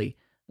correctly,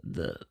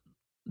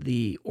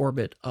 the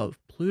orbit of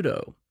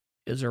Pluto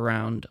is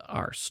around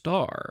our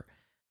star,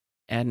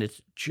 and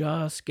it's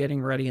just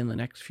getting ready in the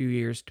next few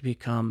years to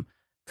come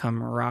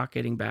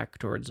rocketing back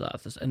towards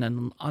us. And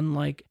then,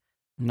 unlike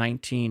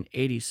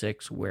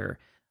 1986, where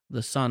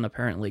the sun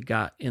apparently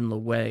got in the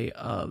way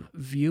of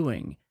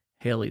viewing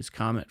Halley's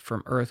Comet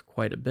from Earth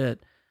quite a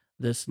bit,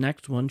 this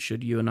next one,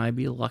 should you and I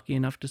be lucky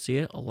enough to see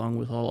it, along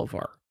with all of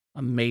our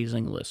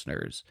amazing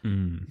listeners,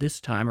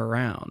 this time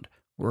around,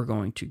 we're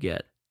going to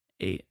get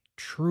a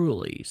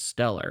truly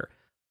stellar,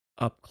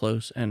 up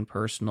close and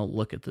personal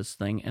look at this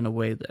thing in a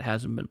way that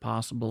hasn't been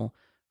possible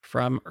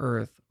from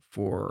Earth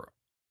for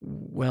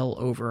well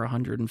over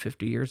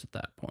 150 years at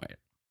that point.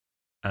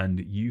 And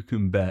you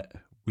can bet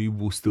we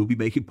will still be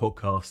making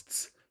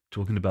podcasts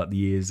talking about the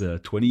years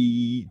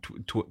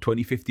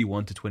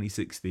 2051 to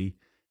 2060.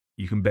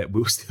 You can bet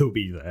we'll still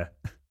be there.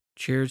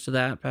 Cheers to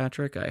that,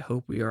 Patrick. I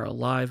hope we are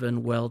alive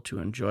and well to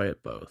enjoy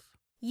it both.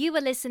 You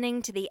are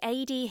listening to the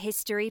AD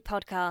History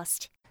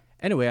Podcast.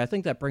 Anyway, I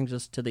think that brings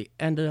us to the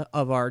end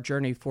of our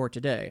journey for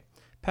today.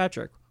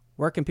 Patrick,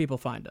 where can people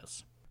find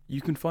us?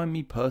 You can find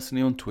me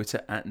personally on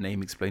Twitter at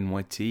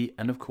NameExplainYT,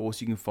 and of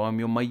course you can find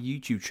me on my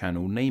YouTube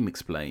channel,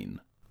 NameExplain.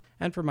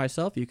 And for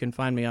myself, you can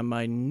find me on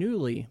my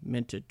newly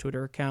minted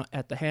Twitter account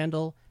at the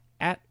handle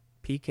at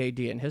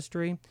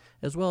PKDNHistory,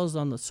 as well as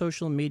on the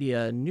social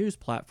media news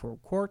platform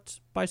Quartz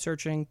by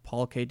searching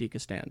Paul K.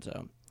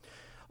 DiCostanzo.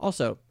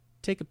 Also,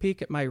 take a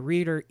peek at my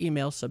reader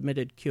email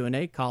submitted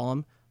Q&A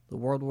column, the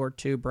World War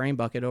II Brain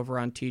Bucket, over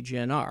on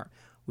TGNR.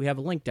 We have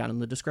a link down in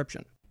the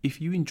description. If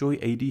you enjoy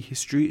AD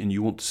history and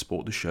you want to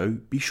support the show,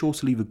 be sure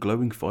to leave a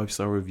glowing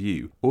 5-star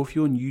review. Or if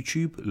you're on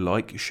YouTube,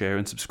 like, share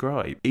and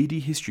subscribe. AD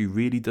history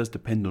really does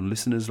depend on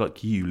listeners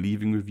like you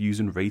leaving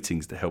reviews and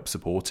ratings to help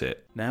support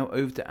it. Now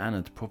over to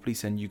Anna to properly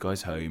send you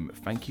guys home.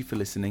 Thank you for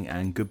listening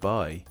and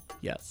goodbye.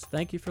 Yes,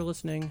 thank you for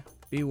listening.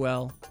 Be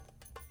well.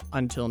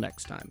 Until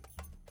next time.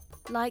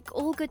 Like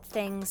all good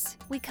things,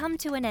 we come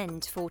to an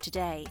end for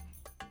today.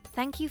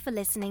 Thank you for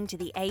listening to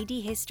the AD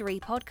History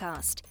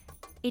Podcast.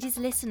 It is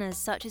listeners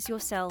such as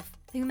yourself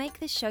who make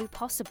this show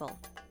possible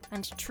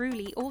and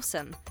truly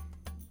awesome.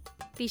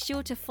 Be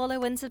sure to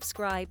follow and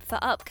subscribe for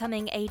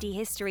upcoming AD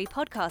History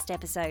Podcast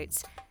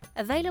episodes,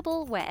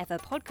 available wherever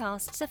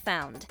podcasts are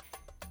found.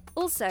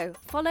 Also,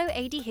 follow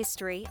AD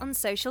History on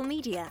social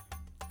media.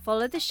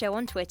 Follow the show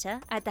on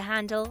Twitter at the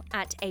handle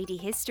at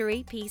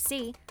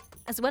ADHistoryPC,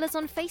 as well as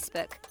on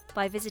Facebook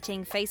by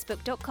visiting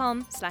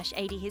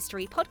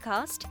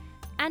facebook.com/ADHistoryPodcast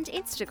and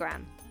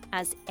Instagram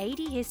as AD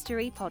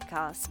History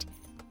Podcast.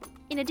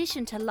 In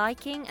addition to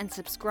liking and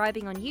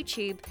subscribing on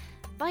YouTube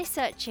by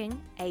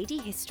searching AD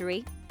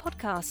History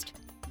Podcast.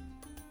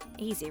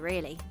 Easy,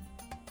 really.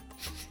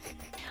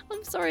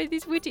 I'm sorry,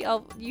 these witty...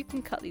 Oh, you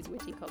can cut these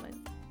witty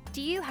comments.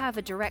 Do you have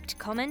a direct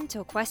comment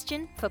or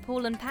question for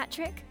Paul and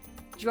Patrick?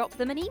 Drop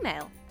them an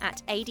email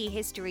at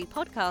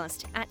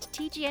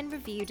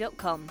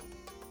adhistorypodcast@tgnreview.com.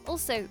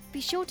 Also,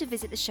 be sure to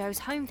visit the show's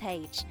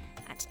homepage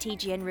at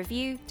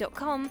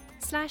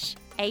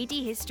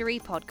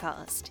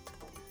tgnreview.com/ADHistoryPodcast.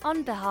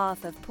 On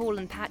behalf of Paul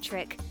and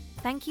Patrick,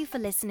 thank you for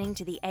listening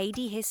to the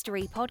AD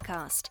History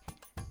Podcast.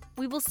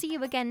 We will see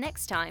you again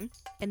next time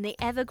in the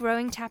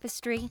ever-growing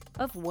tapestry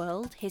of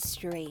world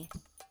history.